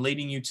error in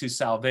leading you to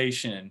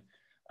salvation.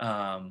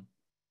 And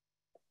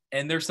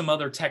there's some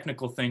other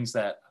technical things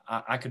that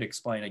I could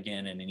explain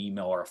again in an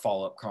email or a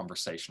follow-up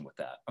conversation with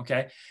that,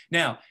 okay?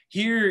 Now,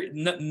 here,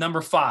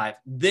 number 5,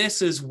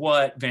 this is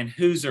what Van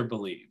Hooser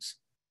believes.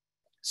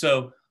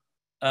 So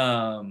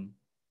now,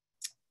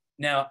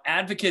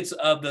 advocates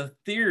of the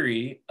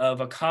theory of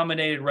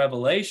accommodated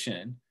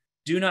revelation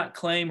do not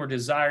claim or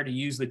desire to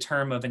use the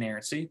term of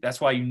inerrancy.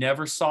 That's why you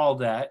never saw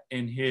that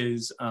in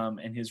his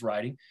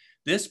writing.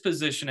 This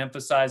position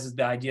emphasizes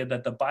the idea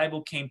that the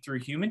Bible came through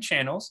human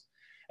channels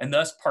and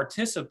thus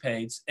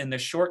participates in the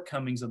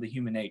shortcomings of the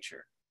human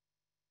nature.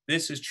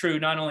 This is true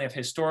not only of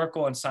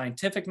historical and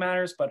scientific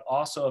matters, but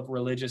also of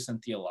religious and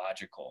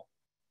theological.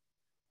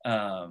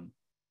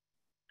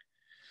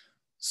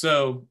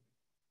 So,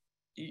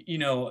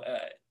 Van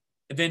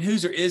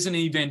Hooser is an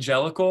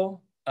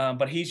evangelical,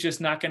 but he's just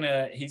not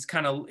gonna, he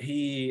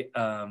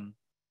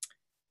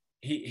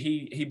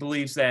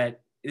believes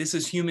that this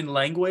is human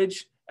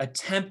language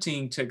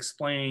attempting to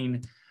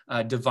explain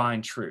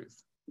divine truth.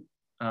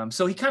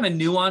 So he kind of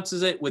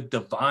nuances it with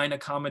divine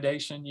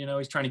accommodation.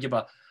 He's trying to give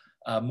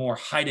a more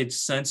heightened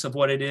sense of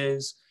what it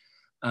is.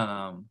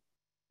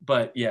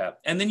 But yeah,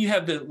 and then you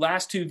have the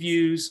last 2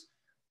 views.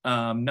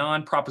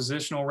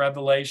 non-propositional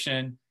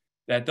revelation,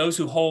 that those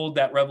who hold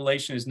that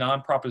revelation is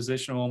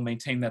non-propositional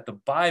maintain that the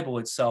Bible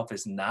itself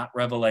is not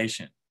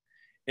revelation.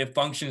 It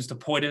functions to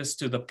point us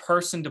to the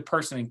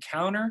person-to-person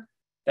encounter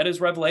that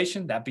is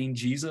revelation, that being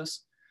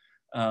Jesus.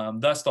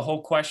 Thus, the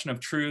whole question of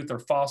truth or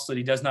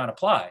falsity does not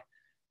apply.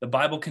 The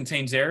Bible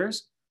contains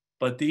errors,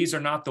 but these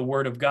are not the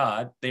word of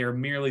God. They are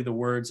merely the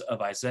words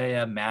of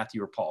Isaiah,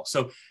 Matthew, or Paul.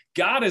 So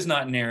God is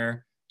not in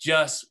error,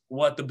 just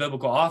what the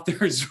biblical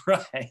authors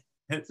write.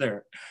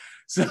 There.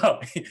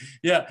 So,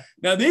 yeah.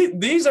 Now,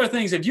 these are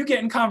things, if you get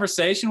in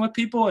conversation with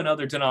people in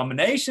other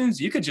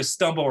denominations, you could just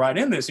stumble right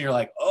in this and you're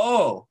like,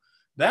 oh,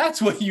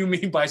 that's what you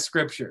mean by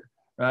scripture,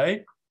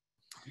 right?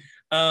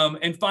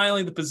 And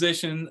finally, the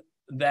position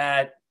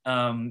that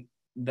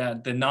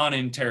that the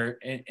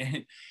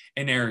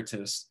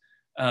non-inerrantist,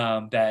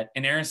 that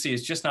inerrancy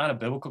is just not a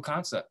biblical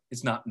concept.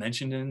 It's not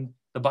mentioned in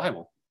the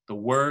Bible. The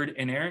word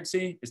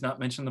inerrancy is not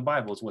mentioned in the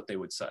Bible, is what they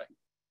would say.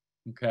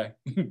 Okay.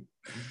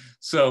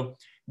 So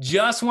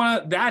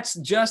that's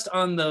just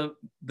on the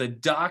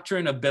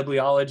doctrine of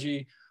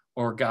bibliology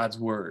or God's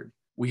word.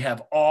 We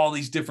have all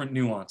these different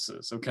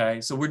nuances.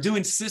 Okay. So we're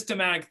doing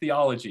systematic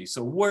theology.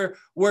 So where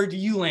do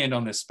you land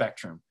on this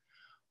spectrum?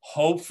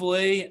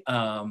 Hopefully,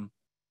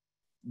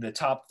 the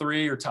top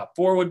 3 or top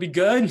 4 would be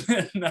good.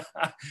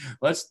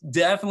 Let's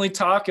definitely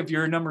talk if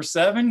you're number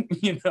 7,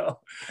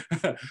 we'll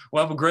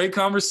have a great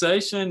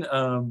conversation.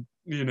 I'd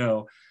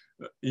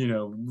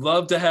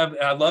love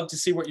to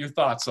see what your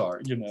thoughts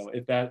are,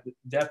 if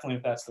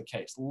that's the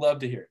case. Love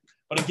to hear it.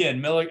 But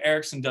again, Miller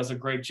Erickson does a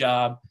great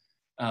job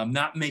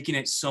not making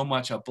it so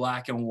much a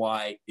black and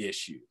white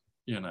issue,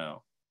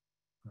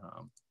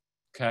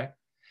 okay.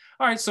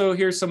 All right. So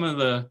here's some of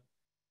the,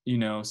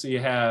 so you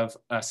have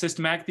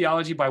Systematic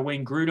Theology by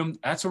Wayne Grudem.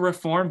 That's a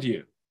Reformed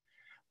view.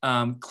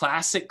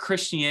 Classic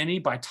Christianity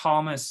by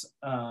Thomas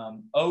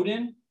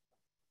Oden.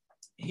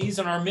 He's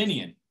an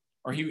Arminian,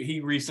 or he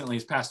recently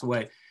has passed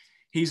away.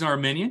 He's an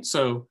Arminian.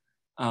 So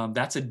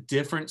that's a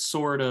different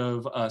sort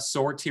of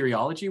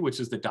soteriology, which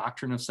is the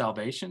doctrine of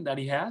salvation that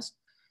he has.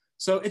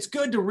 So it's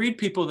good to read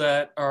people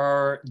that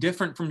are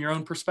different from your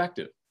own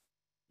perspective.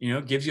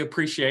 It gives you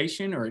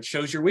appreciation, or it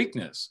shows your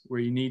weakness where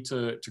you need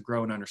to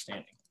grow in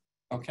understanding.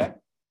 Okay.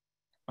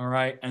 All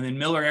right. And then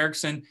Miller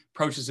Erickson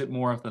approaches it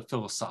more of the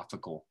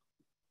philosophical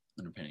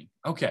underpinning.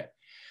 Okay.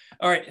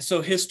 All right.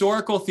 So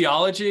historical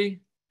theology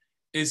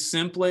is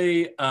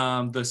simply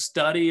the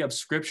study of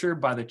scripture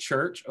by the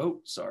church.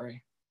 Oh,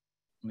 sorry.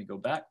 Let me go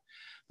back.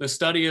 The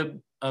study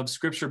of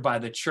scripture by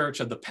the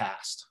church of the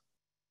past.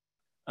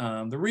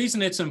 The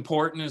reason it's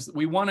important is that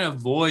we want to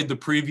avoid the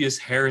previous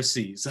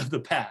heresies of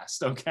the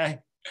past. Okay.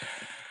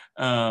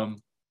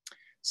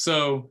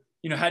 So,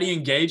 how do you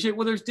engage it?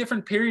 Well, there's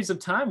different periods of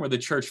time where the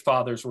church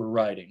fathers were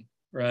writing,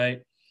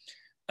 right?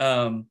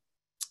 A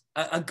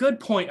good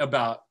point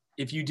about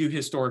if you do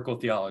historical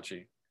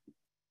theology,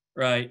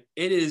 right?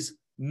 It is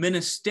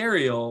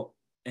ministerial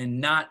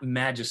and not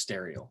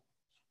magisterial.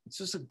 It's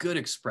just a good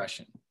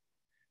expression,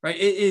 right?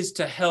 It is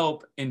to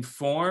help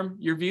inform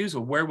your views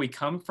of where we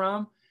come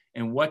from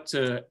and what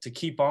to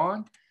keep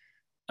on.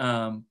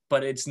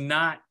 But it's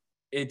not,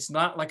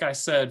 like I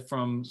said,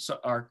 from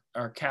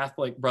our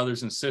Catholic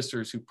brothers and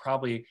sisters who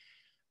probably,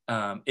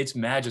 it's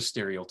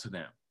magisterial to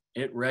them.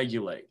 It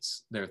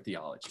regulates their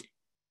theology,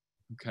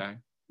 okay?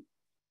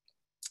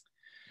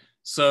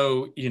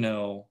 So,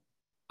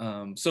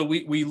 so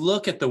we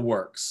look at the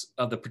works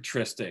of the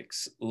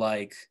patristics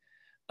like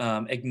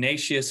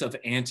Ignatius of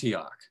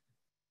Antioch,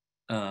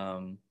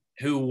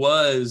 who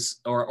was,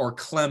 or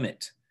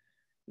Clement.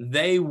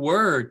 They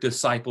were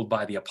discipled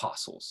by the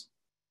apostles,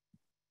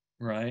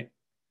 right?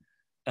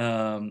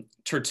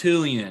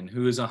 Tertullian,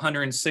 who is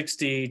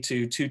 160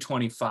 to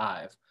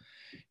 225,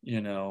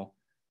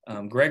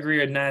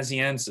 Gregory of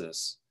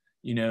Nazianzus,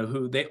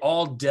 who they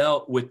all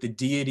dealt with the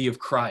deity of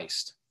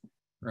Christ,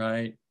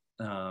 right?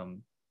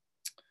 And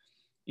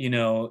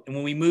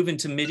when we move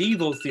into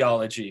medieval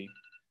theology,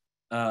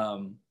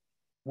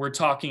 we're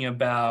talking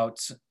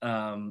about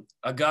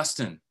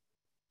Augustine,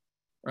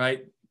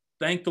 right?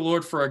 Thank the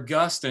Lord for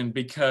Augustine,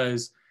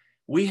 because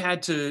we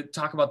had to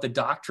talk about the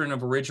doctrine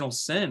of original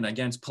sin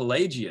against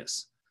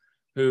Pelagius,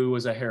 who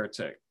was a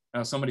heretic.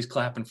 Now somebody's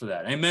clapping for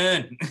that.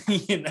 Amen.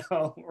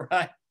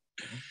 Right?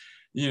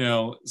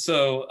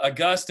 So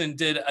Augustine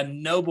did a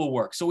noble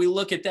work. So we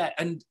look at that,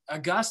 and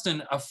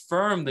Augustine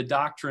affirmed the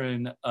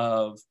doctrine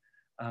of,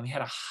 he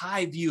had a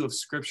high view of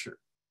scripture.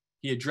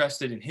 He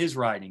addressed it in his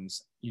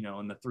writings,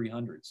 in the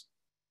 300s.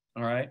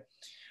 All right.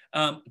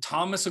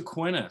 Thomas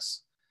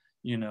Aquinas,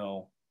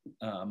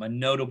 a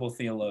notable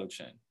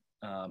theologian.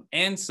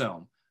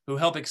 Anselm, who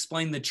helped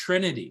explain the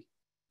Trinity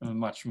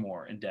much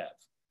more in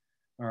depth.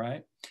 All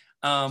right.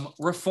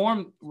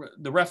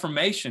 The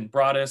Reformation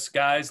brought us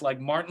guys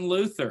like Martin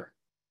Luther,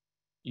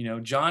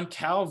 John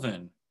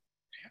Calvin,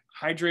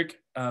 Heydrich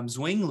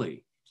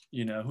Zwingli,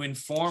 who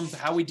informed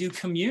how we do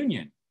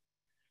communion,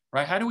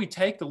 right? How do we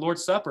take the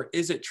Lord's Supper?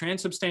 Is it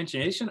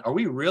transubstantiation? Are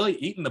we really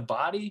eating the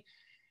body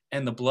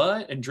and the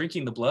blood and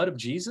drinking the blood of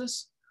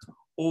Jesus?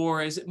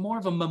 Or is it more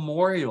of a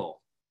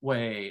memorial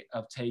way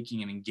of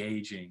taking and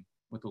engaging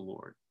with the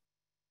Lord,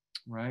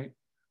 right?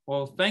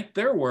 Well, thank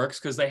their works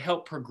because they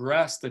help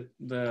progress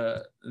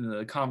the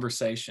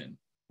conversation,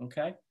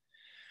 okay?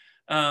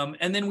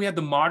 And then we have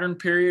the modern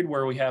period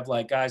where we have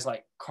like guys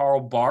like Karl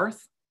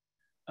Barth,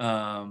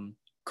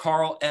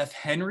 Carl F.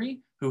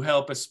 Henry, who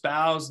help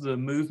espouse the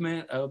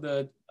movement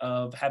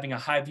of having a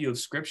high view of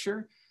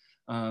Scripture,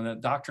 the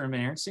doctrine of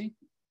inerrancy.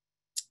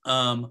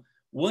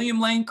 William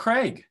Lane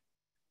Craig,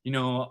 you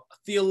know,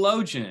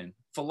 theologian,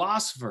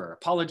 philosopher,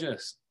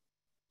 apologist.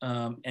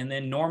 And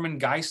then Norman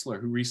Geisler,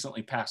 who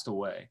recently passed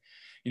away.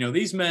 You know,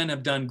 these men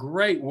have done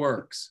great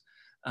works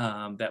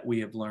that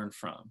we have learned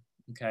from.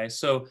 Okay,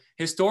 so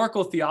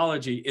historical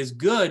theology is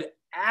good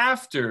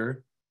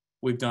after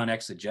we've done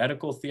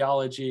exegetical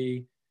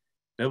theology,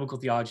 biblical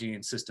theology,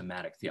 and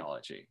systematic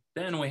theology.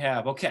 Then we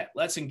have, okay,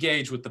 let's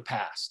engage with the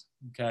past.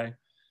 Okay,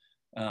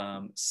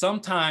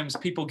 sometimes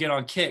people get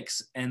on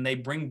kicks and they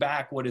bring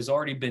back what has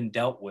already been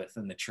dealt with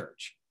in the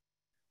church,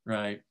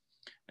 right?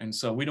 And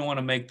so we don't want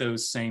to make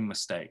those same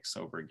mistakes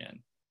over again.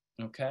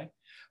 Okay.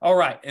 All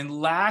right. And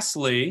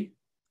lastly,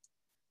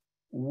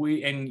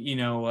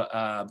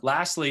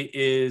 lastly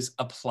is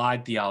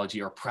applied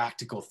theology or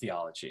practical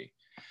theology.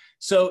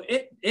 So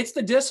it's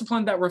the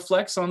discipline that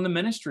reflects on the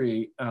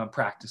ministry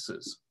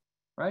practices,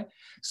 right?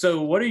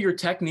 So what are your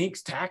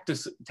techniques,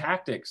 tactics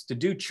to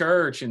do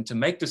church and to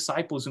make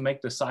disciples who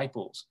make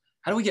disciples?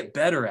 How do we get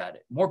better at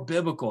it? More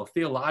biblical,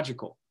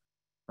 theological,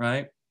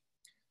 right?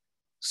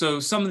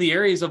 So some of the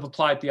areas of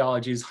applied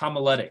theology is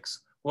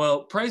homiletics.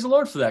 Well, praise the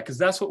Lord for that, because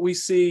that's what we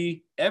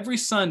see every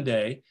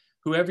Sunday.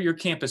 Whoever your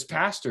campus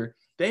pastor,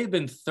 they've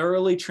been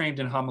thoroughly trained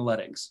in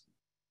homiletics,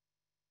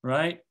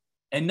 right?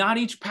 And not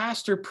each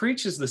pastor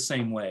preaches the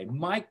same way.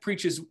 Mike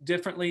preaches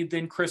differently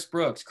than Chris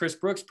Brooks. Chris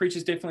Brooks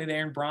preaches differently than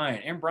Aaron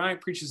Bryant. Aaron Bryant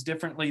preaches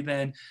differently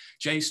than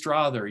Jay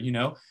Strother. You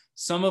know,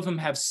 some of them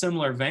have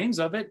similar veins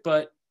of it,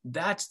 but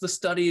that's the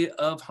study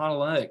of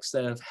homiletics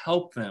that have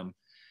helped them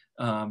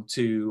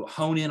to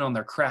hone in on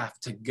their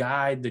craft, to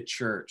guide the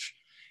church,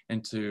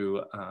 and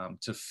to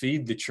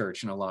feed the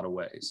church in a lot of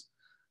ways,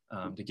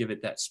 to give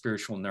it that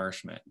spiritual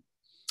nourishment.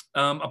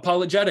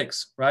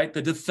 Apologetics, right?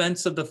 The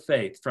defense of the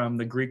faith, from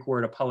the Greek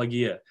word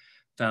apologia,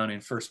 found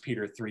in 1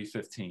 Peter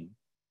 3:15,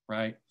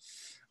 right?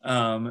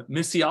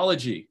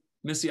 Missiology.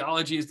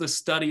 Missiology is the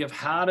study of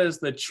how does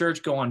the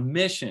church go on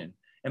mission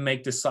and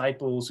make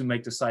disciples who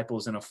make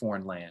disciples in a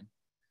foreign land,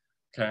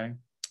 okay?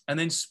 And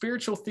then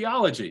spiritual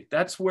theology.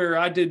 That's where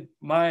I did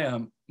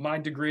my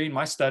degree,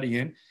 my study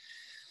in.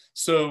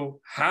 So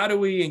how do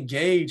we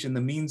engage in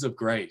the means of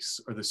grace,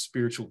 or the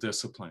spiritual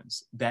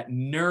disciplines that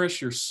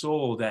nourish your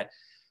soul, that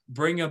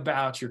bring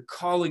about your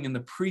calling in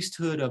the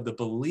priesthood of the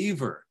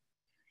believer,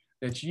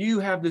 that you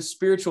have this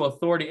spiritual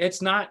authority?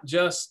 It's not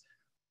just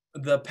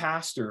the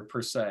pastor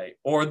per se,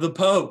 or the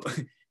Pope.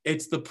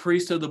 It's the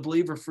priesthood of the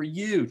believer for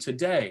you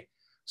today.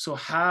 So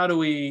how do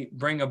we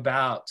bring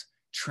about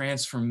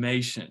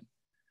transformation?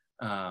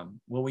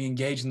 Well, we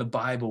engage in the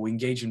Bible, we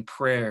engage in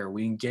prayer,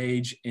 we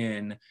engage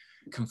in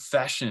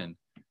confession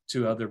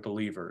to other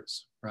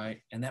believers,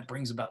 right? And that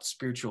brings about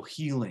spiritual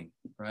healing,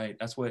 right?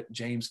 That's what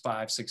James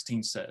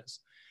 5:16 says.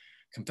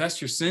 Confess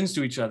your sins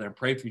to each other and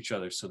pray for each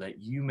other so that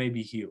you may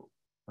be healed,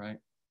 right?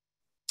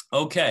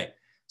 Okay,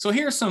 so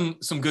here's some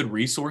good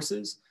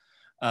resources.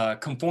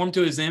 Conform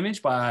to His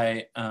Image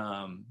by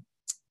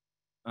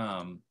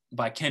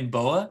Ken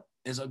Boa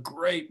is a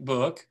great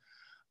book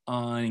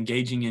on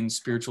engaging in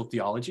spiritual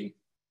theology.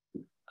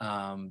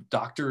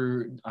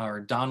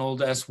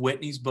 Donald S.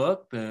 Whitney's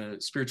book, The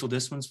Spiritual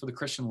Disciplines for the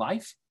Christian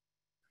Life.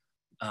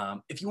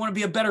 If you want to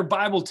be a better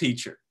Bible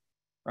teacher,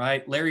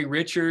 right? Larry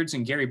Richards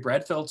and Gary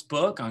Bradfeld's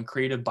book on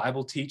creative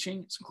Bible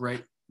teaching. It's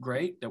great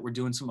that we're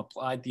doing some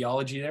applied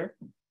theology there.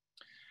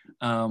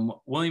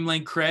 William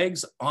Lane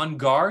Craig's On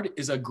Guard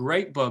is a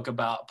great book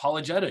about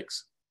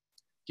apologetics,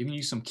 giving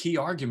you some key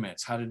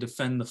arguments, how to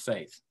defend the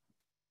faith.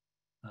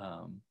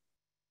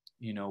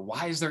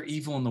 Why is there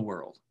evil in the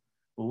world?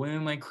 Well,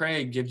 William Lane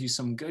Craig gives you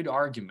some good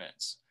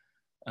arguments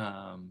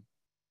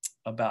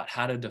about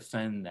how to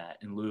defend that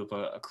in lieu of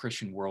a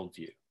Christian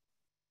worldview.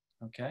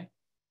 Okay.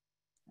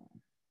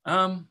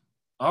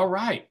 All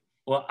right.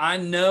 Well, I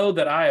know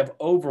that I have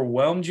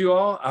overwhelmed you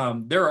all.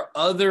 There are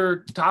other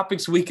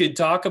topics we could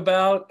talk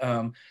about.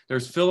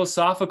 There's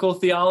philosophical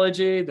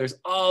theology. There's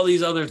all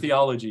these other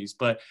theologies,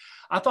 but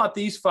I thought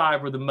these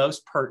 5 were the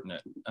most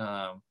pertinent.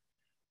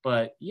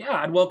 But yeah,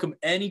 I'd welcome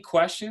any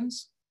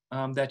questions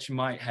that you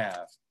might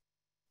have.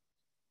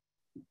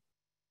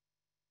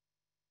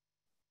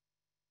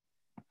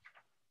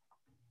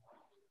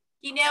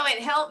 You know,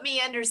 it helped me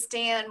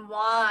understand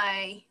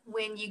why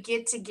when you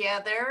get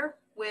together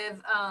with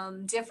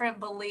different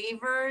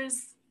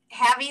believers,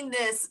 having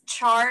this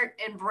chart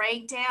and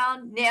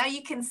breakdown, now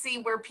you can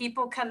see where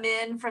people come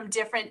in from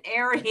different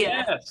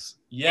areas.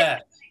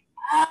 Yes.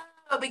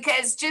 Oh,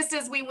 because just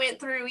as we went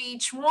through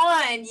each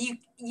one,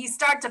 you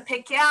start to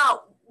pick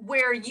out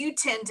where you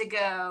tend to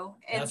go.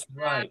 And that's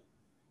right.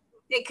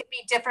 It could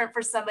be different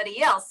for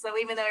somebody else. So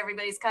even though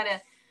everybody's kind of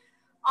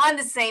on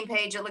the same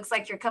page, it looks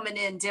like you're coming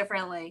in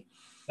differently.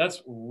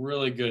 That's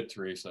really good,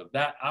 Teresa.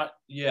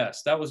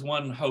 Yes, that was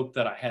one hope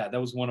that I had. That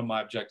was one of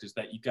my objectives,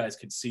 that you guys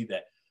could see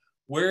that.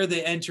 Where are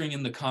they entering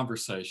in the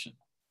conversation?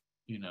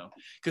 You know,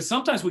 because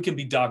sometimes we can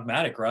be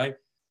dogmatic, right?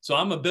 So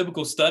I'm a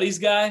biblical studies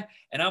guy,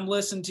 and I'm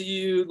listening to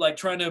you, like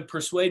trying to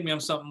persuade me on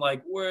something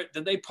like, where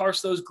did they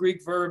parse those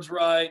Greek verbs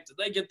right? Did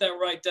they get that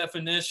right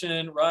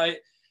definition, right?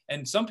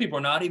 And some people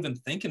are not even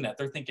thinking that.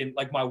 They're thinking,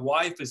 like, my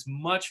wife is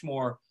much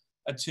more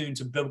attuned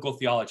to biblical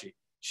theology.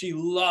 She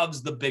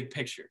loves the big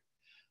picture.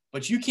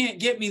 But you can't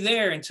get me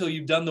there until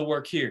you've done the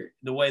work here,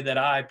 the way that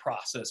I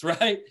process,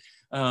 right?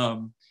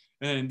 And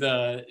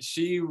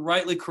she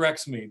rightly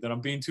corrects me that I'm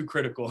being too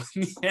critical.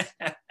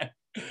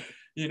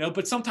 You know,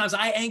 but sometimes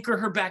I anchor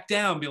her back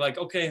down, be like,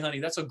 okay, honey,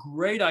 that's a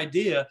great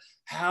idea.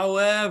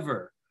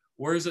 However,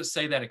 where does it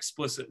say that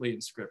explicitly in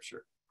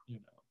Scripture? You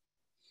know,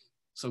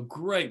 so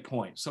great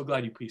point. So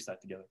glad you pieced that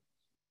together.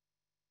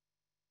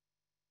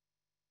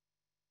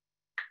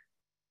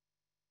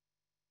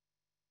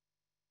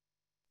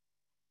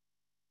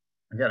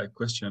 I got a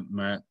question,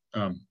 Matt.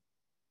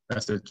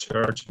 As a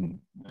church in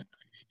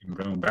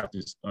Roman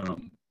Baptist, the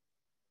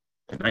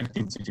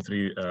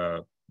 1963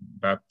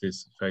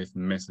 Baptist Faith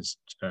and Message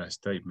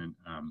statement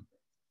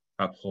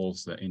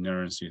upholds the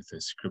inerrancy of the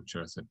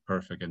Scripture as a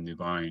perfect and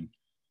divine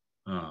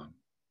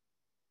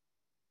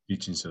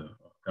teachings of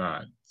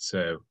God.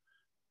 So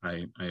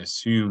I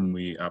assume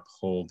we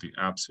uphold the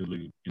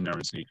absolute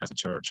inerrancy as a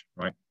church,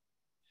 right?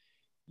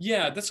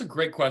 Yeah, that's a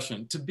great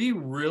question. To be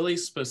really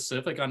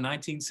specific on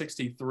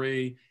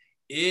 1963,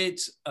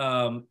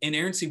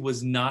 inerrancy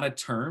was not a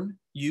term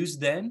used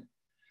then.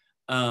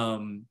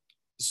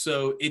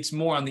 So it's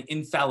more on the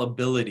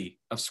infallibility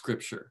of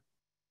Scripture.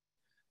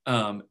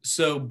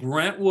 So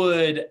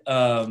Brentwood,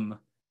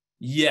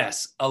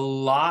 yes, a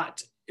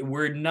lot.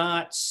 We're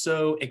not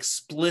so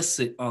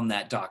explicit on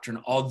that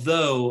doctrine,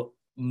 although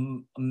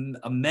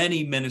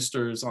many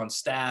ministers on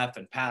staff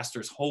and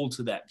pastors hold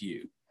to that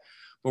view.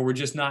 But we're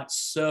just not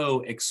so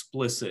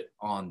explicit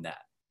on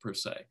that per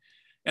se.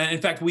 And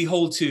in fact, we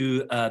hold to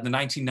the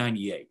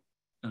 1998,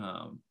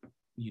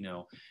 you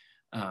know.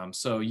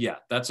 So yeah,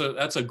 that's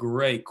a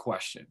great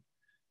question.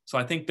 So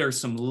I think there's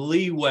some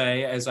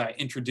leeway, as I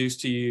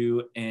introduced to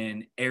you,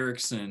 in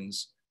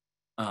Erickson's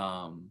view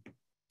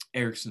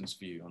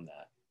on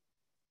that,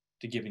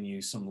 to giving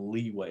you some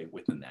leeway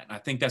within that. And I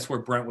think that's where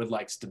Brentwood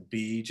likes to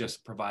be,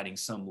 just providing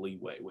some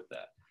leeway with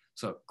that.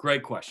 So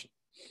great question.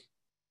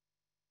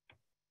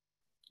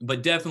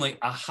 But definitely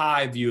a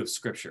high view of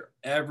Scripture.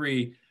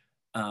 Every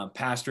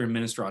pastor and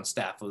minister on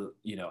staff,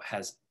 you know,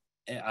 has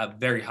a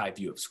very high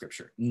view of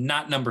Scripture.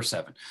 Not number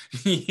 7,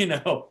 you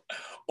know,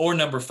 or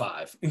number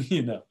 5,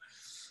 you know.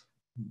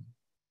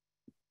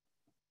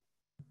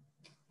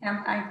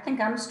 I think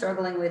I'm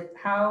struggling with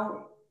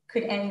how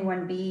could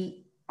anyone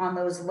be on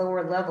those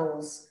lower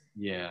levels?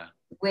 Yeah.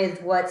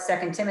 With what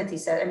 2 Timothy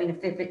said. I mean,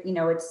 if it, you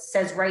know, it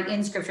says right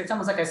in Scripture, it's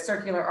almost like a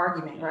circular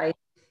argument, right?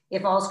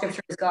 If all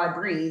Scripture is God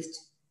breathed,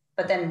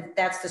 but then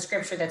that's the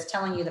Scripture that's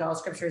telling you that all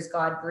Scripture is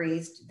God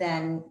breathed,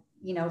 then,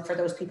 you know, for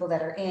those people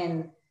that are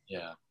in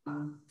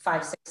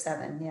 5, 6,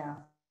 7, yeah.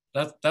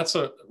 That's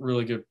a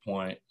really good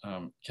point,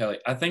 Kelly.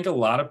 I think a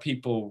lot of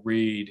people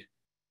read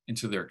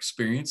into their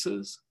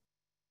experiences,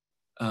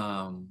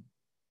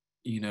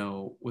 you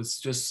know,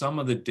 with just some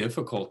of the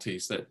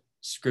difficulties that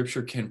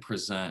Scripture can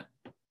present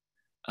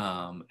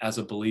as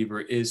a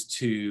believer, is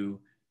to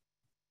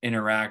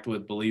interact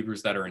with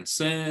believers that are in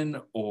sin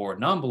or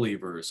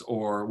non-believers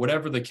or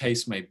whatever the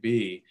case may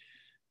be.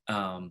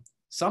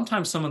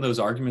 Sometimes some of those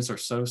arguments are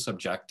so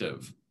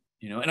subjective,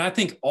 you know, and I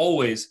think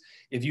always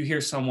if you hear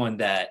someone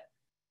that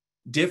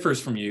differs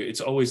from you,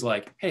 it's always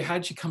like, hey,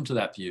 how'd you come to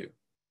that view?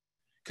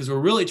 Because we're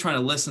really trying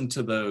to listen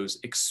to those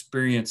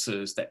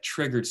experiences that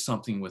triggered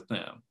something with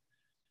them,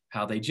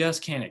 how they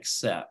just can't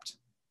accept,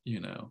 you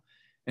know.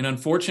 And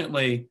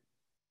unfortunately,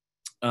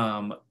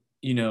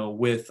 you know,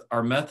 with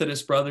our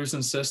Methodist brothers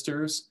and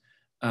sisters,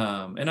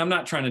 and I'm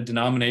not trying to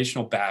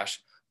denominational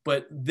bash,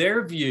 but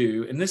their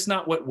view, and this is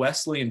not what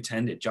Wesley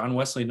intended, John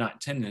Wesley not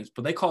intended it,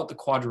 but they call it the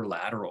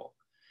quadrilateral.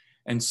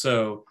 And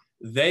so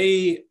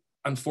they,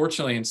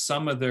 unfortunately, in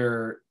some of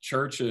their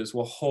churches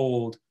will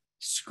hold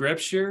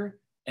Scripture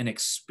and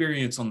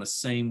experience on the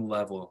same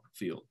level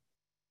field.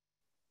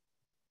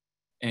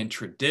 And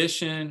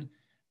tradition,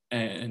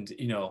 and,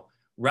 you know,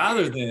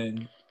 rather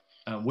than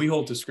we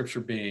hold to Scripture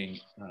being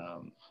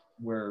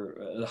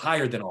we're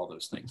higher than all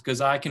those things,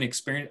 because I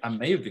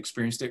may have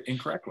experienced it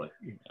incorrectly,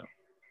 you know.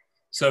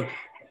 So,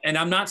 and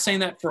I'm not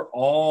saying that for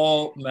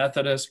all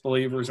Methodist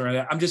believers or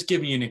anything. I'm just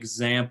giving you an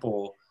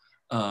example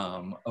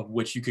of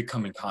which you could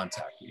come in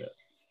contact with it.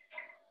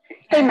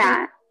 Hey,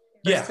 Matt.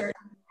 Yeah.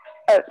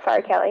 Oh,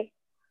 sorry, Kelly.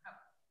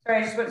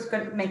 Sorry, I just was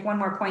going to make one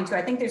more point too.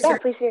 I think there's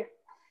please do.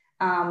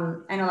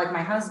 I know, like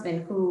my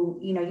husband, who,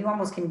 you know, you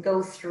almost can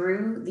go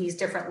through these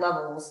different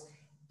levels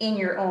in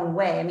your own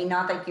way. I mean,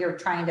 not that you're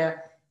trying to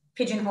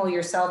pigeonhole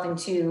yourself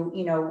into,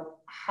 you know,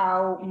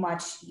 how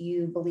much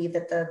you believe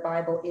that the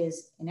Bible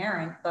is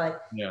inerrant,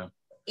 but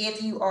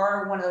if you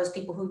are one of those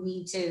people who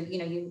need to,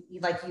 you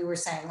like you were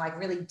saying, like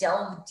really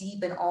delve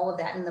deep in all of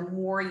that, and the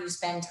more you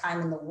spend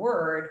time in the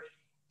Word,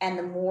 and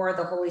the more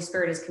the Holy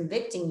Spirit is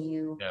convicting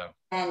you,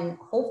 and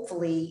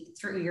hopefully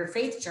through your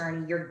faith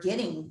journey, you're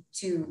getting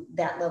to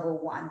that level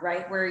 1,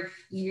 right? Where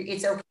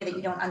it's okay that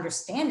you don't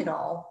understand it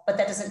all, but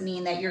that doesn't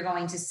mean that you're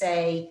going to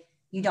say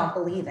you don't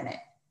believe in it.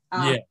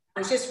 I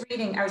was just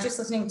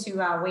listening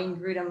to Wayne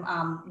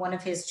Grudem, one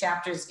of his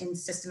chapters in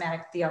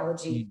systematic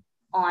theology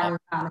on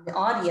the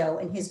audio.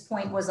 And his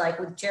point was like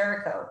with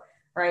Jericho,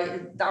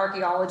 right? The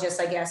archaeologists,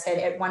 I guess, had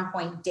at one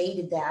point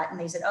dated that, and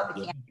they said, oh, it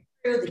can't be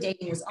true. The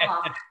dating was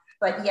off.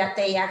 But yet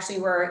they actually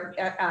were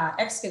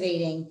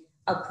excavating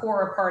a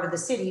poorer part of the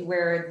city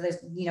where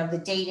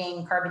the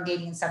dating, carbon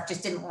dating and stuff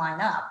just didn't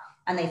line up.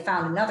 And they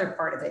found another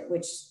part of it,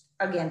 which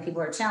again,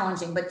 people are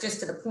challenging, but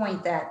just to the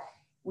point that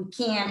we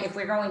can't, if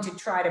we're going to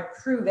try to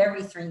prove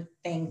everything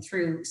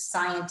through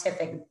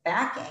scientific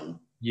backing.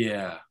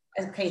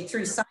 Okay,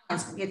 through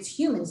science, it's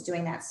humans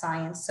doing that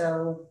science.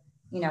 So,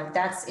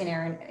 that's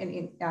inherent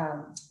and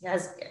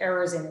has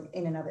errors in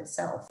and of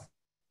itself.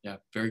 Yeah,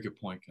 very good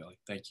point, Kelly.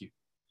 Thank you.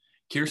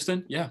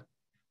 Kirsten, Yeah,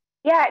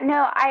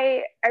 no,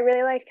 I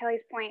really liked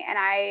Kelly's point, and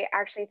I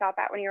actually thought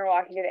that when you were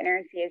walking through the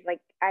inerrancy is like,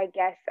 I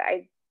guess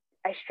I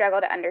struggle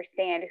to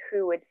understand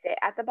who would sit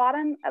at the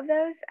bottom of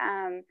those.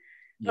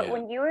 But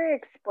when you were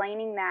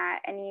explaining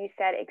that and you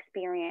said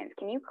experience,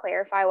 can you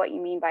clarify what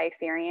you mean by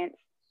experience?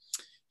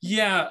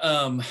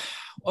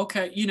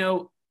 Okay,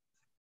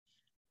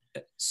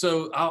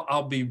 so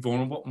I'll be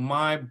vulnerable.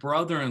 My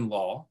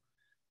brother-in-law,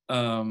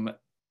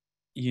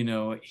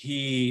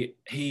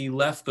 he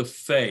left the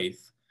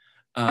faith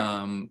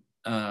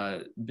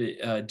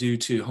due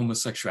to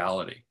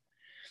homosexuality.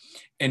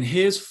 And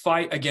his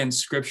fight against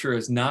Scripture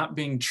as not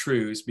being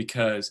true is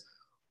because,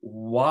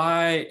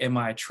 why am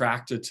I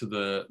attracted to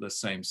the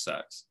same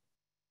sex?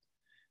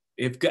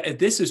 If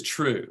this is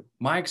true,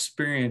 my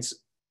experience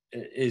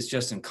is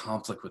just in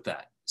conflict with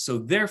that. So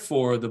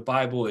therefore, the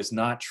Bible is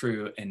not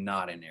true and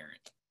not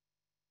inerrant.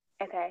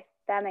 Okay,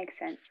 that makes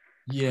sense.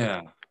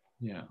 Yeah.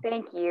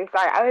 Thank you.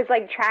 Sorry, I was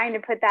like trying to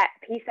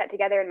piece that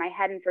together in my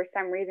head, and for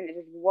some reason it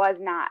just was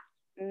not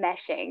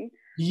meshing.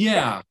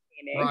 Yeah.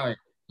 Right.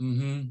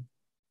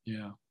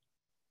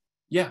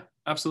 Yeah,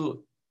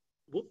 absolutely.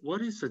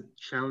 What is the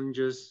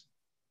challenges?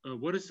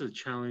 What is the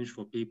challenge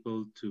for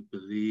people to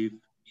believe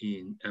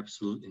in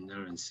absolute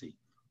inerrancy?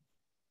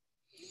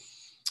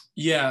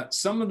 Yeah,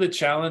 some of the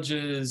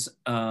challenges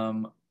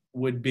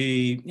would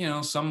be,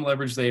 some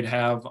leverage they'd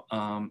have,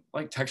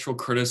 like textual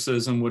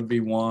criticism would be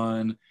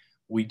one.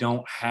 We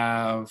don't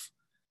have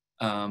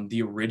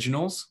the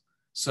originals,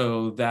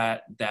 so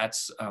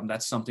that's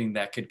something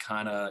that could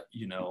kind of,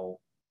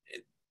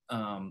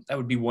 that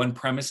would be one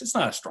premise. It's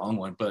not a strong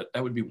one, but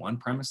that would be one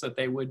premise that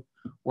they would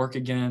work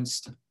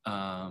against.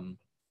 That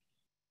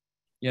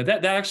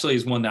actually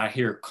is one that I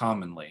hear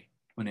commonly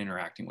when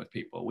interacting with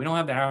people. We don't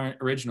have the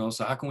original,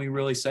 so how can we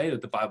really say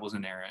that the Bible's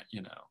inerrant,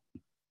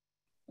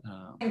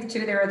 I think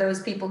too, there are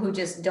those people who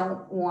just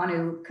don't want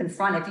to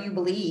confront. If you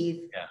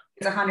believe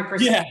it's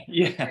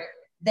 100%,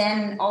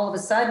 then all of a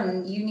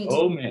sudden you need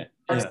to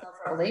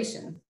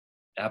self-revelation.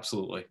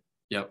 Absolutely.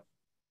 Yep.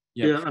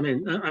 Yeah, I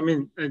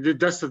mean,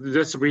 that's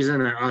the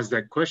reason I asked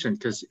that question,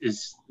 because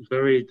it's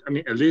very,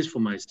 at least for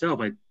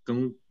myself, I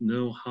don't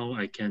know how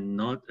I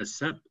cannot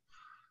accept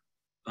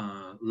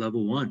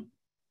level 1.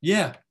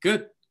 Yeah,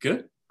 good.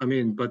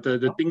 But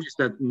the thing is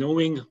that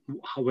knowing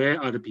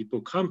where other people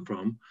come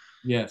from,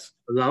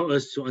 allow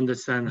us to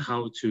understand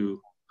how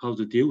to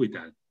deal with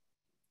that.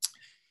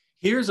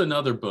 Here's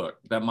another book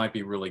that might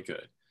be really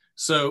good.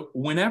 So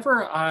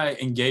whenever I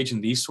engage in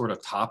these sort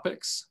of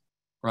topics,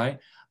 right,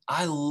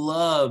 I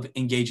love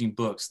engaging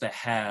books that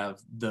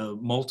have the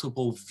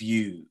multiple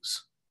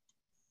views.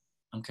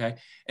 Okay,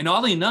 and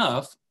oddly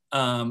enough,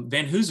 Van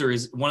Hooser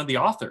is one of the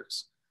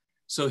authors.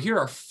 So here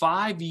are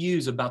 5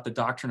 views about the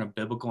doctrine of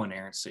biblical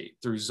inerrancy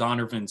through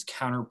Zondervan's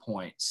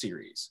Counterpoint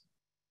series.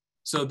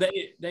 So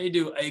they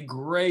do a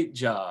great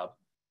job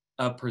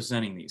of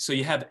presenting these. So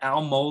you have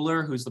Al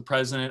Mohler, who's the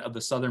president of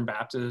the Southern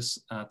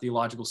Baptist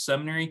Theological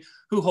Seminary,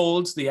 who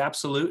holds the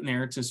absolute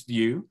inerrantist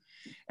view.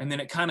 And then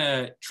it kind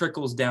of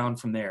trickles down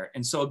from there.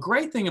 And so a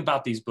great thing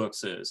about these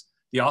books is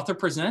the author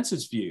presents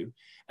his view,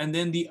 and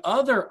then the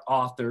other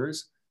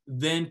authors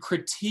then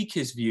critique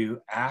his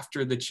view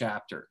after the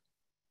chapter.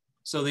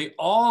 So they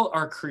all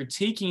are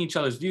critiquing each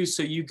other's views.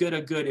 So you get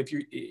a good,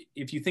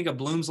 if you think of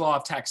Bloom's law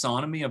of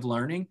taxonomy of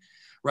learning,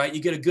 right,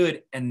 you get a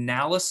good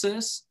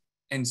analysis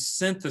and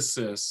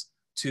synthesis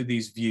to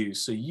these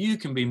views, so you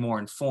can be more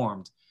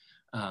informed.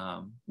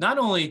 Not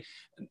only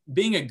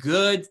being a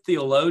good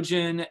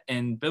theologian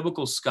and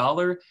biblical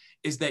scholar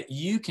is that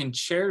you can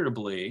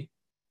charitably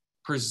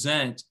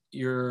present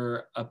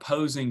your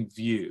opposing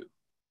view,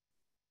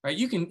 right?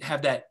 You can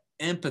have that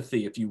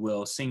empathy, if you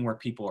will, seeing where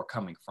people are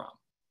coming from,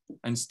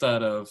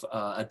 instead of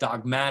a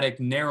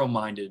dogmatic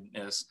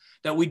narrow-mindedness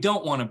that we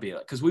don't want to be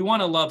like, because we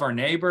want to love our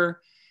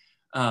neighbor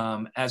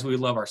as we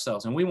love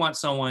ourselves, and we want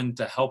someone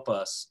to help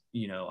us,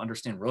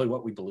 understand really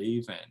what we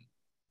believe in.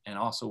 and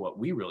also what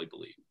we really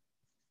believe.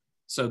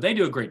 So they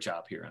do a great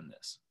job here on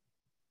this.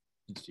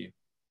 Thanks to you.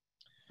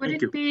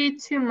 Would it be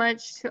too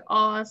much to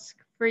ask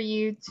for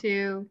you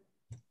to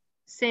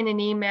send an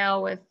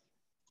email with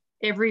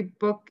every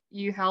book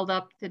you held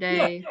up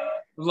today? Yeah,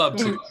 I'd love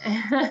to.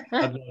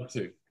 I'd love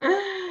to.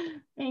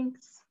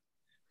 Thanks.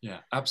 Yeah,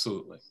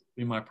 absolutely.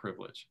 Be my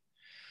privilege.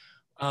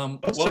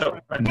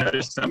 Also, I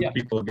noticed some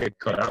people get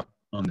caught up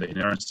on the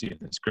inerrancy of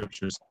the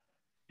scriptures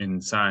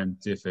in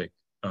scientific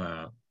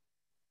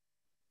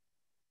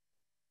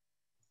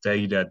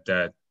data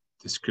that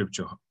the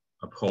scripture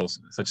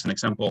upholds. Such an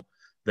example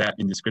that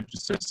in the scripture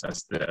says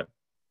as the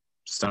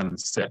sun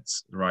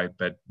sets, right?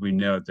 But we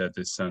know that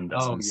the sun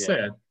doesn't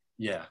set.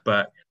 Yeah.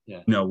 But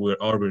no, we're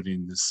already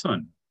in the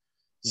sun.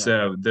 Yeah.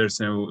 So there's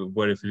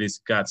what if it is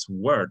God's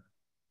word?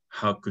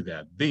 How could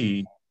that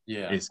be?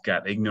 Yeah. Is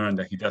God ignorant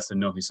that he doesn't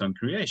know his own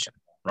creation,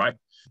 right?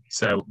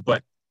 So,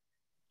 but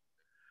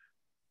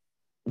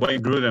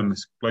Wayne Grudem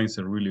explains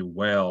it really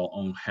well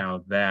on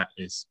how that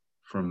is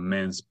from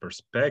man's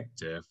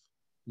perspective.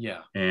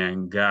 Yeah.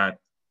 And God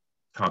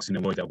talks in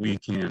a way that we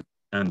can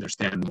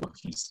understand what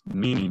he's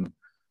meaning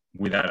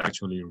without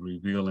actually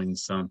revealing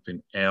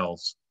something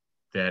else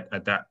that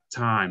at that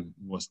time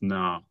was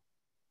not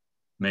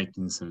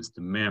making sense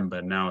to men,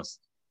 but now as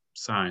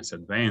science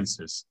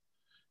advances,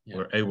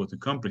 we're able to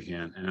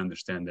comprehend and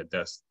understand that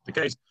that's the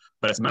case.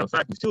 But as a matter of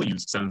fact, we still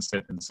use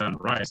sunset and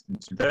sunrise in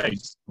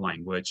today's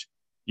language,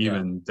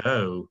 even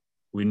though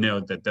we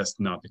know that that's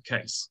not the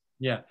case.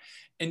 Yeah.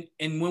 And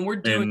when we're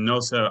doing... And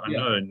also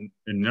another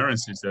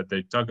inerrancies that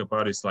they talk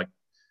about is like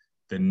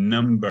the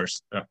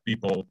numbers of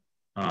people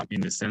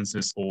in the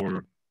census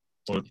or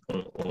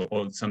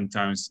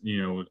sometimes,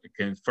 you know,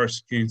 again,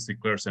 First Kings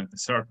declares a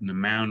certain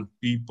amount of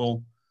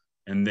people,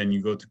 and then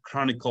you go to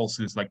Chronicles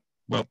and it's like,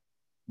 well,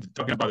 they're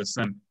talking about the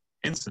same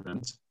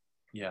incident,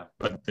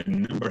 but the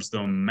numbers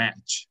don't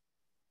match,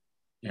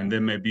 and they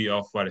may be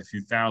off by a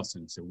few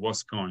thousand. So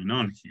what's going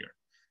on here?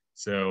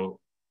 So,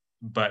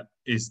 but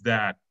is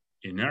that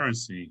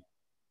inerrancy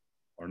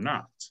or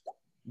not?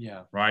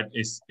 Yeah, right.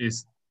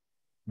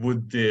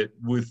 Would the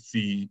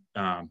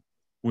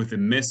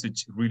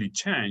message really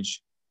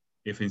change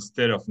if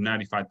instead of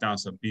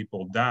 95,000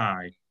 people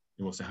died,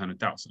 it was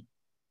 100,000?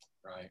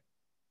 Right.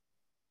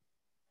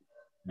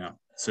 Yeah.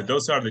 So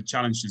those are the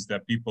challenges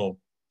that people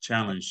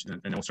challenge,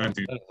 and I was trying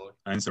to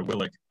answer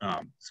Willick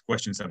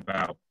questions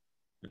about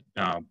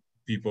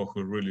people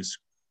who really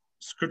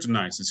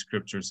scrutinize the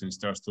scriptures and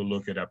starts to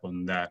look it up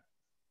on that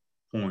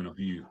point of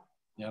view.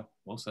 Yeah,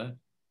 well said.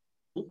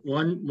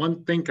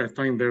 One thing I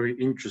find very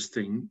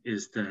interesting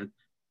is that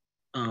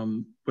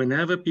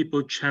whenever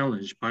people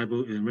challenge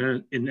Bible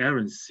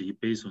inerrancy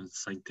based on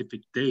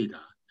scientific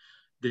data,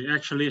 they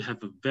actually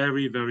have a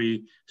very,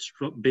 very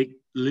strong, big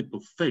leap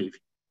of faith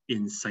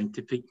in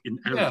scientific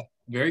inerrancy. Yeah,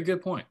 very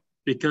good point.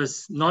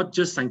 Because not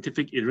just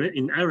scientific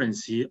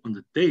inerrancy on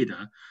the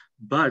data,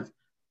 but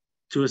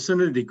to a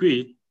certain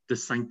degree, the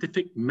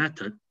scientific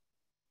method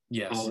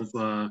of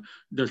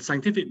the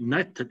scientific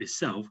method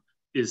itself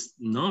is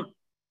not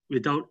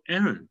without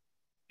error.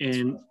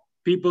 And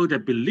people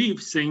that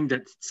believe, saying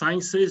that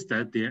science says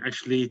that, they're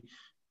actually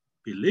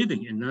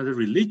believing in another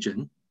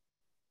religion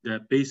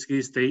that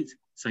basically states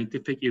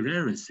scientific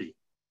inerrancy.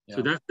 Yeah.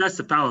 So that's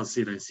the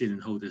fallacy that I see in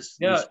the whole this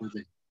whole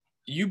thing.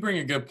 You bring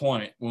a good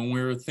point when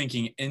we're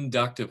thinking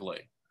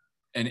inductively.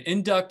 And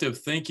inductive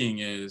thinking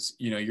is,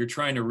 you know, you're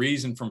trying to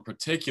reason from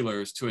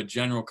particulars to a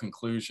general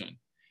conclusion.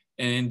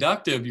 And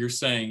inductive, you're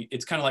saying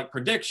it's kind of like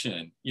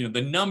prediction. You know,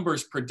 the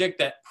numbers predict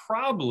that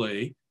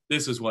probably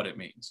this is what it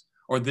means,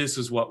 or this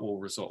is what will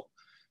result.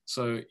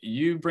 So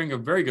you bring a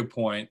very good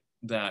point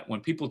that when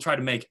people try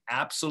to make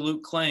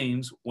absolute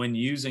claims when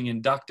using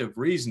inductive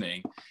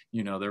reasoning,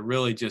 you know, they're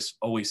really just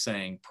always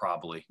saying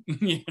probably,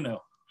 you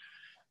know.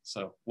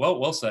 So,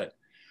 well said.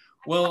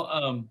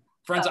 Well,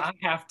 friends, I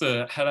have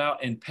to head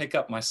out and pick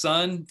up my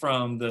son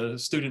from the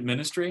student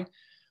ministry,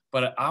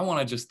 but I want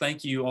to just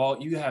thank you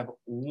all. You have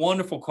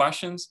wonderful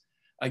questions.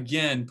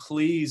 Again,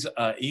 please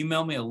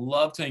email me. I'd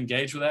love to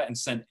engage with that and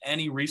send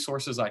any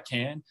resources I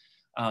can.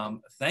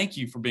 Thank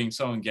you for being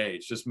so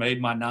engaged. Just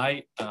made my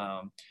night.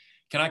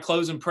 Can I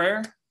close in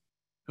prayer?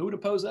 Who would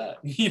oppose that?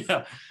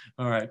 Yeah.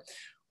 All right.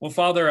 Well,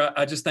 Father,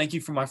 I just thank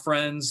you for my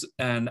friends.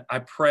 And I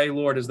pray,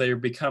 Lord, as they are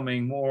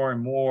becoming more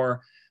and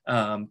more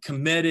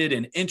committed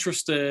and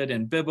interested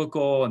in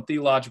biblical and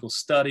theological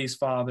studies,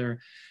 Father,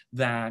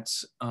 that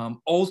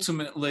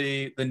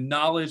ultimately the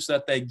knowledge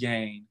that they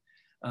gain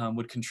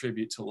would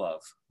contribute to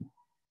love.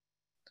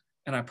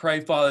 And I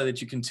pray, Father,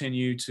 that you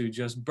continue to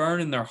just burn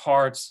in their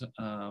hearts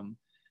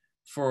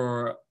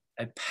for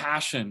a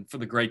passion for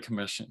the Great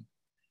Commission,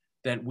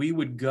 that we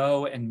would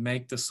go and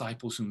make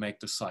disciples who make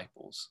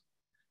disciples.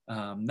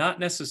 Not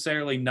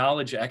necessarily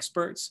knowledge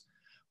experts,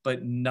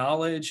 but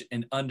knowledge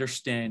and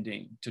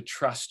understanding to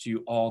trust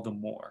you all the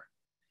more.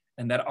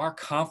 And that our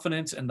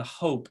confidence and the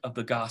hope of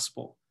the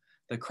gospel,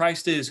 that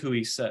Christ is who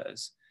he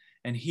says,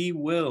 and he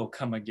will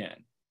come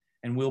again.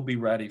 And we'll be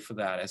ready for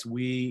that as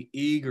we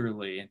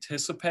eagerly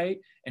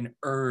anticipate and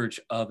urge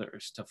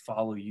others to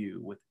follow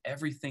you with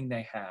everything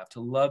they have,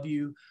 to love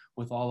you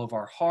with all of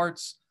our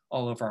hearts,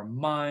 all of our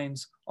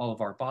minds, all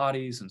of our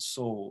bodies and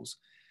souls,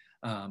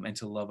 and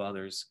to love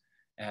others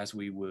as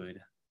we would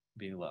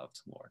be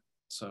loved, Lord.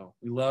 So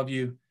we love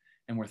you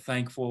and we're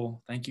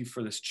thankful. Thank you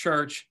for this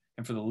church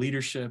and for the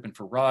leadership and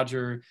for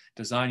Roger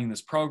designing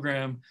this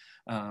program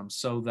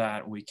so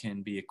that we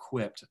can be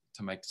equipped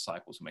to make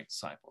disciples and make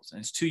disciples.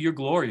 And it's to your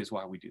glory is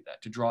why we do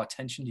that, to draw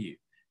attention to you.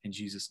 In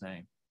Jesus'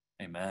 name,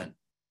 amen.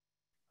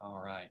 All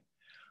right.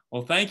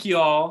 Well, thank you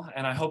all.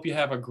 And I hope you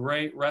have a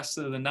great rest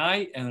of the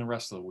night and the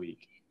rest of the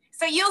week.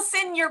 So you'll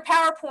send your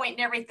PowerPoint and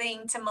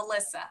everything to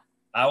Melissa.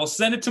 I will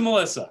send it to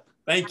Melissa.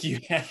 Thank you.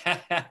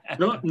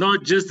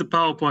 Not just the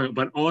PowerPoint,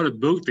 but all the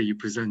book that you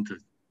presented.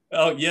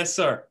 Oh, yes,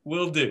 sir.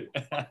 Will do.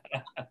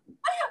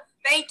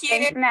 Thank you.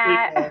 Thanks,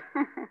 Matt.